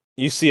one.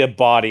 You see a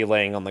body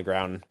laying on the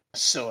ground.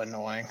 So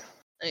annoying.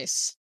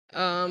 Nice.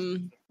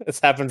 This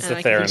happens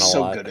to Theron a lot.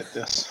 So good at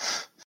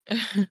this.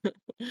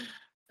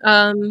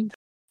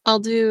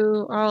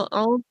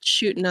 I'll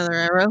shoot another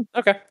arrow.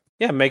 Okay.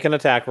 Yeah, make an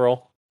attack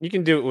roll. You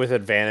can do it with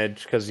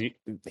advantage because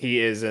he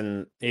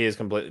is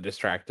completely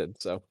distracted.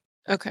 So.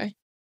 Okay.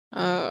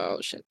 Oh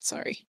shit!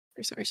 Sorry.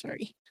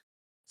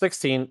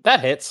 16. That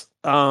hits.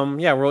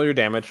 Yeah. Roll your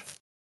damage.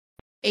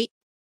 8.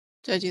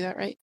 Did I do that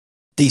right?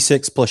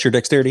 D6 plus your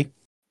dexterity.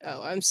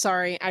 Oh, I'm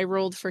sorry. I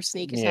rolled for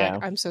sneak attack. Yeah,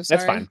 I'm so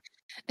sorry. That's fine.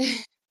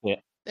 Yeah.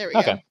 There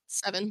we go.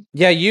 7.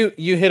 Yeah, you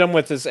hit him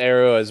with this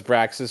arrow as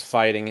Brax is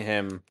fighting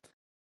him,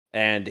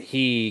 and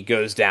he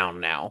goes down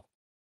now.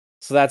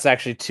 So that's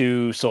actually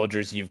 2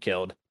 soldiers you've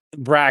killed.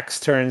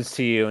 Brax turns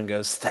to you and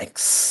goes,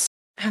 "Thanks."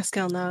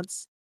 Haskell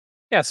nods.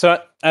 Yeah,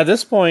 so at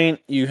this point,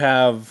 you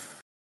have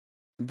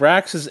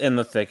Brax is in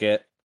the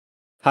thicket,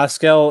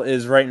 Haskell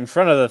is right in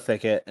front of the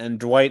thicket, and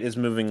Dwight is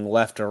moving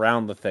left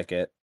around the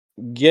thicket.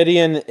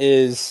 Gideon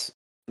is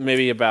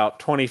maybe about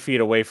 20 feet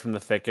away from the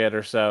thicket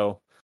or so,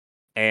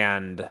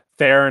 and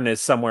Theron is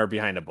somewhere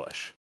behind a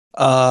bush.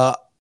 And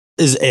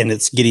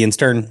it's Gideon's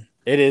turn.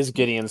 It is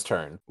Gideon's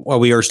turn. While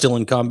we are still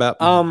in combat.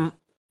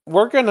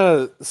 We're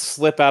gonna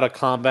slip out of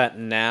combat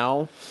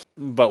now,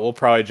 but we'll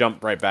probably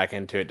jump right back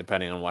into it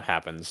depending on what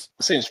happens.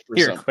 Seems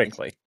here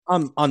quickly.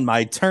 On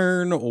my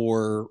turn,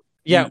 or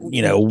yeah,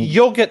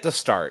 you'll get to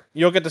start.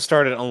 You'll get to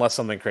start it unless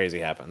something crazy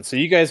happens. So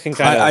you guys can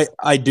kind of.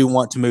 I do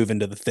want to move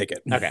into the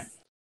thicket. Okay.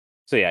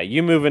 So yeah,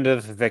 you move into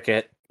the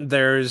thicket.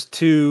 There's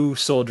 2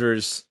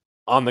 soldiers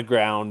on the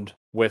ground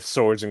with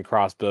swords and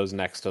crossbows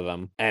next to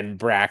them, and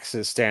Brax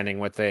is standing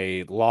with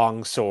a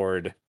long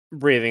sword,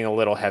 breathing a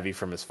little heavy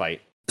from his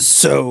fight.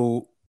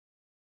 So,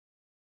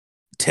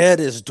 Ted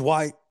is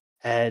Dwight.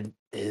 Ted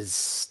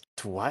is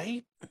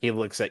Dwight? He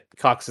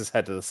cocks his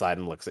head to the side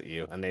and looks at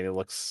you, and then he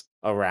looks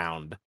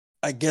around.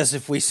 I guess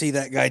if we see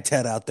that guy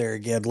Ted out there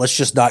again, let's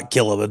just not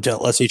kill him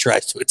unless he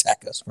tries to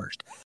attack us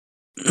first.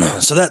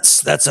 So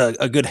that's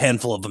a good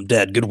handful of them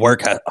dead. Good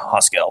work,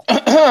 Haskell.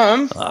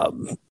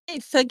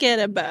 Forget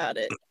about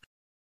it.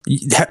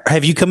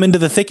 Have you come into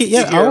the thicket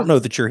yet? I don't know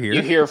that you're here.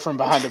 You hear from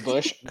behind a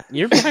bush.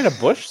 You're behind a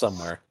bush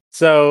somewhere.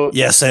 So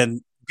yes,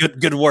 and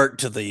good work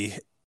to the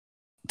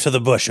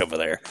bush over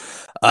there.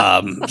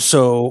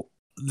 So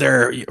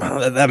they're,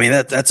 I mean,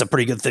 that's a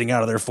pretty good thing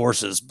out of their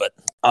forces, but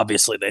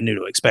obviously they knew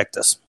to expect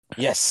us.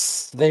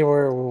 Yes, they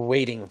were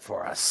waiting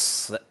for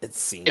us, it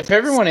seems. If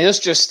everyone is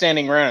just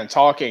standing around and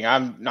talking,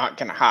 I'm not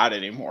going to hide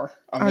anymore.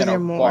 I'm going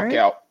to walk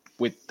out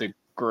with the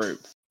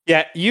group.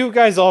 Yeah, you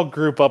guys all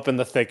group up in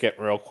the thicket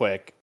real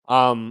quick.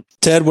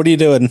 Ted, what are you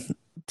doing?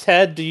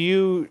 Ted, do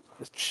you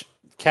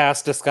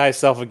cast Disguise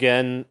Self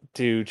again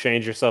to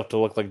change yourself to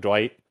look like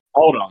Dwight?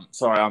 Hold on.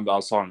 Sorry, I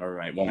was talking to my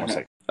roommate. One more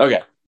second.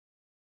 Okay.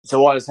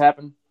 So what has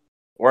happened?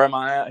 Where am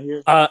I at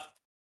here?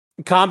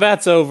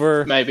 Combat's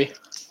over. Maybe.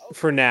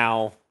 For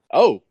now.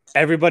 Oh.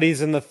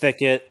 Everybody's in the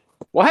thicket.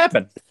 What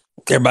happened?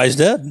 Everybody's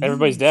dead.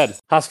 Everybody's dead.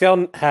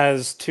 Haskell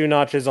has 2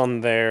 notches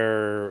on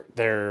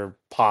their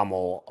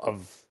pommel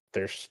of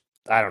their...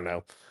 I don't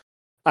know.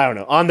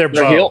 On their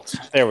bow. Hilt.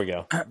 There we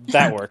go.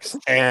 That works.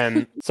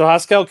 And so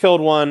Haskell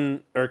killed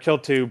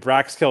 2,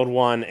 Brax killed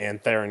 1,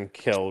 and Theron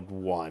killed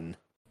 1.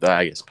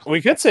 I guess.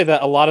 We could say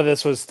that a lot of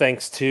this was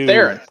thanks to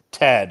Theron.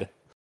 Ted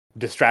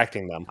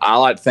distracting them. I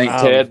like to think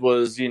Ted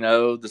was,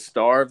 the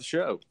star of the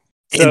show.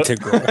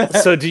 Integral.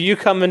 So do you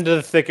come into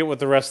the thicket with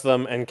the rest of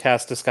them and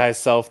cast Disguise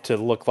Self to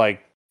look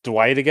like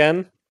Dwight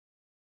again?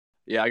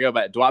 Yeah, I go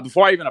back. Dwight,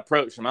 before I even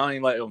approach him, I don't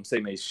even let them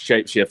see me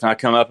shapeshift. And I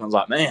come up and I was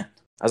like, man.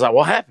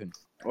 What happened?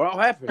 What all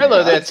happened?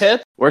 Hello there,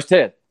 Ted. Where's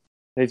Ted?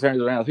 He turns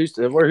around. Who's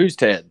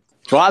Ted?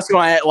 Dwight's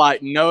going to act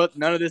like none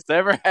of this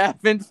ever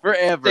happened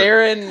forever.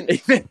 Theron,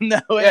 even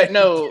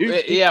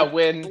though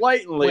when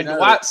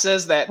Dwight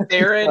says that,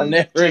 Theron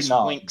just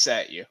winks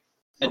at you.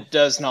 It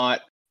does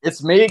not.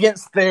 It's me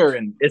against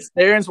Theron. It's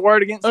Theron's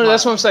word against mine.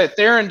 That's what I'm saying.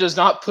 Theron does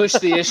not push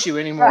the issue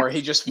anymore.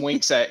 He just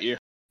winks at you.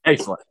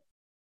 Excellent.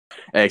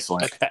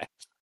 Okay.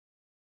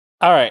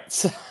 All right.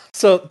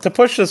 So to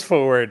push this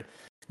forward,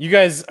 you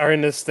guys are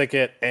in this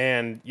thicket,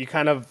 and you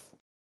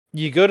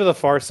go to the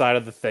far side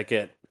of the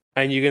thicket,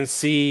 and you can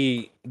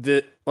see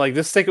this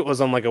thicket was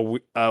on like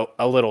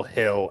a little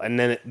hill, and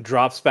then it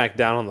drops back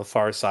down on the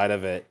far side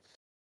of it,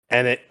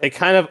 and it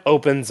kind of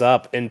opens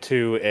up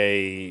into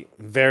a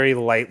very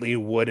lightly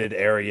wooded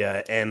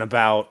area, and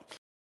about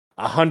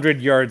 100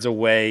 yards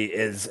away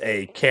is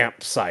a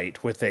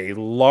campsite with a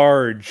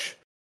large,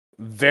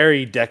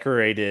 very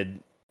decorative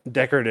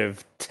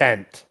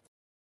tent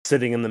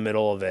sitting in the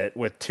middle of it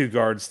with 2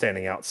 guards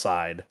standing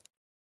outside.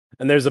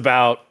 And there's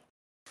about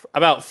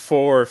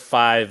 4 or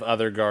 5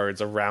 other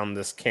guards around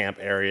this camp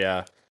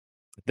area.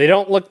 They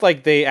don't look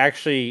like they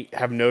actually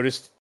have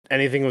noticed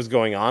anything was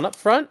going on up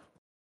front.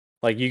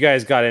 Like, you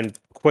guys got in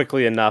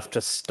quickly enough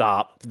to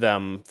stop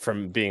them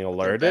from being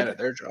alerted. They're bad at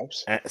their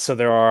jobs. So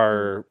there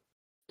are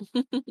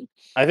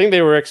I think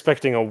they were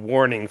expecting a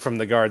warning from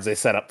the guards they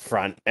set up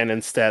front, and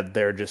instead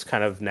they're just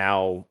kind of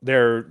now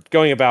they're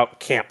going about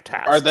camp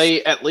tasks. Are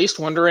they at least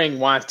wondering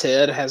why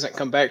Ted hasn't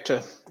come back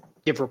to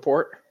give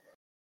report?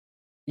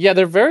 Yeah,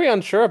 they're very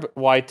unsure about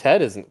why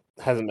Ted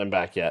hasn't been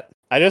back yet.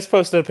 I just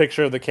posted a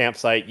picture of the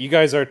campsite. You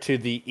guys are to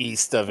the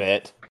east of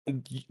it.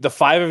 The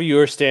 5 of you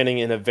are standing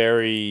in a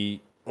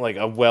very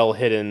a well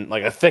hidden,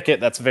 like a thicket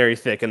that's very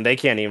thick, and they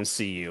can't even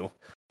see you.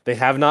 They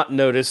have not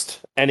noticed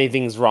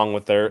anything's wrong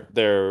with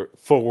their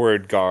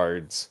forward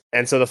guards.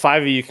 And so the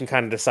 5 of you can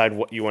kind of decide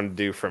what you want to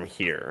do from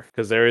here.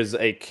 Because there is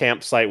a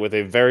campsite with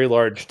a very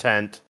large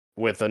tent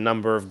with a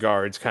number of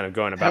guards kind of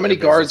going about. How many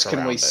guards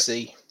can we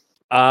see?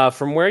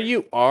 From where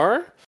you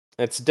are,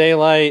 it's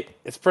daylight.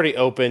 It's pretty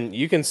open.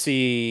 You can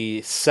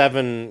see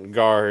 7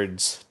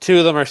 guards. 2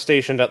 of them are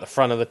stationed at the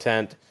front of the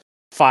tent.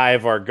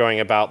 5 are going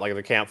about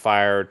the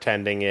campfire,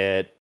 tending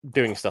it,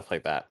 doing stuff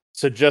like that.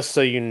 So just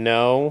so you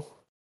know,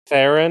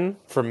 Theron,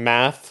 for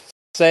math's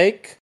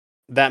sake,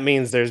 that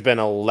means there's been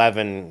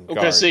 11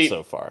 guards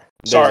so far.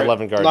 There's sorry,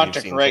 11 guards not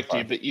to correct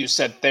you, but you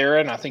said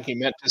Theron. I think you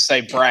meant to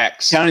say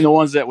Brax. Counting the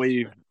ones that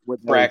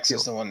Brax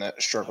is the one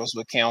that struggles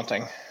with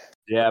counting.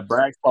 Yeah,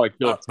 Brax probably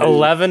killed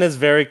 11 is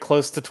very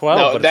close to 12.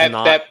 No, but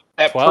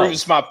that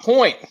proves my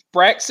point.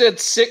 Brax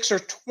said 6 or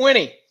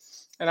 20,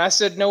 and I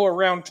said no,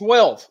 around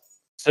 12.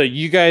 So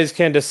you guys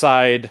can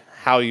decide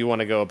how you want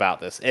to go about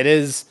this. It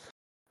is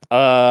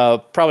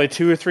probably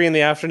 2 or 3 in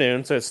the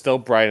afternoon, so it's still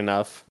bright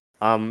enough.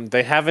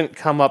 They haven't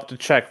come up to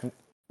check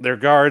their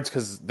guards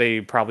because they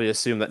probably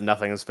assume that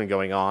nothing has been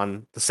going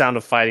on. The sound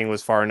of fighting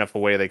was far enough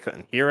away they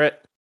couldn't hear it,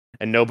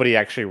 and nobody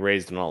actually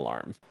raised an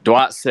alarm.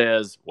 Dwight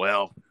says,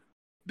 well,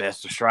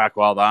 best to strike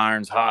while the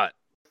iron's hot.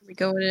 Are we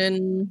going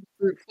in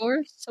brute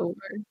force, or?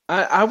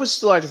 I would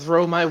still like to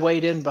throw my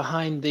weight in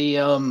behind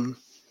the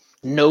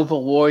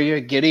noble warrior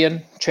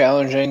Gideon,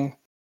 challenging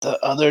the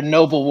other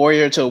noble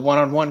warrior to a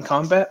one-on-one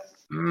combat.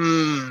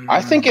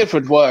 I think it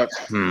would work.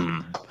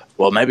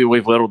 Well, maybe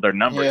we've whittled their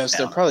numbers. Yes,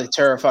 they're probably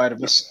terrified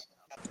of us.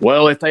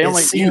 Well, if they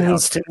only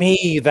seems to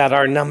me that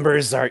our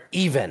numbers are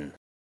even.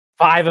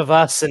 5 of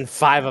us and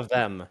 5 of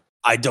them.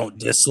 I don't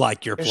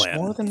dislike your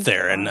plan,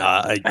 Theron.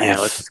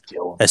 Let's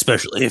kill them.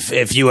 Especially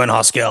if you and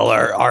Haskell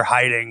are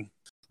hiding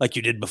like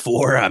you did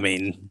before. I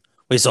mean,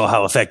 we saw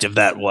how effective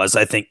that was.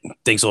 I think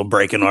things will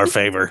break in our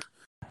favor.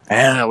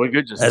 Yeah, we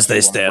could just as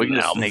they stand we can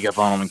now. Just sneak up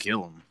on them and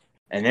kill them,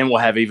 and then we'll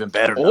have even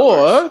better.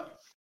 Or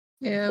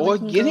Yeah,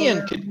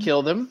 Gideon could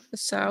kill them. The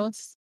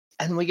south.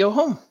 And we go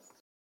home.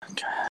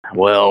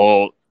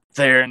 Well,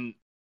 Theron,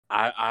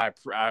 I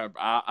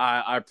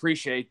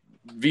appreciate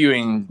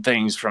viewing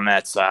things from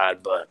that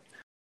side, but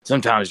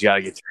sometimes you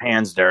gotta get your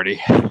hands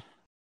dirty.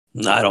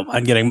 I don't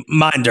mind getting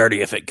mine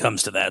dirty if it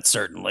comes to that,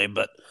 certainly,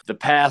 but the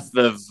path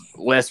of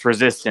less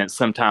resistance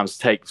sometimes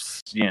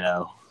takes,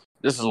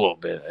 just a little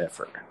bit of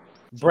effort.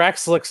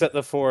 Brax looks at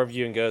the 4 of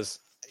you and goes,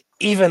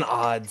 even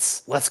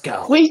odds. Let's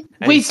go. We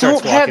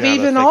don't have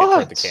even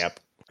odds. The camp.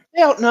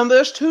 They outnumber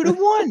us 2 to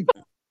 1.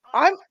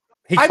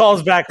 He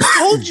calls back,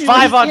 told you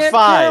 5 on 5.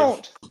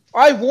 Count.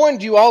 I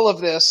warned you all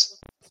of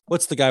this.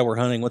 What's the guy we're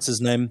hunting? What's his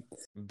name?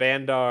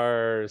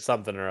 Bandar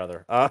something or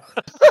other.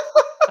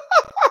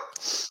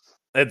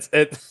 It's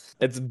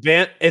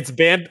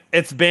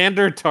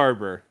Bandar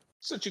Tarber.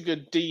 Such a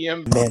good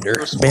DM.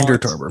 Bandar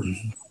Tarber.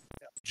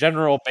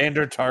 General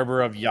Bandar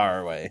Tarber of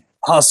Yarway.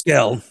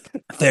 Haskell,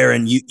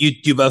 Theron,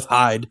 you both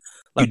hide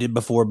like you did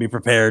before. Be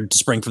prepared to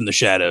spring from the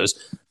shadows.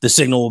 The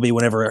signal will be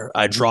whenever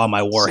I draw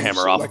my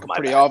warhammer off of my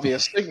pretty back.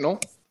 Obvious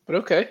signal, but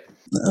okay.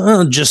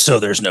 Just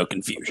so there's no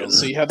confusion. We'll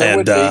see how that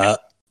would be.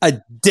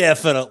 I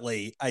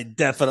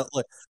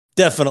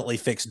definitely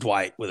fixed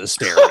Dwight with a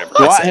stare.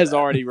 Dwight has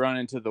already run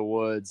into the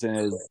woods and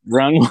has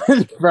run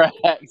with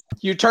Brax.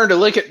 You turn to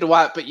look at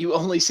Dwight, but you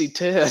only see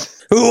Ted.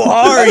 Who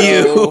are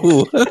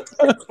you?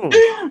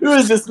 Who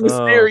is this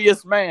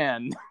mysterious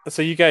man?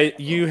 So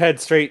you head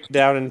straight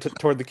down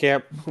toward the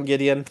camp,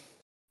 Gideon?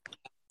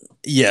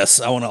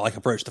 Yes, I want to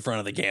approach the front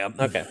of the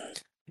camp. Okay.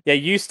 Yeah,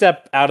 you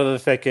step out of the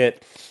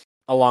thicket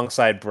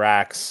alongside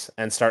Brax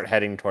and start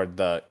heading toward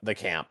the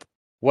camp.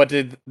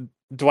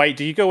 Dwight,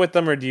 do you go with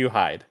them or do you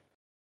hide?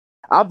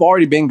 I've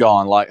already been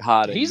gone,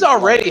 hiding. He's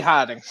already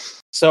hiding.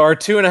 So our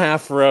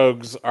 2.5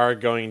 rogues are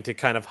going to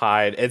kind of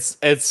hide. It's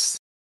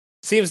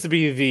seems to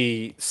be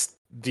the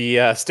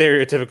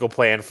stereotypical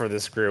plan for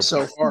this group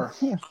so far.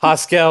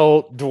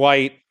 Haskell,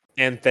 Dwight,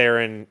 and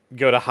Theron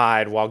go to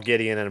hide while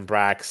Gideon and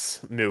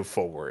Brax move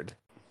forward.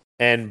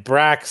 And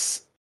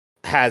Brax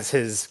has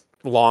his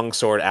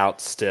longsword out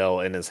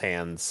still in his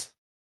hands,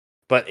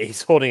 but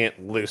he's holding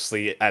it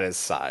loosely at his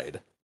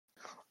side.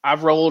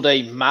 I've rolled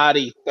a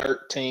mighty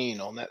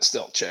 13 on that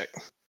stealth check.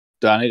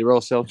 Do I need to roll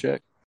a stealth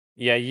check?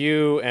 Yeah,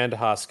 you and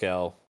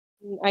Haskell.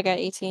 I got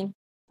 18.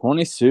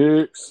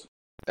 26.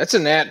 That's a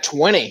nat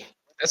 20.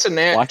 That's a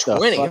nat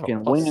 20.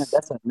 Fucking win.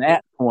 That's a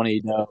nat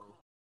 20, though.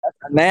 That's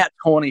a nat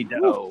 20,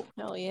 though.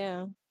 Hell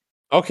yeah.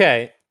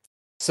 Okay,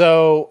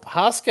 so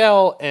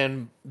Haskell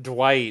and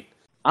Dwight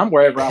I'm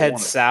wherever I head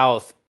want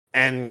south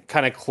and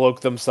kind of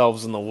cloak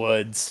themselves in the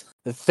woods.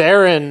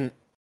 Theron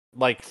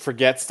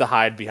forgets to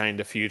hide behind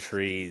a few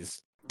trees.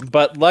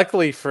 But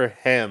luckily for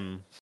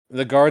him,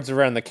 the guards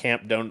around the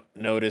camp don't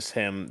notice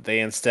him. They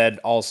instead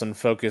all of a sudden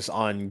focus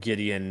on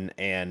Gideon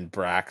and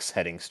Brax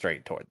heading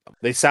straight toward them.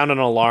 They sound an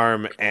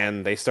alarm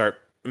and they start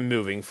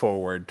moving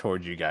forward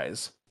toward you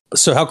guys.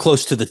 So how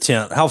close to the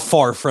tent? How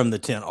far from the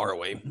tent are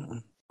we?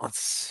 Let's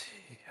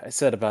see. I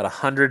said about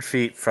 100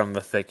 feet from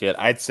the thicket.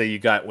 I'd say you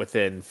got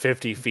within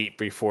 50 feet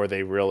before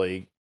they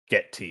really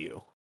get to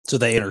you. So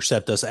they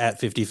intercept us at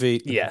 50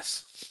 feet?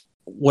 Yes.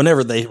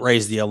 Whenever they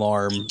raise the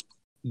alarm,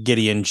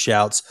 Gideon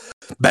shouts,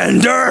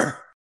 "Bender!"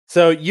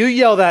 So you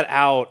yell that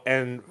out,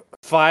 and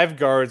 5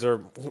 guards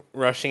are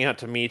rushing out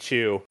to meet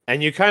you,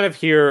 and you kind of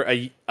hear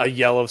a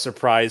yell of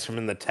surprise from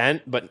in the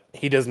tent, but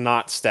he does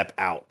not step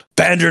out.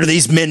 "Bender,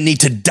 these men need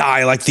to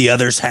die like the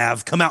others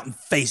have. Come out and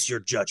face your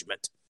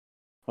judgment."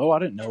 Oh, I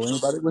didn't know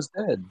anybody was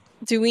dead.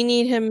 Do we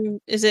need him?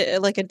 Is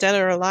it like a dead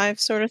or alive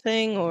sort of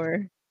thing,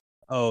 or?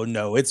 Oh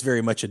no, it's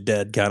very much a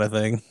dead kind of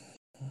thing.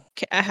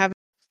 I have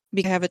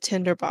a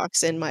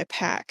tinderbox in my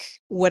pack.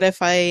 What if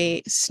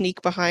I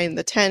sneak behind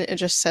the tent and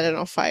just set it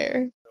on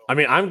fire? I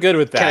mean, I'm good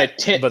with that.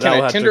 Can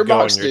a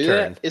tinderbox do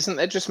that? Isn't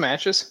that just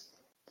matches?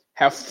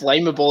 How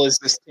flammable is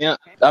this tent?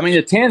 I mean,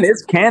 the tent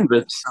is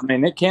canvas. I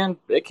mean, it can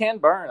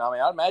burn. I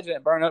mean, I'd imagine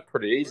it burn up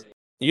pretty easy.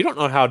 You don't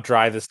know how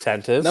dry this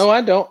tent is. No,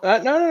 I don't.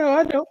 No,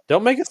 I don't.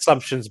 Don't make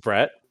assumptions,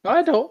 Brett. No,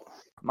 I don't.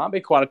 Might be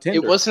quite a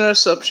tinder. It wasn't an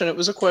assumption. It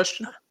was a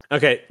question.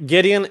 Okay,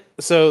 Gideon.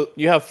 So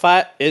you have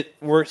 5.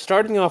 We're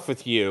starting off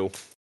with you.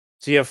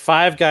 So you have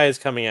 5 guys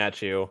coming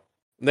at you.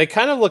 They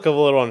kind of look a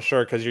little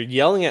unsure because you're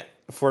yelling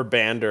for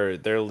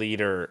Bander, their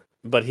leader,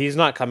 but he's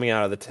not coming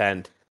out of the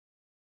tent.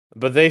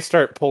 But they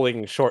start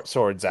pulling short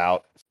swords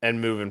out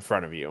and move in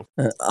front of you.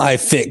 I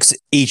fix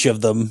each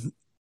of them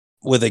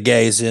with a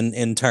gaze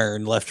in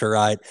turn, left to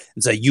right,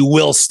 and say, "You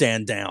will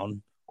stand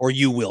down, or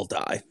you will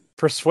die."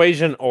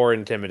 Persuasion or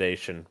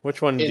intimidation?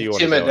 Which one do you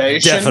want to go with?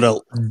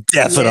 Intimidation?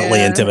 Definitely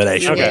Yeah.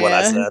 intimidation. Okay. Is what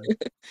I said.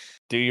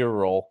 Do your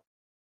roll.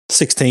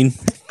 16.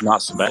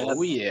 Not so bad.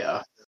 Oh,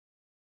 yeah.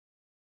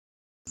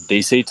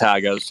 DC tie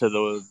goes to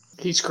the.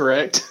 He's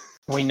correct.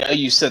 We know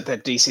you set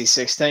that DC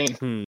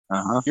 16.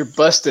 Uh-huh. You're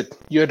busted.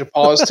 You had to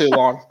pause too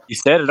long. You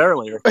said it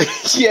earlier.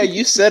 Yeah,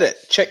 you said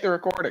it. Check the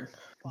recording.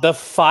 The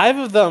 5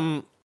 of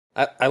them.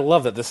 I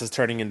love that this is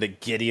turning into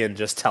Gideon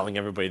just telling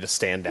everybody to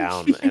stand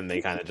down, and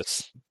they kind of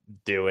just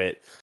do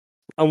it.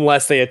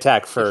 Unless they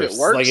attack first.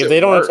 If they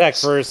don't attack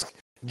first,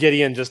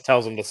 Gideon just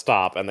tells them to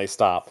stop, and they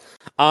stop.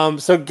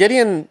 So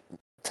Gideon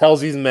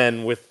tells these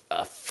men with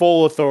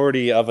full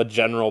authority of a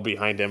general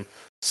behind him,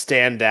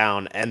 stand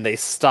down, and they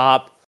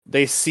stop.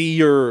 They see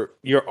your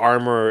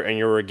armor and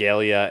your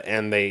regalia,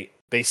 and they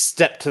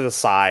step to the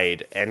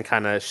side and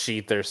kind of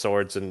sheath their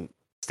swords and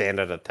stand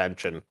at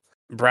attention.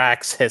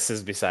 Brax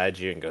hisses beside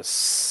you and goes,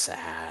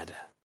 "Sad."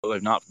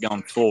 They've not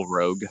gone full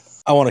rogue.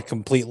 I want to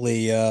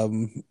completely,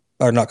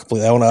 or not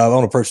completely. I want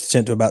to approach the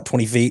tent to about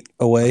 20 feet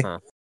away,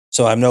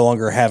 so I'm no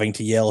longer having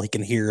to yell. He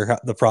can hear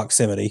the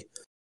proximity,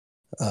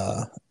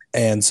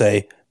 and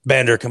say,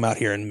 "Bander, come out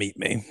here and meet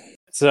me."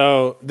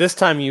 So this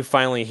time you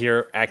finally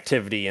hear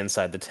activity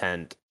inside the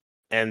tent,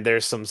 and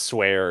there's some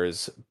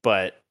swears,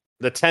 but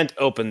the tent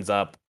opens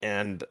up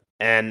and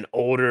an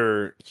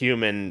older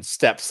human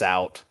steps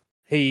out.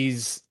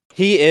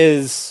 He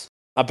is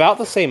about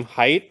the same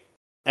height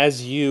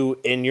as you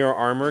in your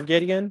armor,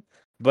 Gideon,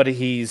 but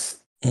he's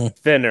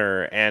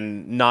thinner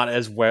and not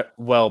as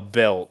well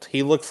built.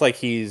 He looks like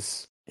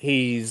he's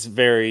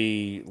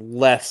very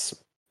less.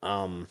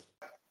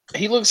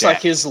 He looks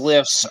like his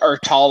lifts are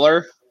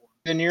taller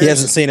than yours. He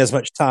hasn't seen as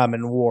much time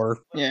in war.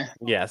 Yeah.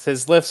 Yes,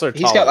 his lifts are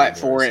taller. He's got like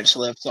than yours. 4-inch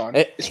lifts on.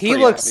 He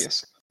looks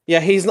obvious. Yeah,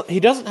 he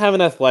doesn't have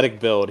an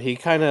athletic build. He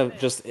kind of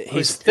just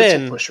he's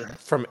thin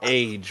from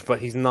age, but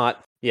he's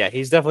not. Yeah,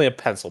 he's definitely a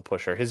pencil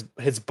pusher. His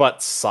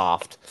butt's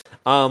soft.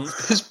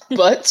 His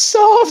butt's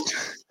soft.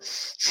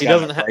 He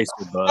doesn't have.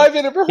 I've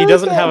never heard he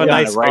doesn't that. have a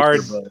nice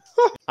hard.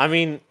 I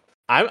mean,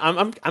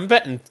 I'm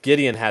betting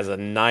Gideon has a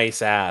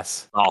nice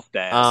ass. Soft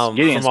ass.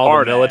 From all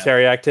the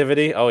military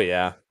activity. Oh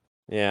yeah,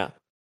 yeah.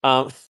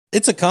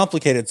 It's a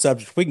complicated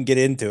subject. We can get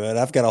into it.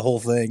 I've got a whole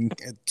thing.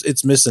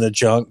 It's missing a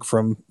chunk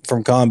from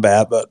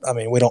combat, but I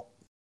mean, we're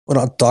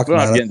not talking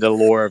about it. Getting the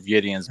lore of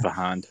Gideon's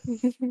behind.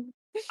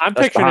 I'm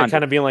picturing it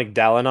kind of being like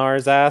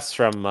Dalinar's ass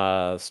from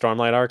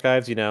Stormlight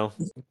Archives. You know,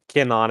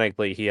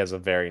 canonically, he has a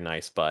very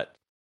nice butt.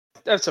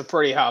 That's a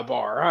pretty high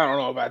bar. I don't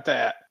know about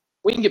that.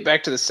 We can get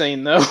back to the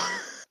scene though.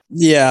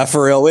 Yeah,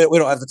 for real. We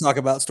don't have to talk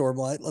about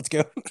Stormlight. Let's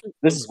go.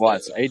 This is why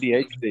it's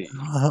ADHD.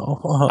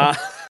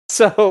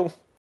 So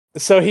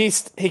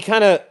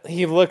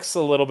he looks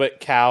a little bit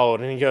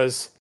cowed and he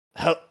goes,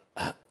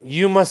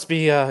 "You must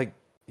be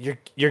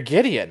you're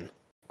Gideon,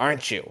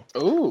 aren't you?"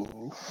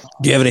 Ooh.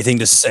 Do you have anything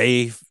to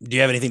say? Do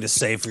you have anything to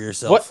say for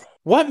yourself?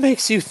 What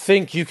makes you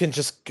think you can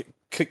just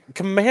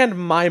command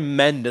my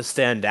men to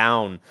stand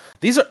down?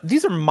 These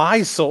are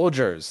my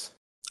soldiers.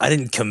 I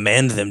didn't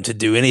command them to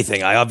do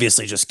anything. I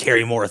obviously just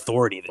carry more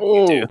authority than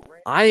you do.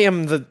 I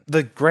am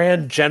the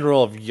Grand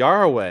General of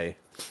Yaraway.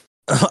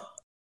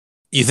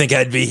 You think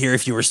I'd be here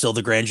if you were still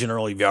the Grand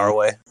General of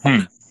Yarway?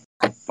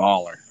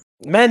 Baller.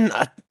 Men,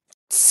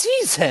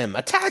 seize him!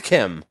 Attack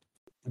him!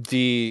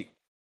 The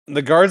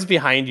guards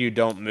behind you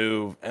don't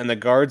move, and the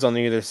guards on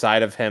either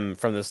side of him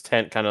from this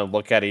tent kind of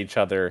look at each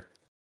other,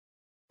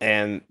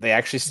 and they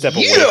actually step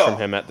away from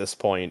him at this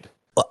point.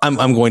 I'm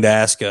going to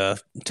ask a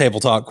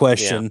table talk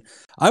question. Yeah.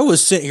 I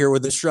was sent here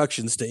with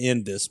instructions to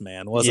end this,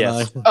 man, wasn't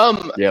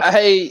I? Yep.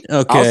 Hey,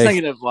 okay. I was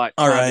thinking of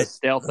trying to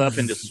stealth up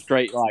and just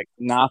straight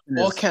knocking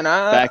his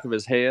back of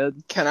his head.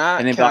 Can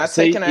I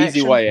take an action?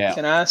 Easy way out.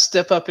 Can I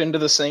step up into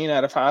the scene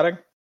out of hiding?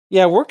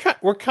 Yeah, we're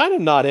kind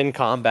of not in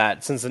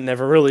combat since it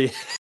never really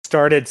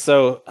started.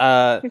 So,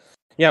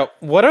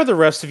 what are the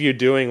rest of you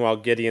doing while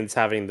Gideon's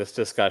having this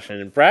discussion?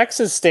 And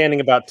Brax is standing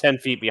about 10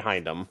 feet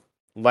behind him,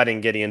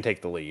 letting Gideon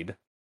take the lead.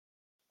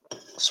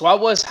 So I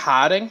was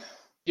hiding,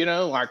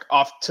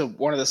 off to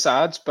one of the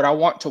sides, but I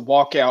want to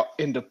walk out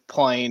into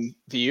plain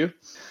view.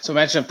 So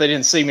imagine if they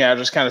didn't see me, I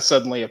just kind of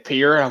suddenly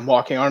appear. I'm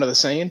walking onto the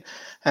scene,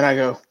 and I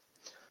go,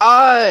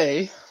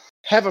 I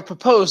have a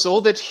proposal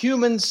that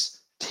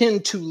humans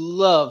tend to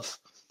love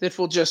that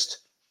will just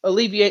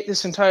alleviate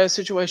this entire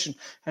situation.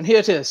 And here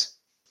it is.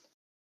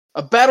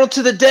 A battle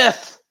to the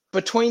death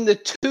between the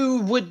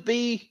two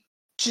would-be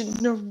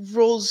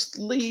generals,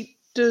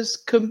 leaders,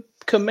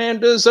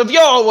 commanders of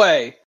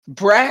Yarway.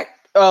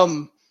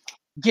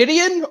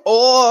 Gideon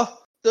or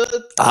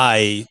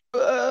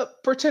the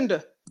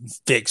pretender.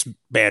 Fix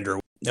Bander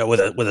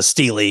with a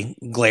steely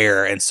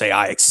glare and say,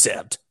 I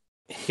accept.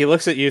 He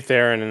looks at you,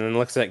 Theron, and then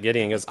looks at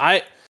Gideon and goes,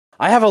 I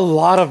have a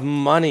lot of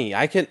money.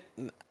 I can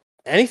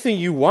anything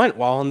you want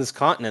while on this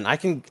continent. I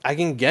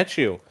can get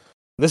you.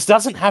 This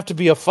doesn't have to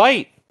be a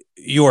fight.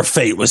 Your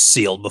fate was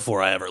sealed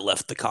before I ever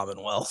left the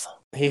Commonwealth.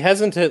 He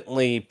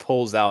hesitantly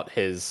pulls out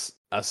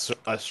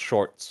a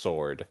short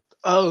sword.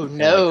 Oh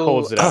no!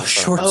 Holds it out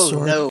short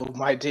sword. Oh no,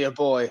 my dear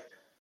boy.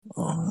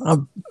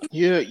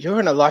 You're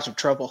in a lot of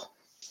trouble.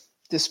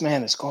 This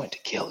man is going to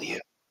kill you.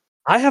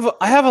 I have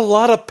a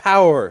lot of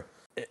power.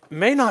 It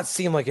may not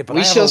seem like it, but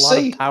I have a lot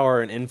of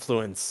power and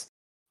influence.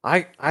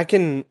 I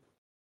could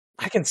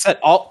set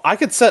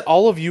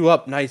all of you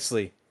up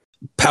nicely.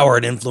 Power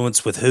and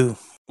influence with who?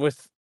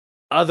 With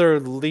other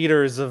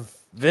leaders of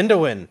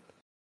Vinduin,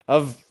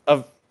 of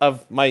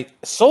my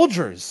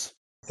soldiers.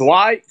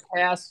 Dwight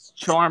casts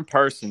Charm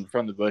Person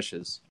from the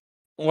bushes.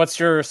 What's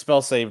your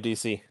spell save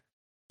DC?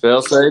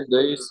 Spell save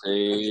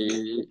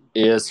DC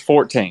is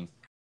 14.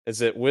 Is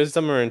it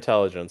Wisdom or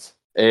Intelligence?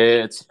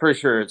 It's pretty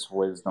sure it's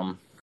Wisdom.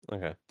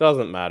 Okay,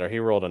 doesn't matter. He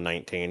rolled a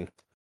 19.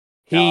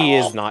 He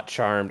is not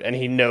charmed, and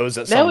he knows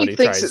that somebody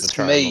tries to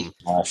charm him.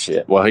 Oh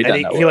shit! Well,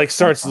 he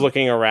starts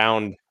looking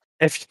around.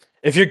 If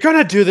you're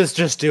gonna do this,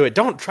 just do it.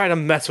 Don't try to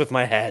mess with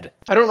my head.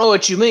 I don't know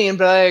what you mean,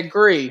 but I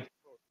agree.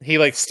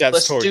 He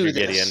steps towards you,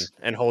 Gideon,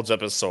 and holds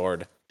up his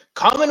sword.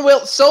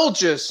 Commonwealth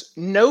soldiers,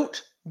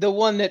 note the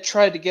one that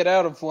tried to get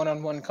out of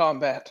one-on-one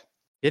combat.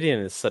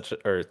 Theron is such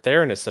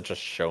a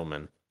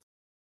showman.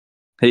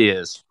 He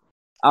is.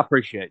 I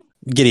appreciate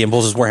it. Gideon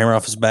pulls his warhammer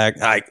off his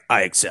back. I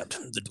accept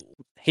the duel.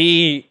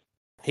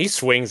 He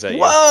swings at you.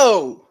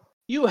 Whoa!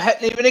 You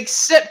hadn't even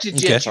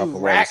accepted yet, you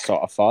rack.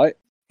 Sort of fight.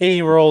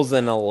 He rolls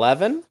an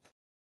 11.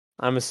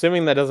 I'm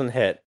assuming that doesn't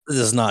hit. This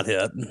does not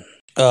hit.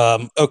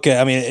 Okay,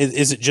 I mean,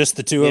 is it just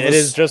the two of us? It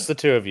is just the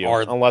two of you,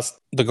 unless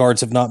the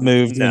guards have not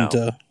moved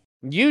into...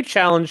 You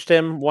challenged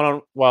him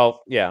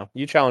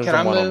you challenged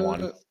him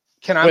one-on-one.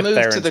 Can I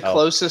move to the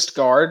closest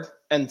guard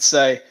and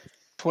say,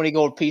 20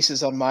 gold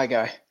pieces on my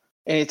guy?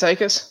 Any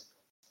takers?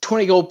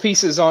 20 gold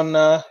pieces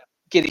on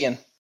Gideon.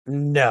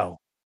 No.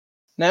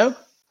 No?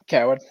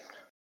 Coward.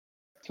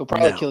 He'll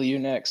probably kill you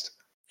next.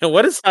 And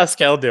what is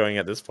Haskell doing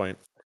at this point?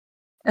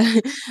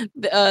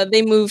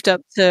 They moved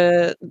up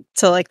to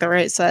the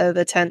right side of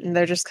the tent, and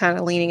they're just kind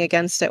of leaning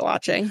against it,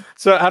 watching.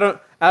 So out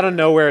of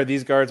nowhere,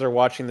 these guards are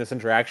watching this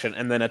interaction,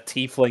 and then a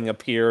tiefling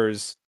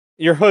appears.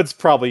 Your hood's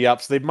probably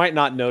up, so they might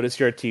not notice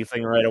you're a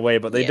tiefling right away,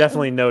 but they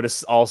definitely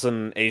notice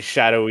also a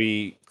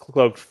shadowy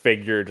cloaked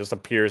figure just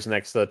appears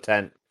next to the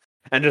tent,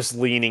 and just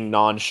leaning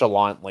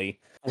nonchalantly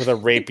with a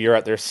rapier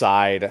at their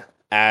side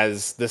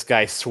as this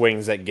guy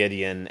swings at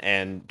Gideon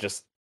and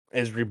just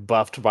is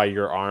rebuffed by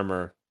your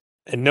armor.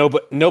 And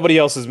nobody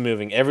else is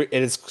moving. It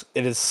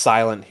is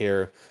silent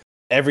here.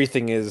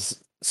 Everything is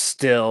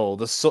still.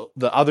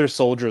 The other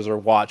soldiers are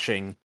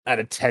watching at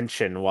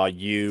attention while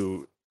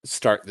you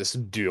start this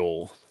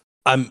duel.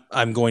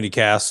 I'm going to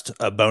cast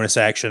a bonus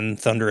action,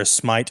 Thunderous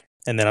Smite,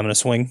 and then I'm going to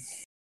swing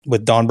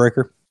with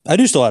Dawnbreaker. I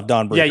do still have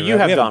Dawnbreaker. Yeah, you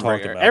have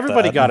Dawnbreaker.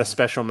 Everybody got a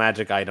special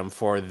magic item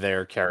for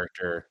their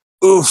character.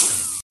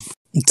 Oof.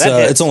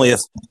 It's only a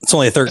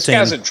 13. This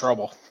guy's in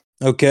trouble.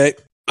 Okay.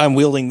 I'm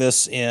wielding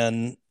this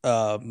in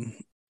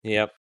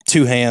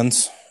two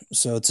hands,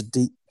 so it's a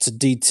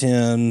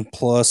D10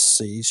 plus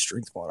the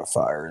strength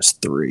modifier is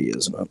 3,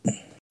 isn't it?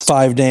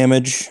 5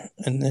 damage,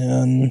 and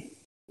then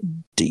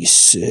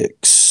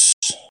D6.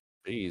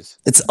 Jeez,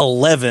 it's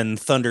 11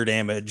 thunder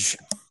damage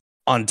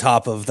on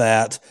top of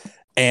that,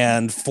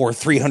 and for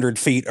 300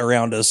 feet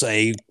around us,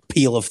 a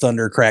peal of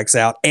thunder cracks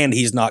out, and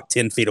he's knocked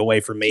 10 feet away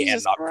from me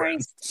and not prone.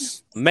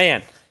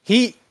 Man,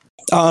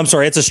 I'm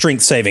sorry, it's a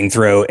strength saving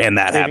throw, and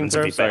that happens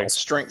if he fails.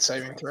 Strength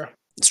saving throw.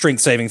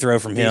 Strength saving throw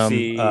from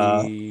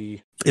him.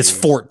 It's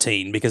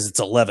 14 because it's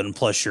 11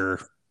 plus your.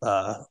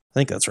 I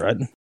think that's right.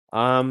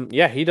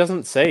 Yeah, he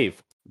doesn't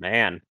save.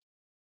 Man,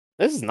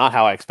 this is not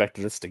how I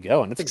expected this to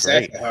go, and it's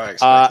exactly great.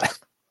 how I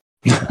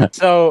expected.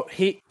 So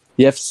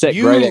you have to set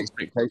great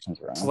expectations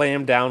around.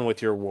 Slam down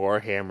with your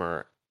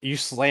warhammer. You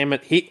slam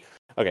it.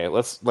 Okay.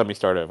 Let me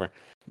start over.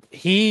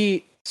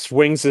 He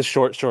swings his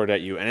short sword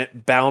at you, and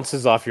it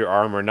bounces off your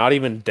armor, not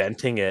even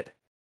denting it.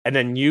 And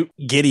then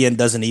Gideon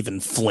doesn't even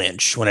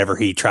flinch whenever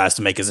he tries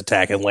to make his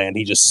attack and land.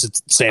 He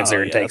just stands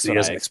there and takes it. He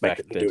doesn't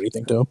expect it to do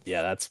anything to him.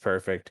 Yeah, that's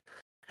perfect.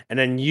 And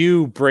then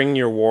you bring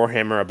your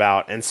warhammer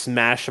about and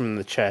smash him in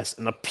the chest,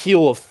 and a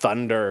peal of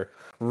thunder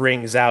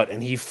rings out,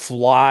 and he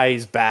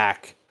flies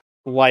back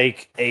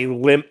like a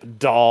limp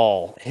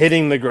doll,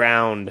 hitting the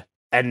ground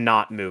and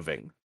not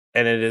moving.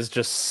 And it is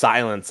just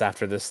silence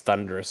after this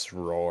thunderous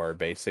roar,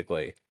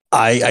 basically.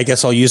 I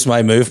guess I'll use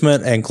my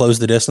movement and close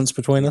the distance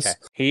between us.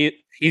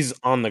 He's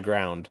on the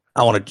ground.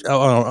 I want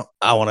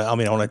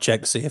to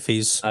check to see if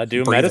he's do a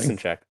breathing. medicine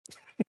check.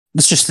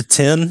 It's just a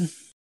 10.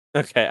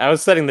 Okay, I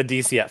was setting the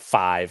DC at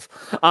 5.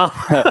 All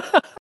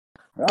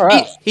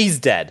right. He's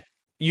dead.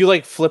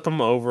 You flip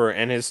him over,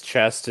 and his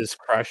chest is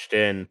crushed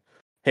in.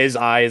 His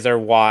eyes are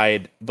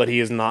wide, but he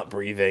is not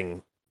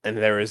breathing, and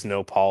there is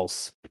no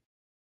pulse.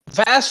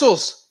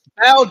 Vassals,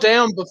 bow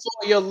down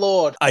before your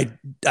lord.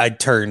 I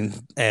turn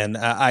and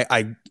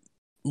I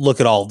look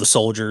at all the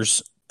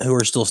soldiers who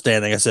are still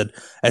standing. I said,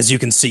 as you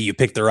can see, you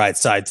picked the right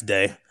side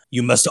today.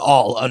 You must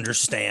all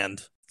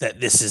understand that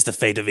this is the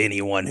fate of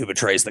anyone who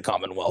betrays the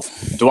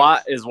Commonwealth.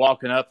 Dwight is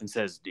walking up and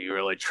says, do you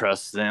really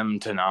trust them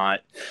to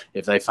not,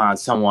 if they find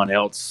someone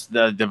else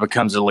that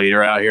becomes a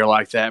leader out here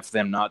like that, for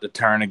them not to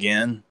turn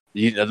again?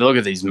 Look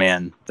at these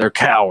men. They're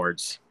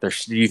cowards.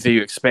 Do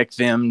you expect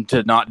them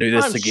to not do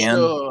this again?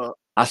 Sure,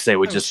 I say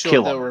we just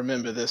kill them. They'll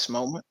remember this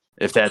moment.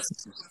 If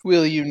that's...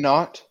 Will you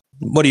not?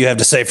 What do you have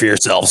to say for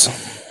yourselves?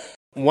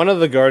 One of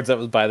the guards that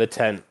was by the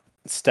tent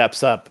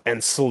steps up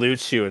and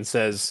salutes you and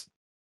says,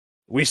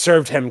 we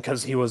served him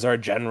because he was our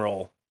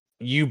general.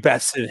 You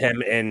bested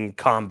him in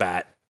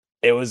combat.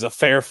 It was a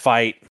fair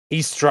fight.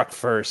 He struck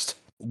first.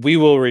 We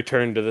will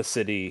return to the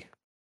city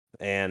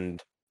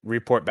and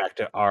report back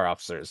to our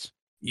officers.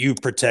 You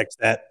protect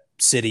that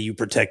city. You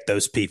protect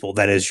those people.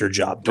 That is your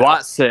job.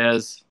 Dwight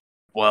says,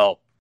 well,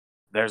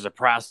 there's a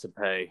price to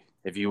pay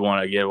if you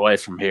want to get away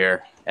from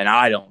here, and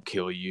I don't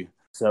kill you.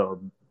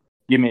 So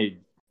give me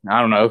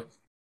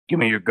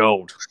your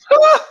gold.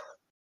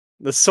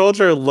 The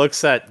soldier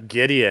looks at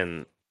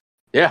Gideon.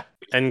 Yeah.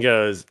 And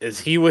goes, is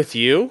he with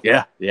you?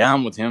 Yeah,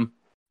 I'm with him.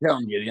 Yeah,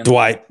 I'm Gideon.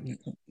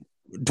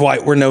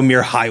 Dwight, we're no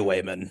mere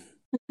highwaymen.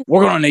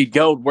 We're going to need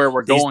gold where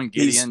we're going,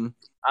 Gideon.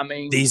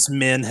 These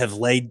men have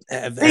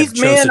these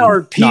men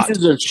are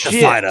pieces of shit.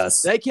 To fight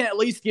us. They can at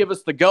least give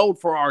us the gold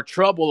for our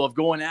trouble of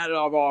going out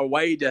of our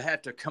way to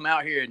have to come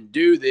out here and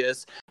do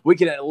this. We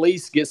can at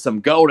least get some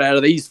gold out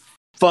of these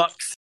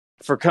fucks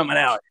for coming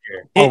out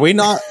here.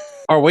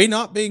 Are we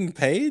not being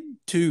paid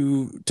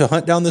to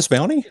hunt down this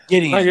bounty?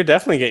 Gideon. No, you're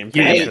definitely getting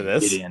paid for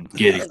this.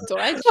 Gideon.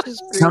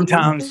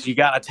 Sometimes you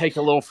got to take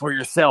a little for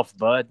yourself,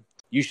 bud.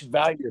 You should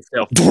value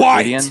yourself.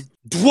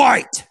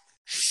 Dwight,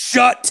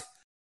 shut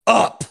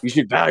up. You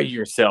should value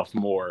yourself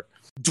more.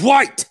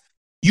 Dwight,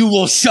 you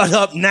will shut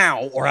up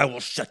now or I will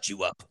shut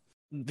you up.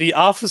 The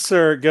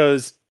officer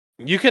goes,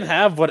 you can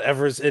have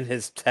whatever's in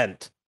his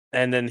tent.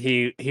 And then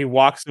he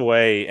walks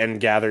away and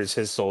gathers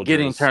his soldiers.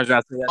 Gideon turns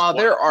out while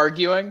they're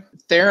arguing,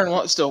 Theron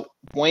wants to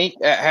wink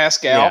at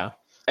Haskell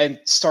and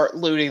start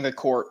looting the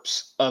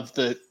corpse of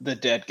the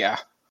dead guy.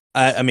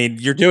 I mean,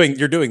 you're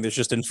doing this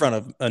just in front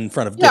of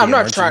Gideon, I'm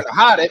not trying to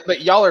hide it,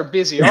 but y'all are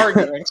busy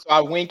arguing, so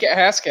I wink at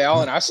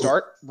Haskell and I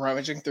start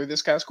rummaging through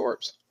this guy's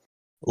corpse.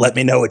 Let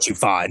me know what you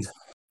find.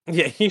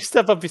 Yeah, you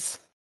step up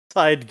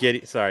beside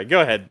Gideon. Sorry,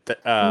 go ahead.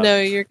 No,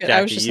 you're good. Jackie,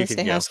 I was just going to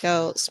say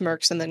Haskell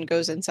smirks and then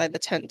goes inside the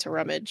tent to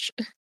rummage.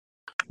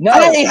 No,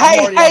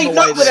 hey,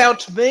 not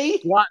without me.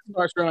 Dwight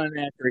starts running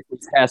after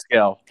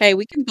Haskell. Hey,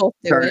 we can both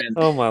do it.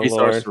 Oh my lord. He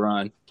starts to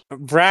run.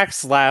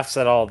 Brax laughs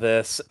at all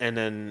this, and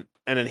then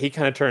he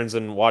kind of turns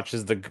and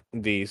watches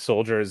the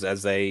soldiers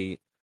as they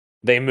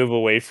move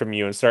away from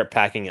you and start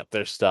packing up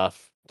their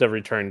stuff to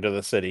return to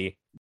the city.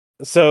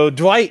 So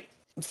Dwight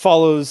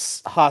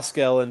follows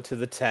Haskell into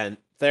the tent.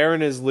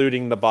 Theron is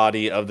looting the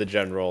body of the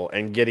general,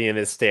 and Gideon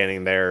is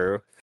standing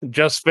there,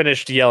 just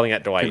finished yelling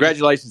at Dwight.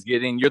 Congratulations,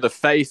 Gideon. You're the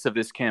face of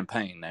this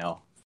campaign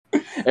now.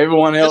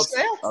 Everyone else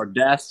are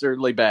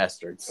dastardly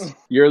bastards.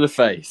 You're the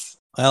face.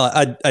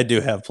 Well, I do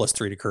have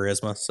 +3 to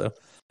charisma, so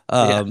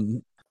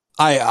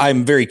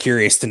I'm very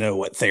curious to know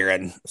what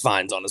Theron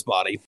finds on his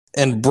body.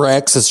 And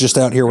Brax is just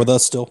out here with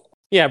us still.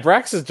 Yeah,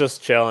 Brax is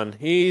just chilling.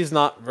 He's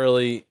not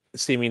really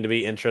seeming to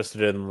be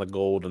interested in the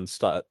gold and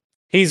stuff.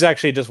 He's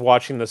actually just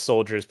watching the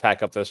soldiers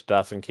pack up their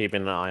stuff and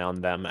keeping an eye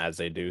on them as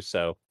they do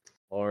so.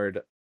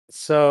 Lord.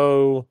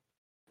 So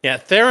Yeah,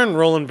 Theron,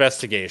 roll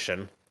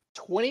investigation.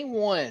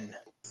 21.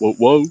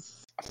 Whoa.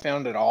 I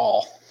found it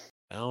all.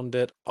 Found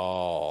it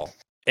all.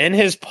 In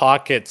his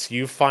pockets,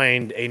 you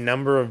find a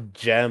number of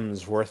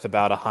gems worth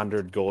about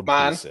 100 gold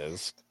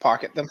pieces.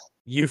 Pocket them.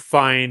 You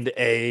find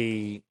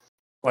a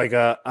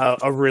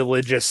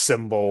religious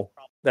symbol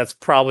that's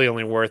probably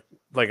only worth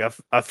like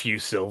a few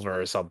silver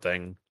or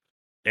something,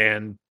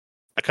 and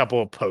a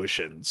couple of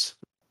potions.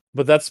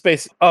 But that's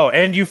space. Oh,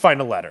 and you find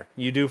a letter.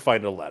 You do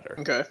find a letter.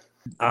 Okay.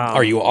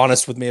 Are you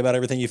honest with me about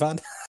everything you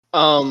find?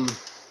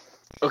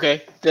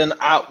 Okay. Then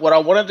what I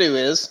want to do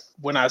is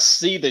when I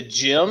see the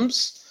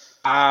gems,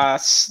 I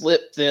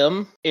slip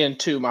them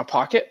into my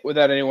pocket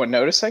without anyone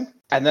noticing,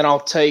 and then I'll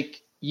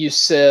take. You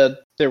said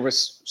there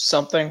was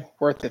something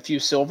worth a few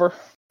silver.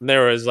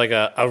 There was like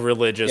a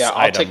religious item.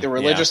 Yeah, I'll take the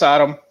religious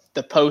item,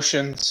 the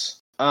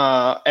potions,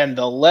 and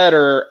the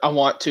letter. I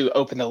want to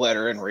open the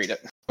letter and read it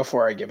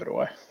before I give it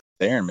away.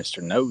 There,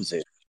 Mr. Knows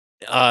It.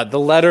 The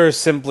letter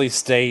simply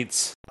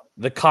states,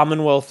 "The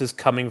Commonwealth is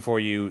coming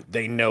for you.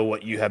 They know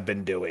what you have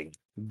been doing.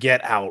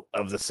 Get out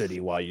of the city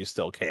while you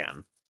still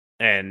can."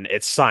 And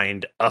it's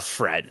signed, "A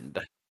Friend."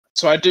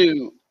 So I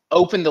do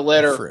open the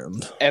letter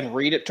and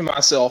read it to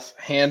myself,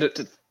 hand it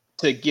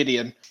to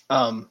Gideon,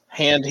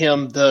 hand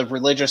him the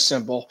religious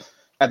symbol,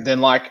 and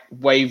then like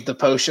wave the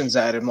potions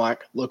at him,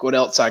 like, "Look what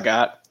else I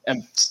got,"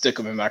 and stick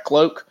them in my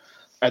cloak.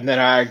 And then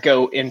I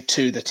go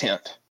into the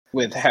tent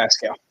with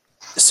Haskell.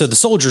 So the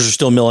soldiers are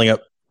still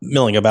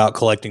milling about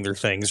collecting their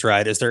things,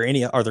 right? Are there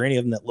any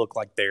of them that look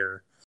like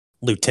they're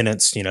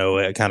lieutenants,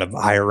 kind of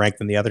higher rank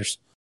than the others?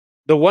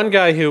 The one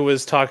guy who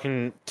was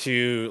talking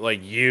to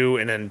like you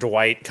and then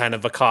Dwight kind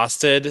of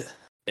accosted,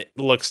 it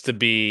looks to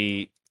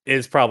be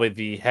is probably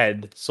the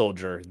head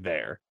soldier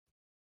there.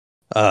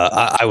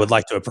 I would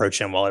like to approach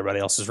him while everybody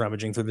else is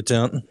rummaging through the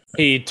tent.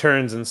 He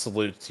turns and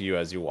salutes you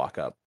as you walk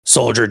up.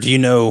 Soldier, do you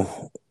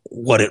know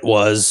what it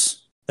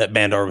was that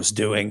Bandar was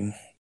doing?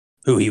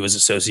 Who he was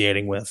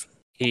associating with?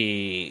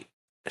 He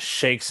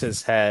shakes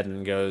his head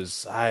and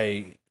goes,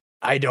 I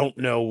don't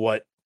know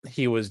what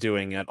he was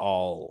doing at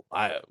all.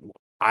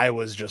 I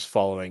was just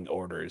following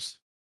orders."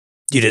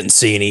 You didn't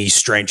see any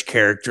strange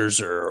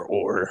characters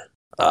or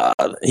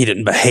he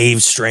didn't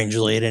behave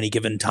strangely at any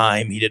given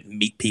time. He didn't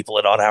meet people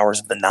at odd hours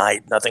of the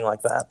night. Nothing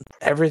like that.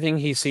 Everything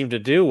he seemed to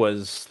do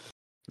was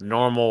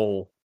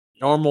normal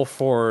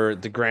for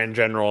the Grand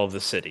General of the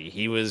city.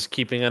 He was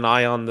keeping an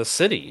eye on the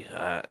city.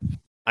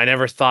 I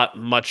never thought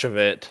much of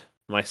it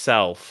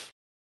myself,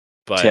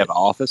 but does he have an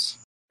office?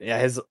 Yeah,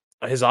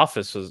 his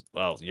office was.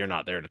 Well, you're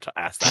not there to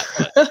ask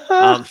that.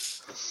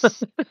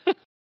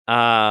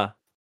 But,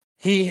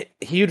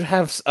 he'd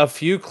have a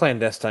few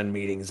clandestine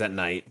meetings at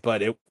night,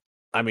 but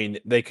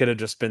they could have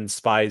just been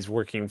spies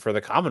working for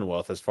the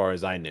Commonwealth, as far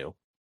as I knew.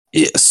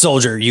 Yeah,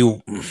 soldier,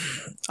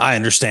 I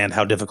understand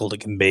how difficult it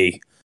can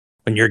be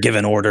when you're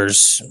given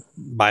orders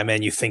by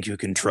men you think you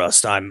can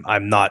trust. I'm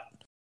not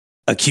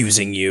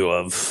accusing you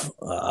of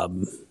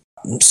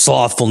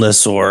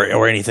slothfulness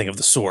or anything of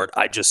the sort.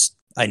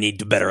 I need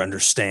to better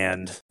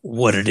understand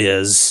what it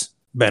is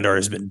Bandar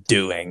has been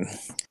doing,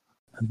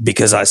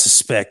 because I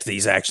suspect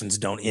these actions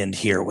don't end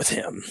here with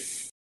him.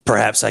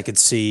 Perhaps I could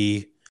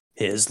see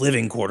his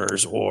living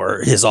quarters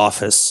or his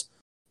office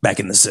back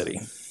in the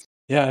city.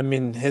 Yeah,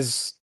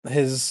 his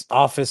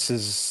office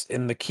is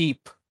in the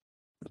keep,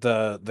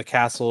 the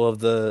castle of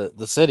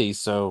the city.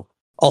 So,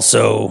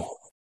 also,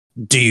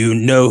 do you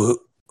know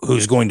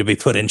who's going to be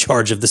put in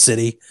charge of the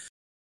city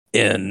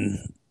now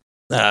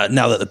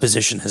that the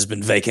position has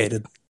been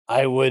vacated?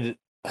 I would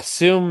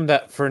assume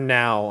that for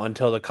now,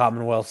 until the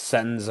Commonwealth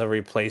sends a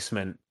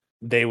replacement,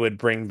 they would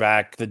bring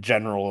back the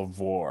General of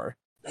War.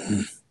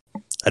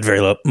 I'd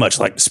very much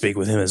like to speak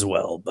with him as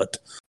well, but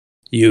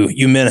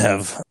you men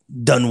have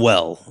done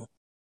well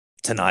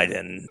today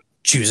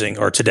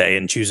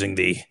in choosing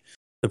the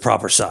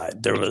proper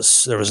side. There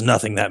was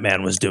nothing that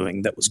man was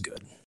doing that was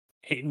good.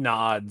 He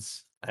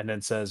nods and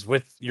then says,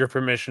 "With your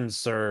permission,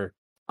 sir,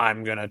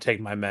 I'm going to take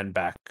my men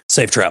back."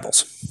 Safe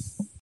travels.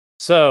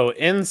 So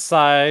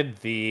inside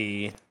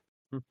the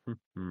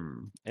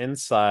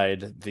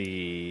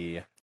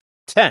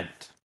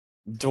tent,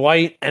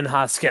 Dwight and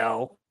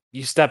Haskell,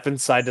 you step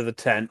inside to the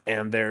tent,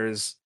 and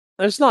there's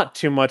not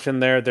too much in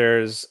there.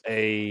 There's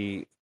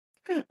a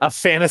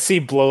fantasy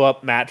blow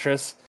up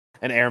mattress,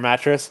 an air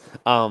mattress.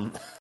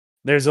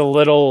 There's a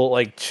little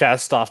like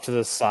chest off to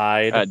the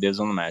side. Dibs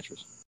on the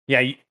mattress.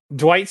 Yeah.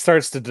 Dwight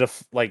starts to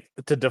deflate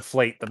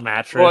the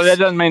mattress. Well, that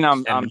doesn't mean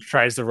I'm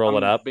tries to roll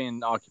it up.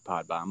 Being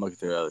occupied by. I'm looking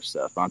through other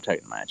stuff. But I'm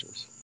taking the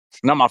mattress.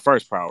 Not my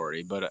first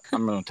priority, but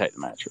I'm going to take the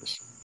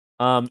mattress.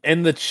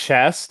 In the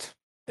chest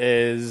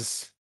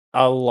is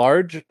a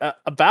large,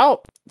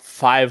 about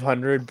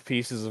 500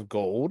 pieces of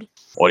gold.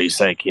 What do you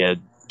say,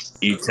 kid?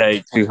 You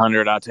take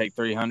 200, I take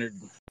 300.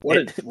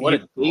 Wow,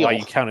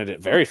 you counted it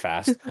very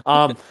fast.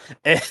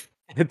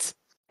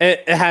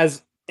 It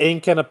has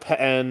ink and a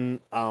pen.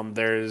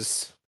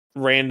 There's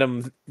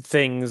random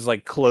things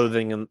like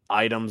clothing and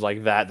items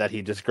like that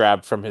he just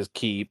grabbed from his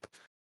keep.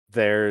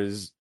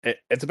 There's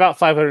It's about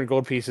 500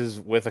 gold pieces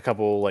with a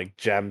couple like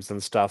gems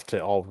and stuff to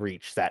all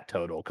reach that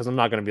total. Because I'm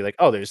not going to be like,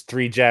 oh, there's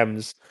 3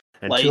 gems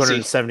and Lazy.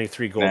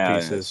 273 gold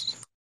pieces.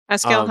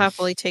 Askel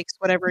happily takes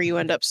whatever you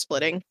end up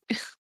splitting.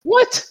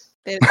 What?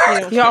 He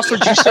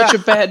offered you such a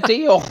bad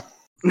deal.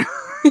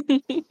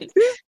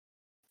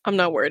 I'm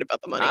not worried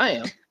about the money. I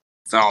am.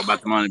 It's all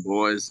about the money,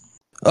 boys.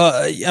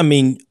 I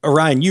mean,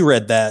 Orion, you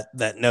read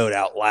that note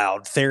out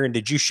loud. Theron,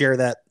 did you share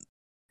that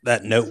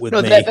note with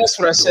me? No, that's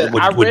what I said.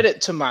 I read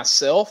it to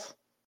myself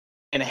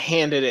and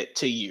handed it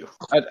to you.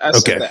 I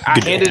said that.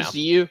 I handed it to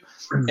you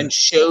and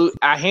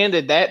I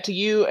handed that to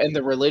you and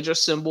the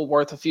religious symbol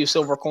worth a few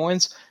silver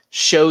coins,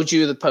 showed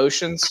you the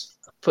potions,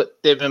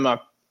 put them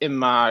in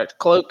my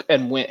cloak,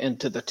 and went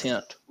into the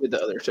tent with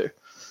the other 2.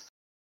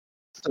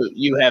 So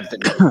you have the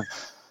note.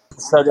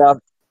 So,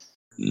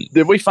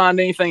 did we find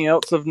anything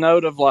else of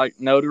note of like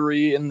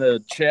notary in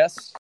the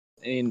chest?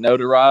 Any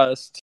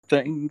notarized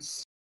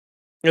things?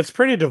 It's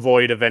pretty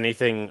devoid of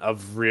anything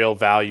of real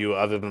value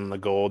other than the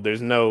gold. There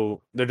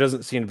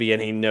doesn't seem to be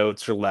any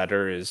notes or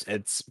letters.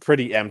 It's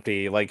pretty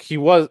empty. Like he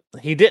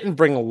didn't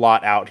bring a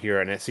lot out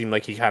here, and it seemed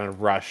like he kind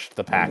of rushed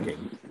the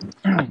packing.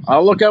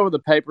 I'll look over the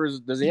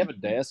papers. Does he have a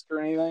desk or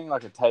anything,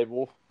 like a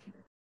table?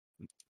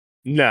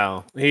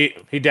 No, he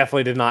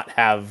definitely did not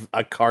have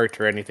a cart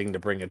or anything to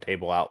bring a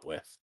table out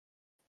with.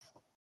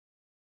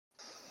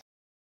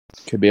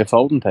 Could be a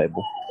folding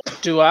table.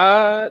 Do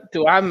I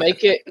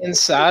make it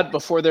inside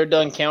before they're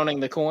done counting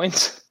the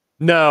coins?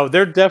 No,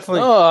 they're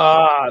definitely.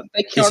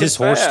 They is his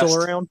horse fast.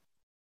 still around?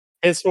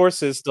 His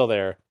horse is still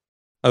there.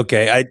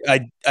 Okay,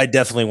 I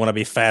definitely want to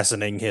be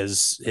fastening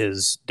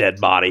his dead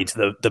body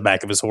to the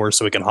back of his horse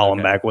so we can haul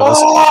him back with us.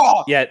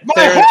 Yeah, my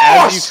Theron,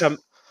 horse! as you come.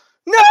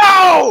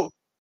 No!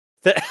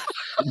 You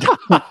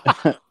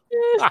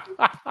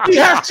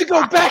have to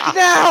go back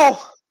now.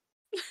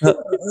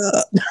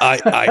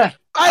 I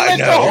left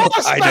know, the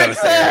horse I back know,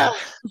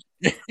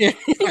 there.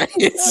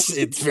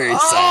 it's very sad.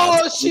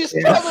 Oh, she's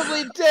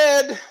probably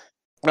dead.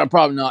 I'm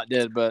probably not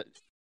dead, but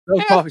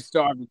they're probably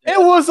starving. It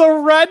was a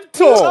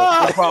rental.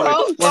 We're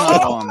not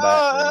going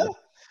back.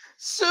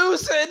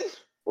 Susan.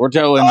 We're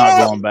totally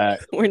not going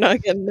back. We're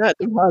not getting that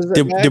deposit.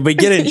 Did we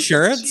get She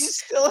insurance?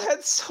 still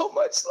had so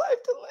much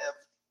life to live.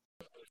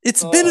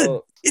 It's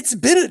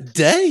been a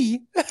day.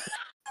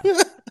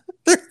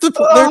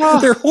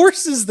 They're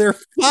horses. They're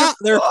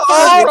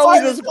probably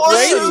just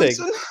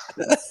grazing.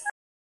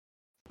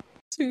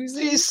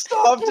 Susan. She's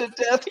starved to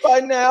death by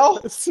now.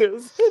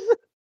 Susan.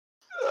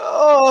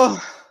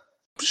 Oh.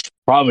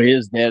 Probably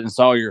is dead. It's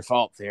all your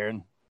fault,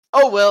 Theron.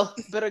 Oh well,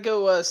 better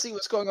go see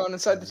what's going on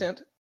inside the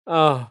tent.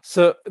 Oh,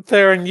 so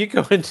Theron, you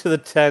go into the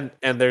tent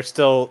and they're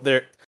still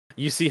there.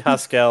 You see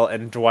Haskell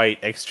and Dwight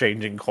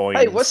exchanging coins.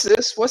 Hey, what's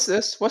this? What's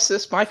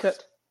this? My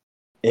cut.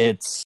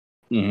 It's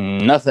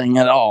nothing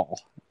at all.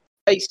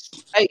 Hey,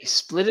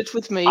 split it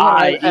with me.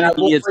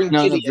 It's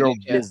none of your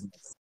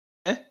business.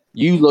 Eh?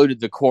 You loaded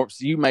the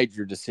corpse. You made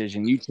your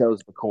decision. You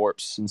chose the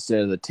corpse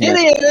instead of the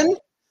tent.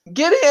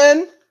 Get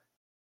in.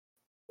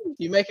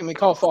 You making me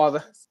call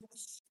father.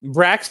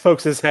 Brax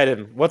pokes his head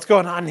in. What's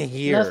going on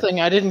here?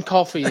 Nothing. I didn't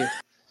call for you.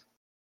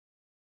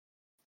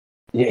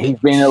 Yeah, he's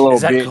being a little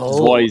bitch. Is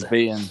what he's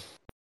being.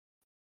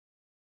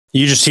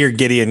 You just hear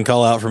Gideon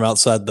call out from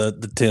outside the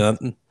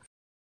tent.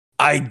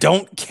 I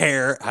don't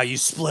care how you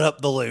split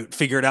up the loot.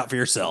 Figure it out for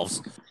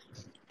yourselves.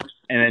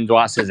 And then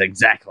Dwight says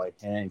exactly,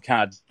 and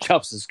kind of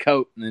chuffs his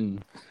coat and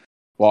then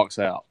walks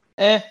out.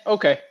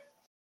 Okay.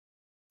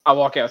 I'll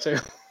walk out too.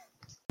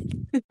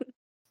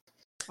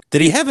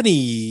 Did he have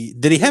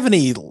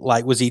any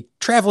like, was he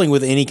traveling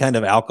with any kind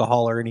of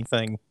alcohol or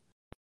anything?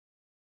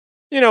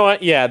 You know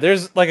what? Yeah,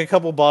 there's like a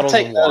couple bottles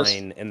of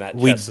wine in that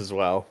chest as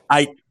well.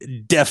 I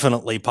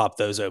definitely pop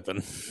those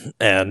open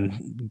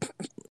and,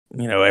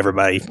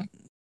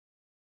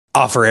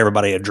 offer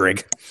everybody a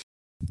drink.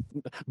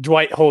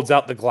 Dwight holds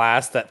out the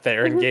glass that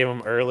Theron gave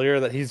him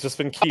earlier that he's just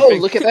been keeping. Oh,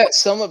 look at that.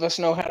 Some of us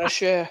know how to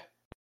share.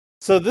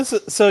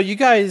 So you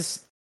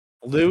guys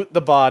loot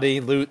the body,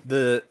 loot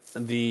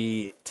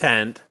the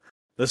tent.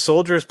 The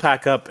soldiers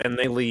pack up and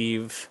they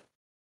leave.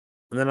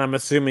 And then I'm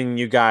assuming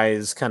you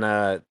guys kind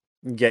of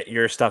get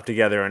your stuff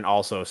together and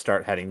also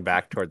start heading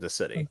back toward the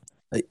city.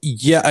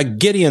 Yeah,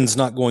 Gideon's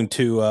not going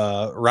to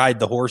ride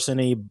the horse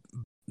any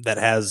that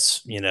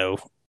has,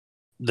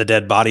 the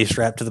dead body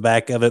strapped to the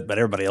back of it, but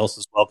everybody else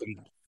is welcome.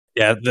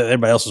 Yeah,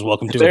 everybody else is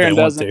welcome to it if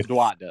they want to.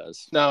 Dwight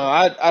does. No,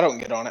 I don't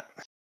get on it.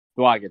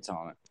 Dwight gets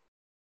on it.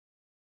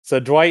 So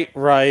Dwight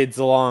rides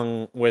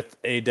along with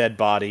a dead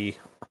body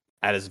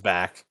at his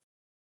back.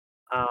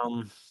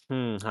 How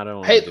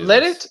do I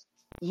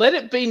let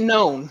it be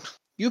known.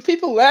 You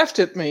people laughed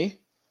at me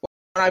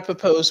when I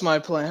proposed my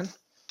plan.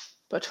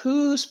 But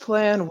whose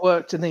plan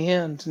worked in the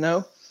end,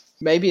 no?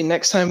 Maybe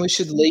next time we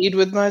should lead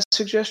with my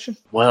suggestion?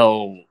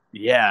 Well,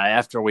 yeah,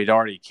 after we'd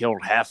already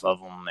killed half of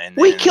them.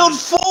 We killed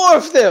 4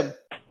 of them!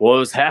 Well, it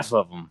was half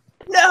of them.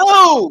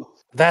 No!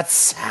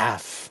 That's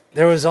half.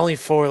 There was only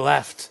 4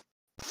 left.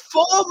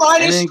 4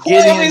 minus 12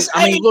 Gideon, is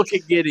 8! Look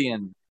at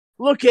Gideon.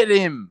 Look at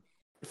him.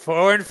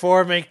 4 and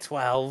 4 make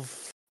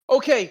 12.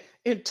 Okay,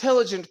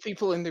 intelligent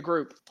people in the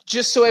group.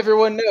 Just so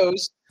everyone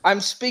knows, I'm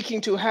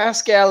speaking to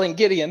Haskell and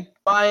Gideon.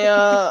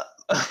 My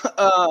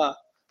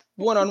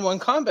one-on-one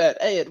combat.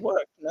 Hey, it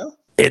worked, no?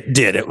 It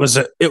did. It was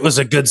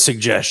a good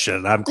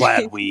suggestion. I'm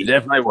glad we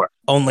definitely worked.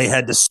 Only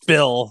had to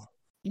spill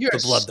the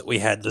blood that we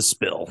had to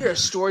spill. You're a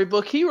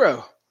storybook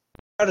hero.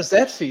 How does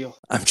that feel?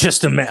 I'm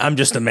just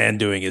a man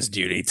doing his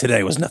duty.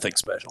 Today was nothing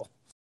special.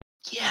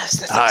 Yes,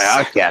 that's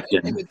exactly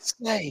what they would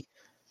say.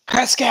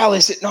 Pascal,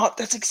 is it not?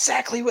 That's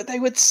exactly what they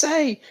would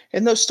say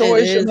in those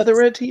stories your mother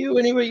read to you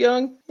when you were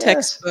young.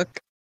 Textbook.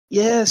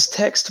 Yes,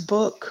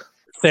 textbook.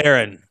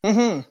 Theron,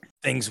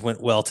 things went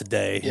well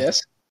today.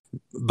 Yes.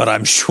 But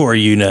I'm sure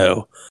you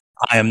know,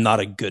 I am not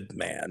a good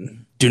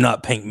man. Do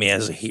not paint me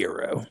as a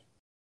hero.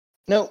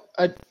 No,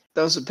 that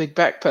was a big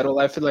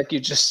backpedal. I feel like you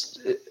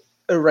just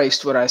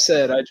erased what I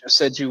said. I just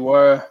said you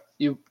were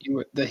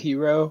the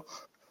hero.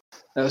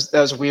 That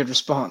was a weird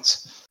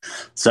response.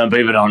 Some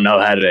people don't know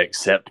how to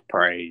accept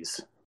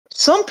praise.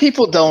 Some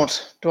people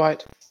don't,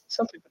 Dwight.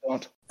 Some people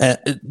don't.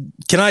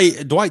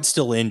 Dwight's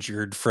still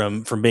injured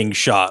from being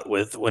shot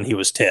when he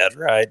was Ted,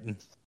 right?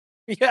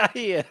 Yeah,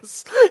 he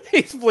is.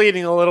 He's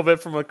bleeding a little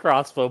bit from a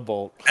crossbow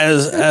bolt.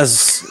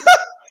 As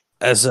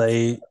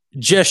a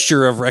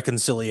gesture of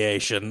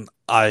reconciliation,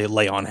 I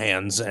lay on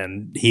hands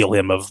and heal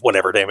him of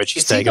whatever damage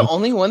he's taken. Is he the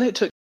only one that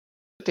took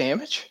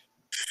damage?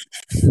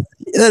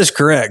 That is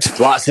correct.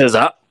 Dwight says,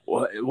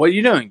 "What are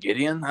you doing,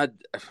 Gideon?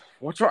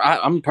 What's wrong?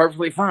 I'm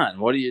perfectly fine.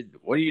 What are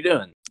you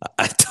doing?"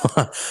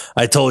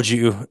 I told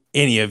you,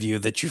 any of you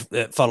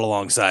that fought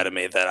alongside of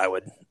me, that I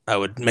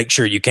would make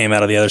sure you came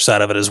out of the other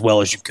side of it as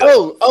well as you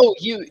could.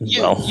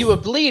 You were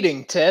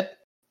bleeding, Ted.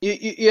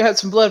 You had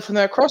some blood from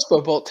that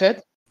crossbow bolt,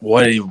 Ted. Who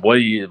are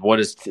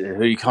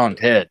you calling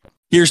Ted?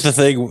 Here's the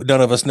thing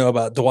none of us know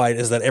about Dwight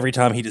is that every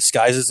time he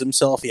disguises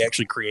himself, he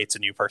actually creates a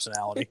new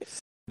personality.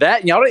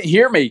 That y'all didn't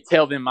hear me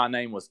tell them my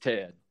name was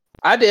Ted.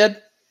 I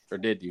did. Or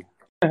did you?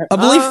 I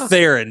believe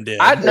Theron did.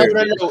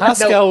 No.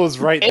 Pascal was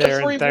right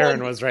there, and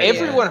Theron was right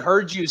there. Everyone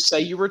heard you say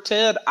you were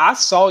Ted. I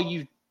saw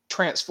you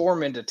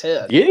transform into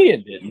Ted.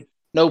 Gideon didn't.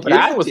 No, but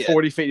Gideon was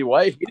 40 feet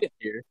away. He didn't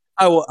hear.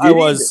 I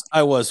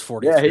was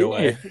 40 feet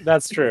away.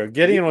 That's true.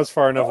 Gideon was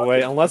far enough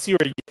away, unless you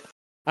were.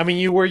 I mean,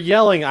 you were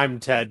yelling, "I'm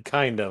Ted,"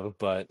 kind of,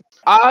 but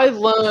I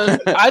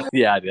learned. I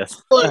guess.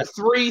 learned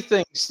 3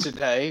 things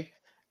today,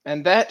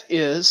 and that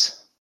is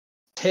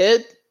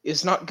Ted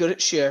is not good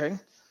at sharing.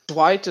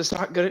 Dwight is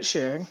not good at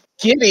sharing.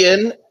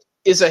 Gideon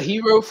is a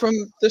hero from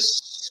the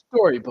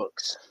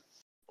storybooks.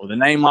 With a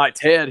name like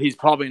Ted, he's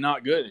probably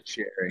not good at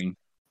sharing.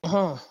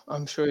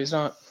 I'm sure he's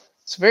not.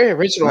 It's a very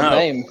original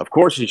name. Of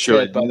course he should.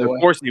 Ted, by the way.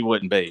 Of course he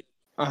wouldn't be.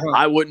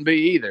 I wouldn't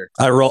be either.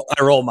 I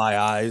roll my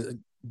eyes.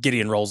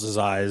 Gideon rolls his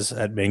eyes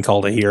at being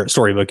called a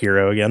storybook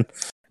hero again.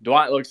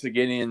 Dwight looks at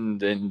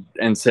Gideon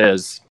and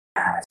says,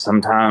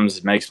 "Sometimes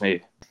it makes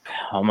me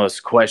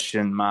almost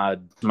question my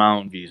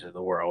own views of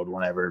the world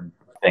whenever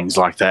things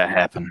like that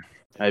happen.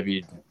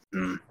 Maybe,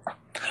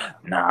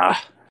 nah."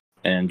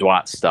 And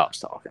Dwight stops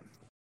talking.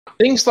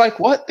 Things like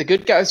what? The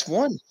good guys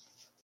won.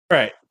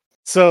 Right.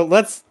 So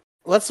let's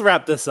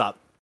wrap this up.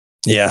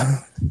 Yeah.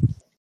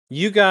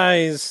 You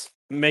guys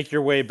make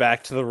your way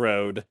back to the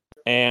road,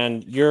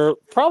 and you're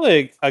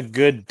probably a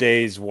good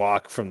day's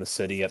walk from the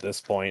city at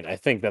this point. I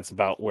think that's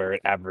about where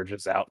it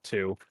averages out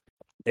to.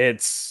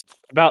 It's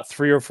about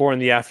 3 or 4 in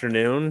the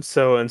afternoon.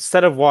 So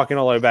instead of walking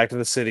all the way back to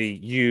the city,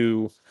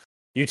 you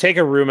take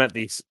a room at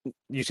these.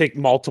 You take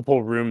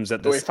multiple rooms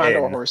at this. Do we find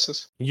inn, our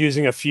horses?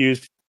 using a few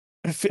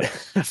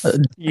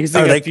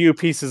few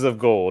pieces of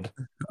gold.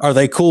 Are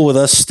they cool with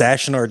us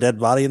stashing our dead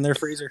body in their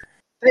freezer?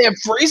 They have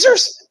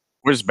freezers?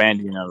 What does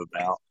Bandy know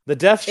about? The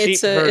deaf sheep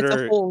It's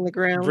herder a hole in the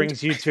ground.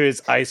 brings you to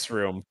his ice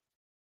room.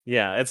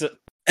 Yeah,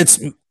 it's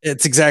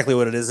exactly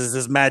what it is.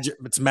 It's magic.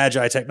 It's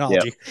magi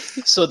technology.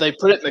 Yep. So they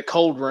put it in the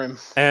cold room.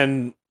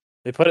 And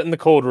they put it in the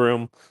cold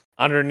room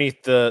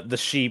underneath the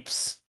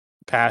sheep's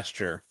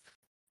pasture.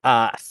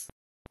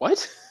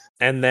 What?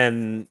 And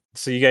then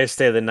so you guys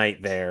stay the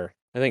night there.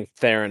 I think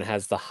Theron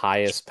has the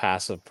highest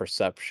passive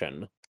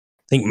perception.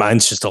 I think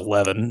mine's just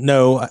 11.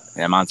 No.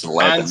 Yeah, mine's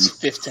 11. Mine's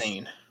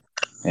 15.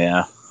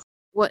 Yeah.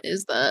 What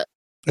is that?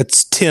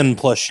 It's 10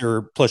 plus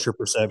your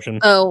perception.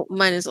 Oh,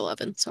 mine is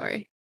 11.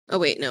 Sorry. Oh,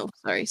 wait, no.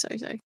 Sorry.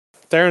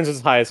 Theron's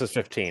as highest as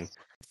 15.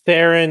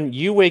 Theron,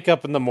 you wake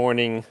up in the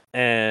morning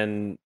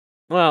and,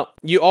 well,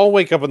 you all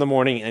wake up in the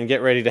morning and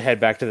get ready to head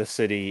back to the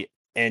city,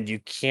 and you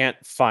can't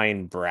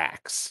find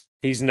Brax.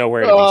 He's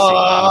nowhere to be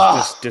seen.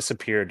 He's just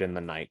disappeared in the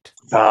night.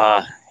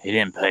 He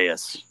didn't pay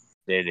us,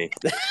 did he?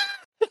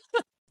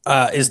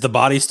 Is the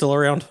body still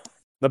around?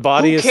 The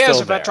body is still there. Who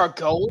cares about our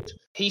gold?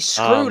 He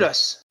screwed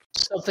us.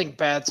 Something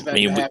bad's about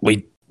to happen.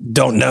 We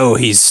don't know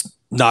he's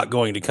not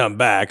going to come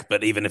back,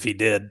 but even if he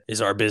did,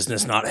 is our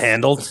business not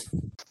handled?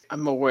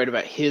 I'm more worried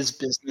about his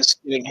business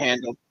getting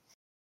handled.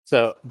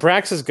 So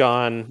Brax is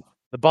gone.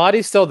 The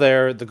body's still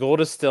there. The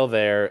gold is still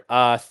there.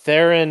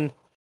 Theron,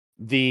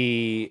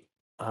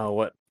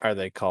 are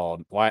they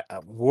called? Why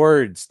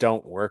words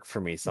don't work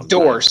for me sometimes.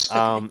 Doors.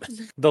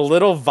 The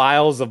little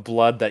vials of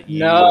blood that you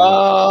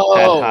No.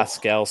 had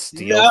Haskell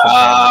steal from him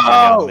and bring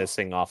out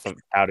missing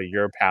out of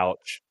your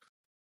pouch.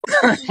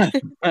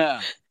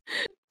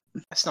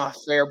 That's not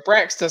fair.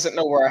 Brax doesn't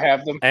know where I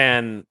have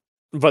them.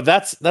 But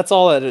that's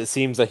all that it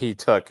seems that he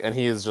took, and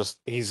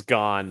he's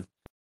gone.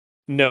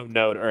 No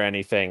note or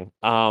anything.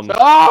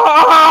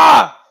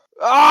 That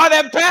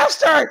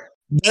bastard!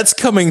 That's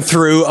coming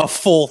through a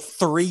full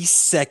 3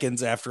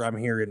 seconds after I'm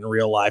here in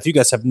real life. You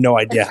guys have no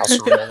idea how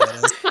surreal that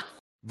is.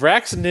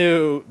 Brax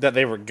knew that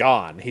they were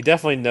gone. He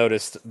definitely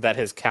noticed that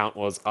his count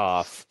was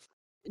off.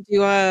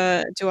 Do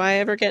I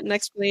ever get an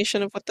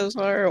explanation of what those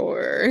are,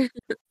 or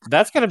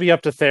that's going to be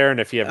up to Theron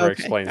if he ever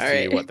explains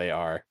to you what they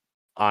are.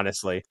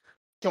 Honestly,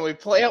 can we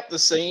play out the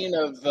scene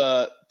of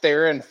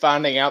Theron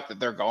finding out that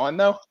they're gone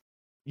though?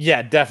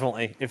 Yeah,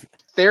 definitely. If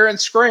Theron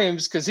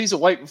screams because he's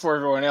awake before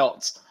everyone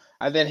else,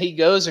 and then he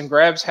goes and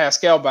grabs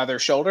Haskell by their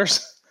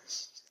shoulders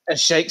and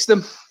shakes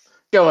them,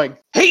 going,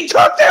 "He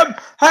took them,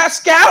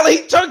 Haskell!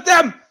 He took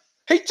them!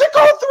 He took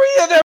all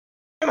 3 of them,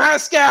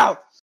 Haskell!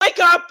 Wake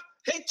up!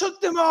 He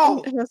took them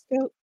all!"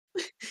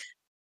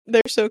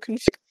 They're so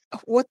confused.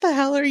 What the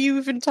hell are you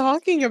even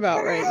talking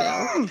about right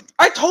now?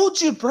 I told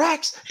you,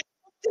 Brax.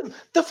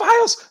 The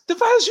files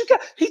you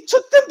got. He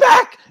took them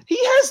back. He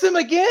has them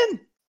again.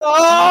 Oh,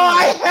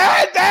 I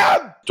had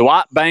them.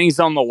 Dwight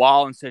bangs on the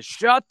wall and says,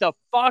 "Shut the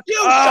fuck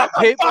up!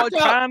 People are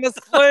trying to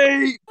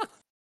sleep."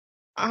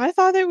 I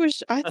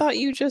thought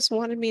you just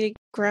wanted me to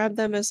grab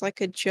them as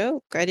like a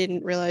joke. I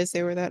didn't realize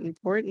they were that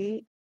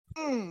important.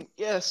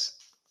 Yes.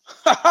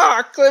 Ha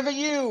ha! Clever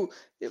you.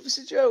 It was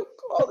a joke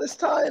all this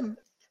time.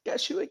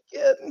 Got you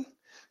again.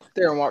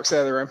 Theron walks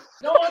out of the room.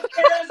 No one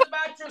cares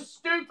about your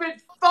stupid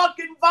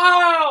fucking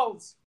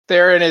vials.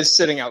 Theron is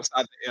sitting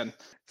outside the inn.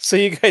 So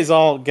you guys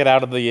all get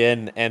out of the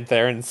inn, and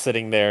Theron's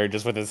sitting there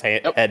just with his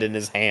head in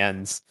his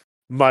hands,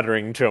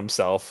 muttering to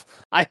himself,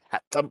 "I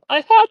had them! I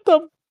had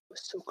them!"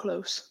 So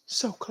close.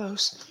 So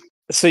close.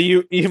 So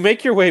you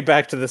make your way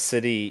back to the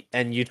city,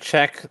 and you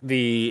check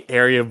the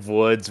area of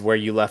woods where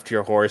you left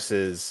your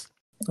horses.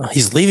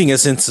 He's leaving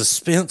us in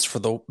suspense for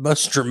the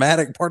most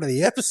dramatic part of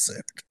the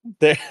episode.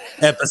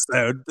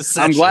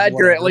 I'm glad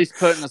you're at least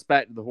putting us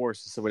back to the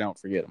horses so we don't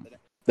forget them.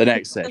 The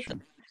next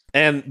session.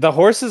 And the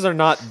horses are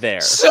not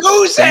there.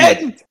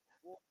 Susan!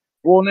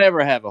 We'll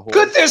never have a horse.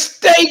 Could this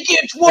day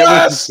get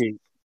worse?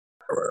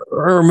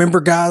 Remember,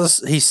 guys,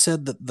 he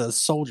said that the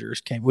soldiers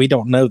came. We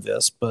don't know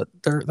this, but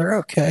they're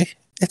okay.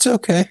 It's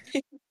okay.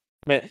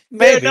 Maybe.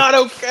 They're not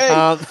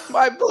okay.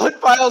 My blood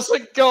vials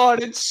are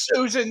gone and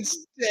Susan's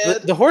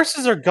dead. The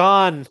horses are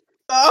gone.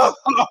 Oh.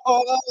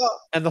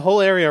 And the whole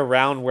area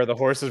around where the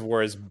horses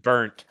were is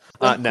burnt.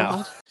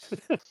 No.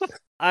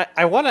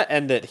 I want to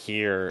end it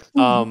here.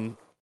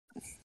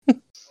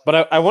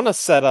 But I want to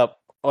set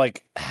up,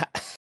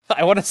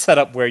 I want to set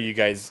up where you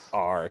guys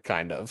are,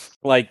 kind of.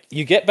 Like,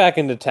 you get back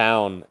into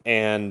town,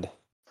 and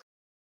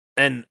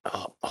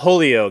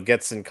Julio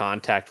gets in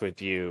contact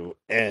with you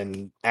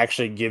and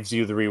actually gives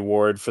you the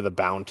reward for the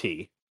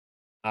bounty.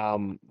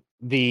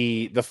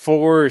 The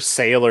 4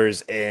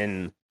 sailors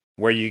in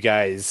where you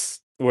guys,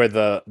 where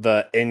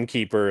the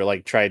innkeeper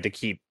tried to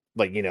keep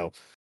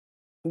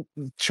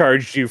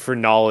charged you for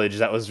knowledge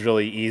that was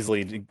really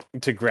easily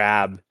to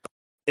grab,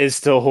 is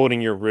still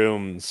holding your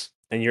rooms,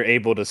 and you're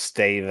able to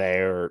stay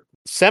there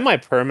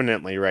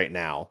semi-permanently right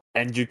now.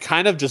 And you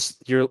kind of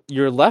just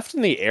you're left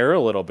in the air a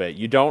little bit.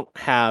 You don't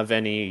have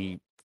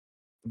any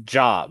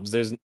jobs.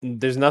 There's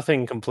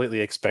nothing completely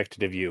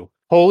expected of you.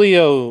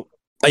 Julio.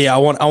 Yeah, I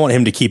want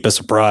him to keep us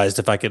apprised.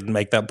 If I could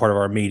make that part of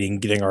our meeting,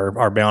 getting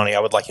our bounty, I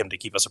would like him to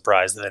keep us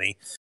apprised of any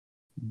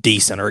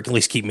decent, or at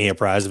least keep me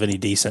apprised of any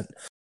decent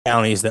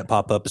bounties that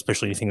pop up,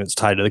 especially anything that's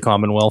tied to the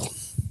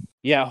Commonwealth.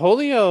 Yeah,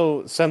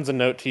 Julio sends a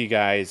note to you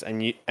guys,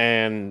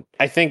 and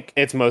I think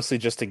it's mostly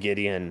just to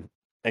Gideon.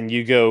 And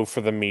you go for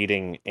the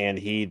meeting, and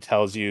he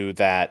tells you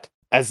that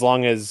as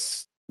long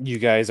as you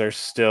guys are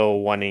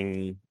still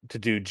wanting to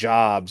do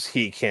jobs,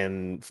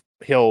 he'll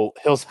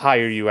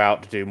hire you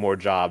out to do more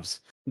jobs,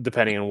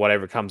 depending on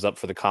whatever comes up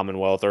for the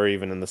Commonwealth or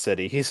even in the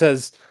city. He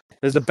says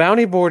there's a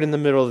bounty board in the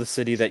middle of the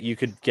city that you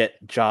could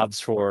get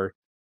jobs for.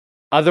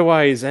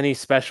 Otherwise, any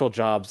special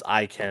jobs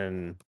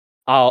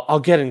I'll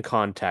get in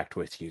contact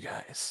with you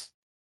guys.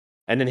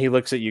 And then he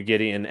looks at you,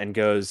 Gideon, and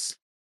goes,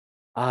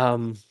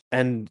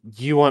 and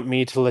you want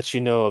me to let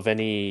you know of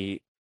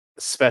any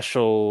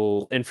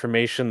special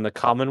information the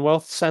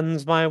Commonwealth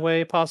sends my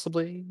way,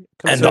 possibly?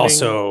 And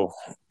also,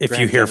 if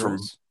you hear from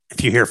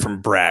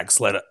Brax,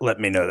 let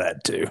me know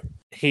that too.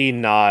 He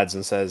nods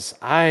and says,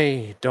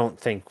 "I don't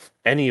think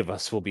any of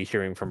us will be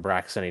hearing from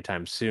Brax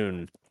anytime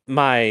soon.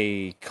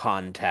 My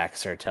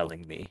contacts are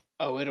telling me."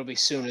 Oh, it'll be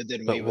sooner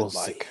than we would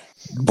like.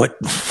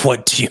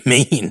 What do you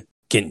mean?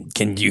 Can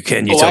you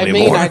tell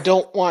me more? I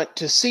don't want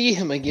to see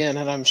him again,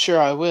 and I'm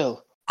sure I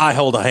will. I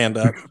hold a hand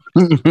up.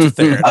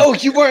 Oh,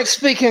 you weren't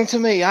speaking to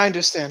me. I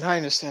understand.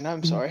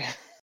 I'm sorry.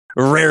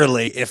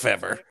 Rarely, if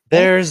ever.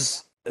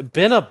 There's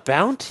been a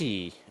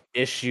bounty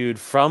issued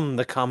from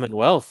the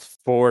Commonwealth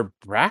for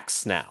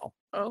Brax now.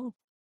 Oh.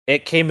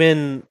 It came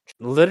in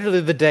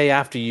literally the day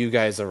after you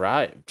guys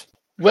arrived.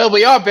 Well,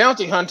 we are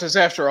bounty hunters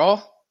after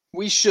all.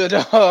 We should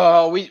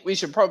we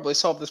should probably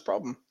solve this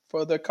problem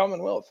for the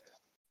Commonwealth.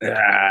 You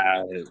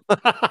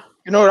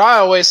know what I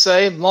always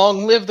say?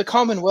 Long live the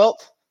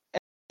Commonwealth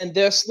and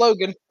their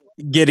slogan.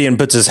 Gideon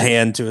puts his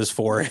hand to his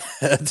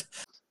forehead.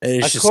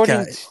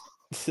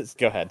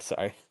 Go ahead,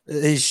 sorry.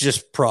 He's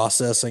just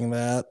processing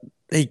that.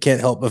 He can't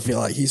help but feel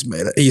like he's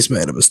made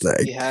a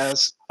mistake. He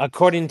has.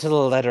 According to the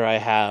letter I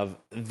have,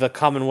 the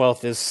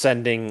Commonwealth is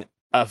sending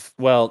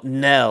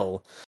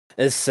Nell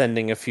is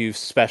sending a few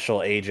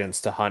special agents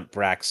to hunt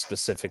Brax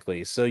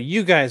specifically, so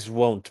you guys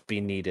won't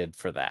be needed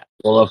for that.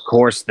 Well, of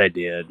course they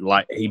did.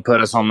 Like, he put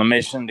us on the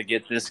mission to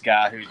get this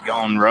guy who's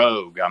gone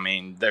rogue. I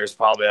mean, there's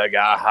probably a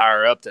guy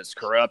higher up that's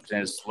corrupt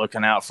and is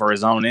looking out for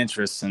his own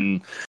interests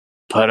and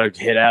put a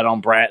hit out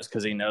on Brax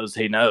because he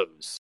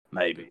knows,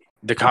 maybe.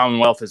 The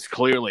Commonwealth is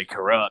clearly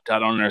corrupt. I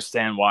don't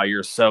understand why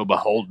you're so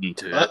beholden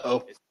to it.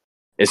 Uh-oh.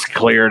 It's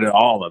clear to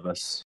all of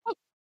us.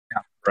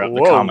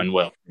 The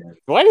Commonwealth.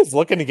 Dwight is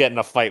looking to get in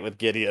a fight with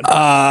Gideon.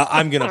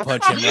 I'm gonna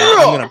punch him.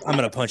 I'm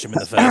gonna punch him in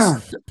the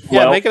face.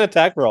 Yeah, make an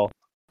attack roll.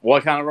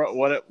 What kind of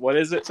what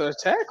is it? It's an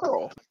attack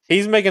roll.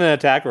 He's making an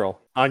attack roll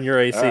on your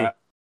AC. Right.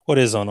 What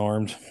is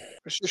unarmed?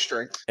 What's your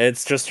strength?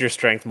 It's just your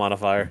strength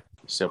modifier.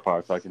 Still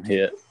probably fucking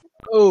hit.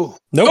 Oh.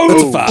 Nope,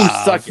 it's a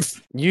 5. Suck it.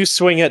 You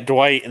swing at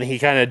Dwight, and he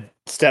kind of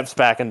steps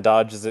back and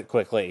dodges it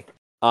quickly.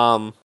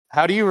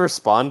 How do you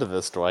respond to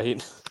this,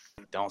 Dwight?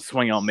 Don't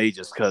swing on me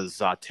just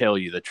because I tell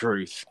you the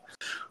truth.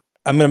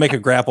 I'm going to make a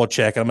grapple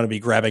check, and I'm going to be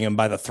grabbing him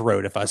by the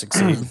throat if I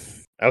succeed.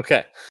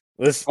 Okay.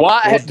 We'll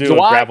Dwight, do a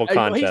grapple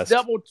contest. He's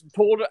double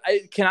pulled.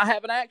 Can I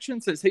have an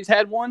action since he's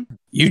had one?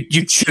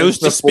 You chose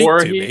to speak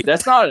to me.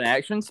 That's not an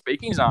action.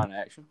 Speaking's not an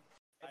action.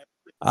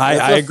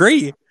 I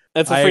agree.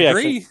 That's a free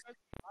action.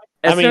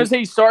 As soon as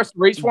he starts to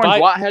reach for him,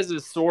 Dwight has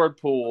his sword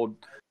pulled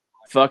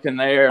fucking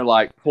there,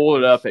 like pull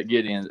it up at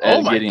Gideon's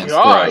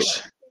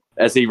throat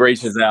as he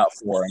reaches out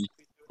for him.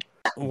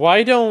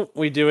 Why don't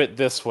we do it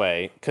this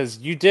way? Because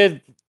you did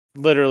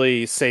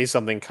literally say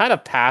something kind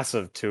of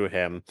passive to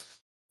him.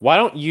 Why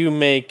don't you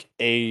make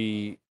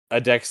a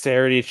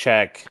dexterity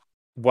check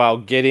while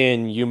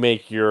Gideon, you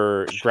make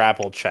your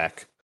grapple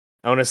check?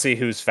 I want to see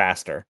who's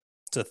faster.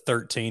 It's a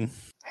 13.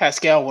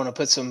 Haskell, want to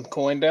put some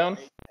coin down?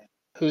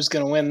 Who's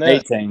going to win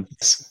that? 18.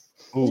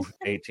 Ooh,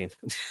 18.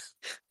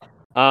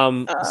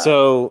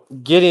 So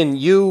Gideon,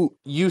 you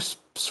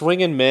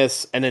swing and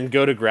miss, and then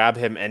go to grab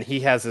him, and he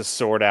has his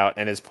sword out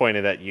and is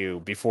pointed at you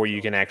before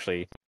you can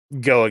actually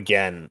go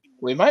again.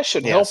 We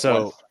should help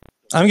one.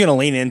 I'm going to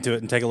lean into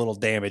it and take a little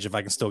damage if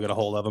I can still get a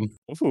hold of him.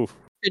 Ooh.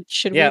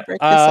 Should we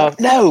break this up?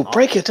 No,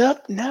 break it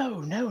up.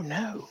 No.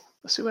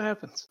 Let's see what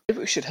happens.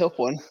 Maybe we should help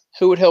one.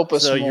 Who would help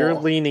us more? So you're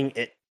leaning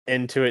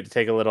into it to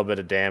take a little bit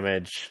of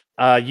damage.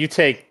 You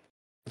take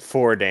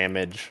 4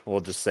 damage, we'll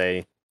just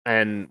say.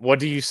 And what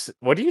do you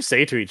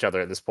say to each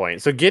other at this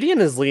point? So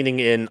Gideon is leaning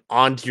in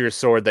onto your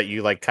sword that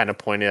you like kind of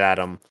pointed at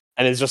him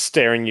and is just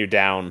staring you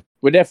down.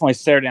 We definitely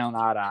stare down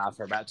eye to eye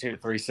for about 2 to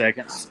 3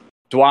 seconds.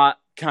 Dwight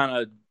kind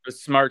of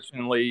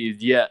besmirchingly,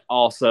 yet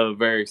also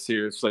very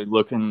seriously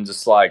looking,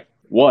 just like,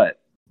 what?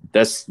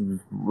 That's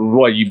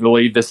what you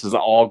believe? This is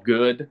all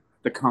good?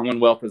 The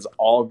Commonwealth is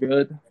all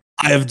good?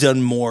 I have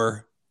done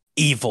more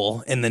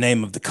evil in the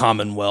name of the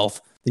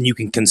Commonwealth than you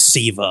can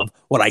conceive of.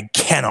 What I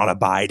cannot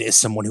abide is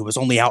someone who is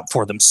only out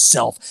for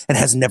themselves and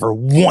has never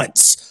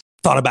once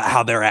thought about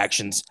how their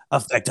actions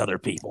affect other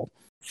people.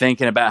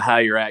 Thinking about how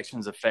your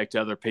actions affect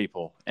other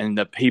people and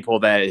the people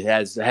that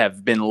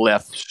have been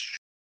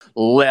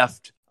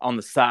left on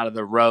the side of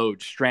the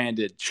road,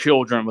 stranded,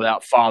 children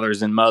without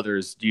fathers and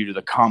mothers due to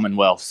the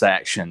Commonwealth's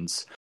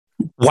actions.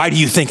 Why do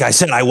you think I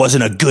said I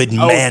wasn't a good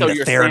man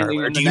to Theron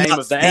earlier? Do you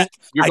not think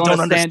you're going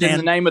to stand in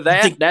the name of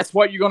that? That's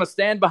what you're going to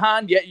stand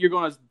behind, yet you're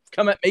going to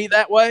come at me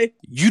that way?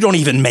 You don't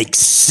even make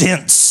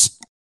sense,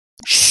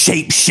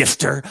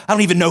 shapeshifter. I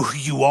don't even know who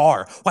you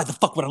are. Why the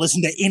fuck would I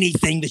listen to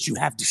anything that you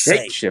have to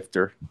say?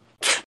 Shapeshifter.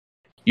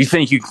 You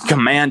think you can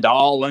command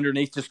all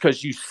underneath just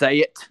because you say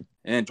it?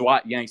 And then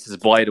Dwight yanks his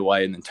blade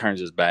away and then turns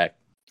his back.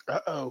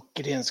 Uh-oh,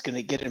 Gideon's going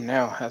to get him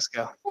now,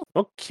 Haskell.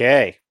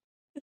 Okay.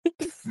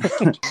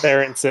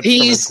 Theron sips from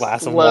his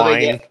glass of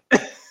wine.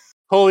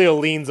 Julio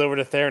leans over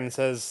to Theron and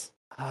says,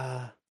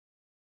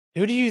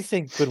 who do you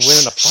think would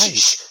win in a fight?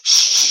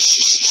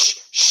 Shh.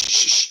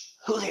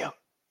 Julio,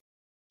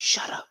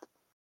 shut up.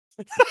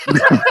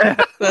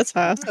 That's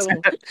fast. That's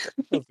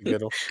a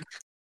good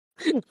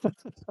one.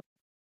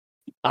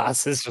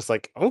 Us is just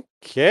like,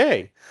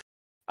 okay.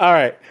 All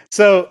right.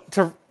 So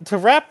to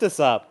wrap this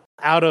up,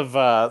 out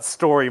of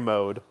story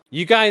mode,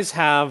 you guys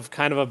have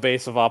kind of a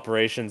base of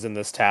operations in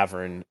this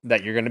tavern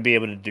that you're going to be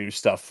able to do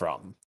stuff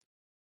from.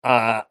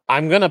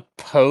 I'm going to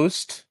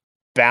post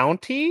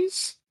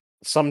bounties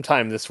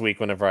sometime this week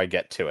whenever I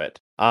get to it.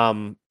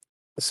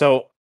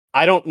 So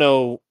I don't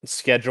know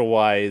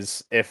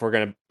schedule-wise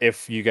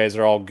if you guys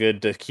are all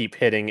good to keep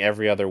hitting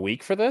every other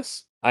week for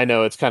this. I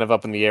know it's kind of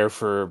up in the air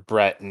for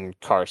Brett and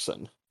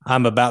Carson.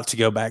 I'm about to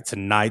go back to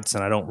nights,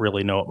 and I don't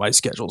really know what my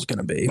schedule's going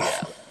to be.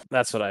 Yeah,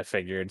 that's what I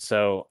figured.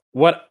 So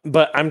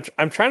but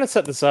I'm trying to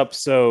set this up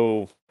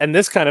so, and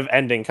this kind of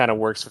ending kind of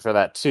works for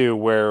that too,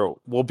 where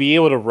we'll be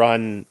able to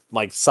run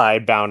like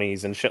side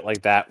bounties and shit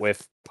like that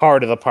with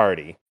part of the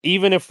party.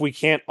 Even if we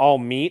can't all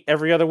meet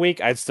every other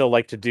week, I'd still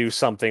like to do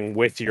something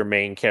with your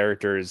main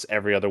characters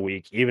every other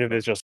week, even if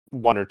it's just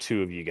one or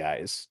two of you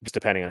guys, just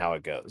depending on how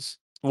it goes.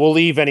 We'll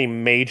leave any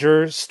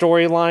major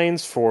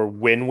storylines for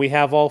when we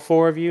have all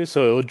four of you,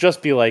 so it'll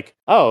just be like,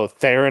 oh,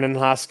 Theron and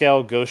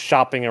Haskell go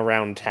shopping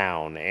around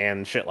town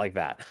and shit like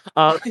that.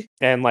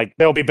 And like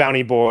there'll be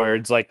bounty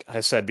boards, like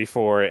I said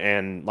before,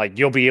 and like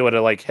you'll be able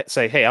to like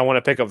say, hey, I want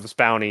to pick up this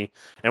bounty,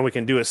 and we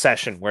can do a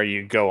session where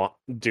you go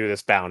do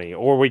this bounty,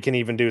 or we can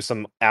even do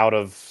some out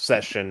of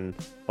session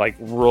like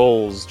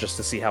rolls just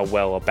to see how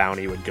well a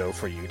bounty would go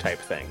for you type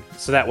thing.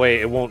 So that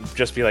way it won't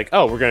just be like,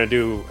 oh, we're gonna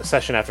do a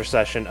session after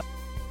session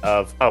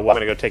of, oh, well,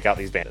 I'm going to go take out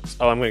these bandits.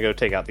 Oh, I'm going to go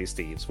take out these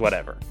thieves,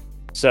 whatever.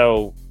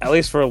 So, at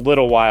least for a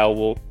little while,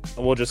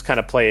 we'll just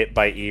kind of play it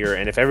by ear,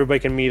 and if everybody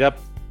can meet up,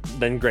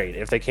 then great.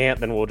 If they can't,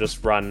 then we'll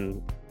just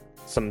run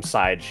some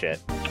side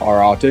shit.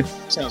 Alrighty.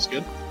 Sounds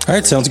good. All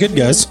right, sounds good,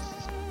 guys.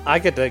 I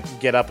get to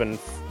get up in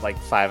like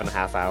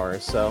 5.5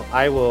 hours, so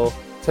I will...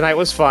 Tonight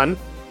was fun.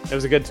 It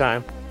was a good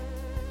time.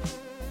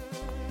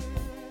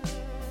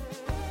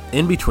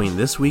 In between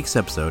this week's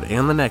episode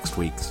and the next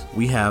week's,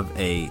 we have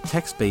a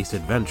text-based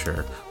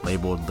adventure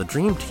labeled The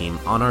Dream Team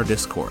on our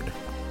Discord.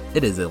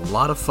 It is a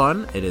lot of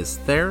fun. It is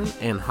Theron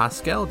and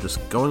Haskell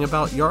just going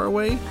about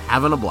Yarway,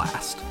 having a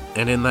blast.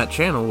 And in that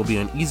channel will be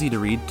an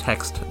easy-to-read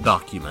text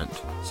document.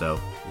 So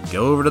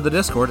go over to the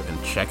Discord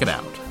and check it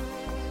out.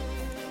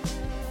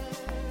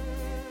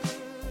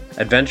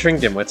 Adventuring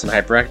Dimwits and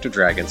Hyperactive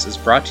Dragons is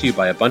brought to you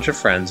by a bunch of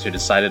friends who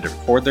decided to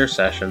record their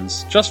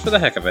sessions just for the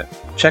heck of it.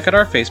 Check out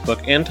our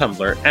Facebook and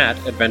Tumblr at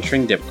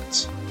Adventuring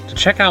Dimwits. To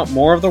check out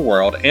more of the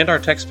world and our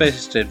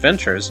text-based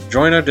adventures,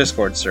 join our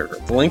Discord server.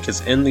 The link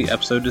is in the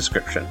episode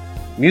description.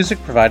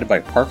 Music provided by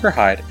Parker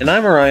Hyde, and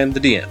I'm Orion, the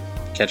DM.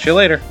 Catch you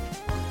later.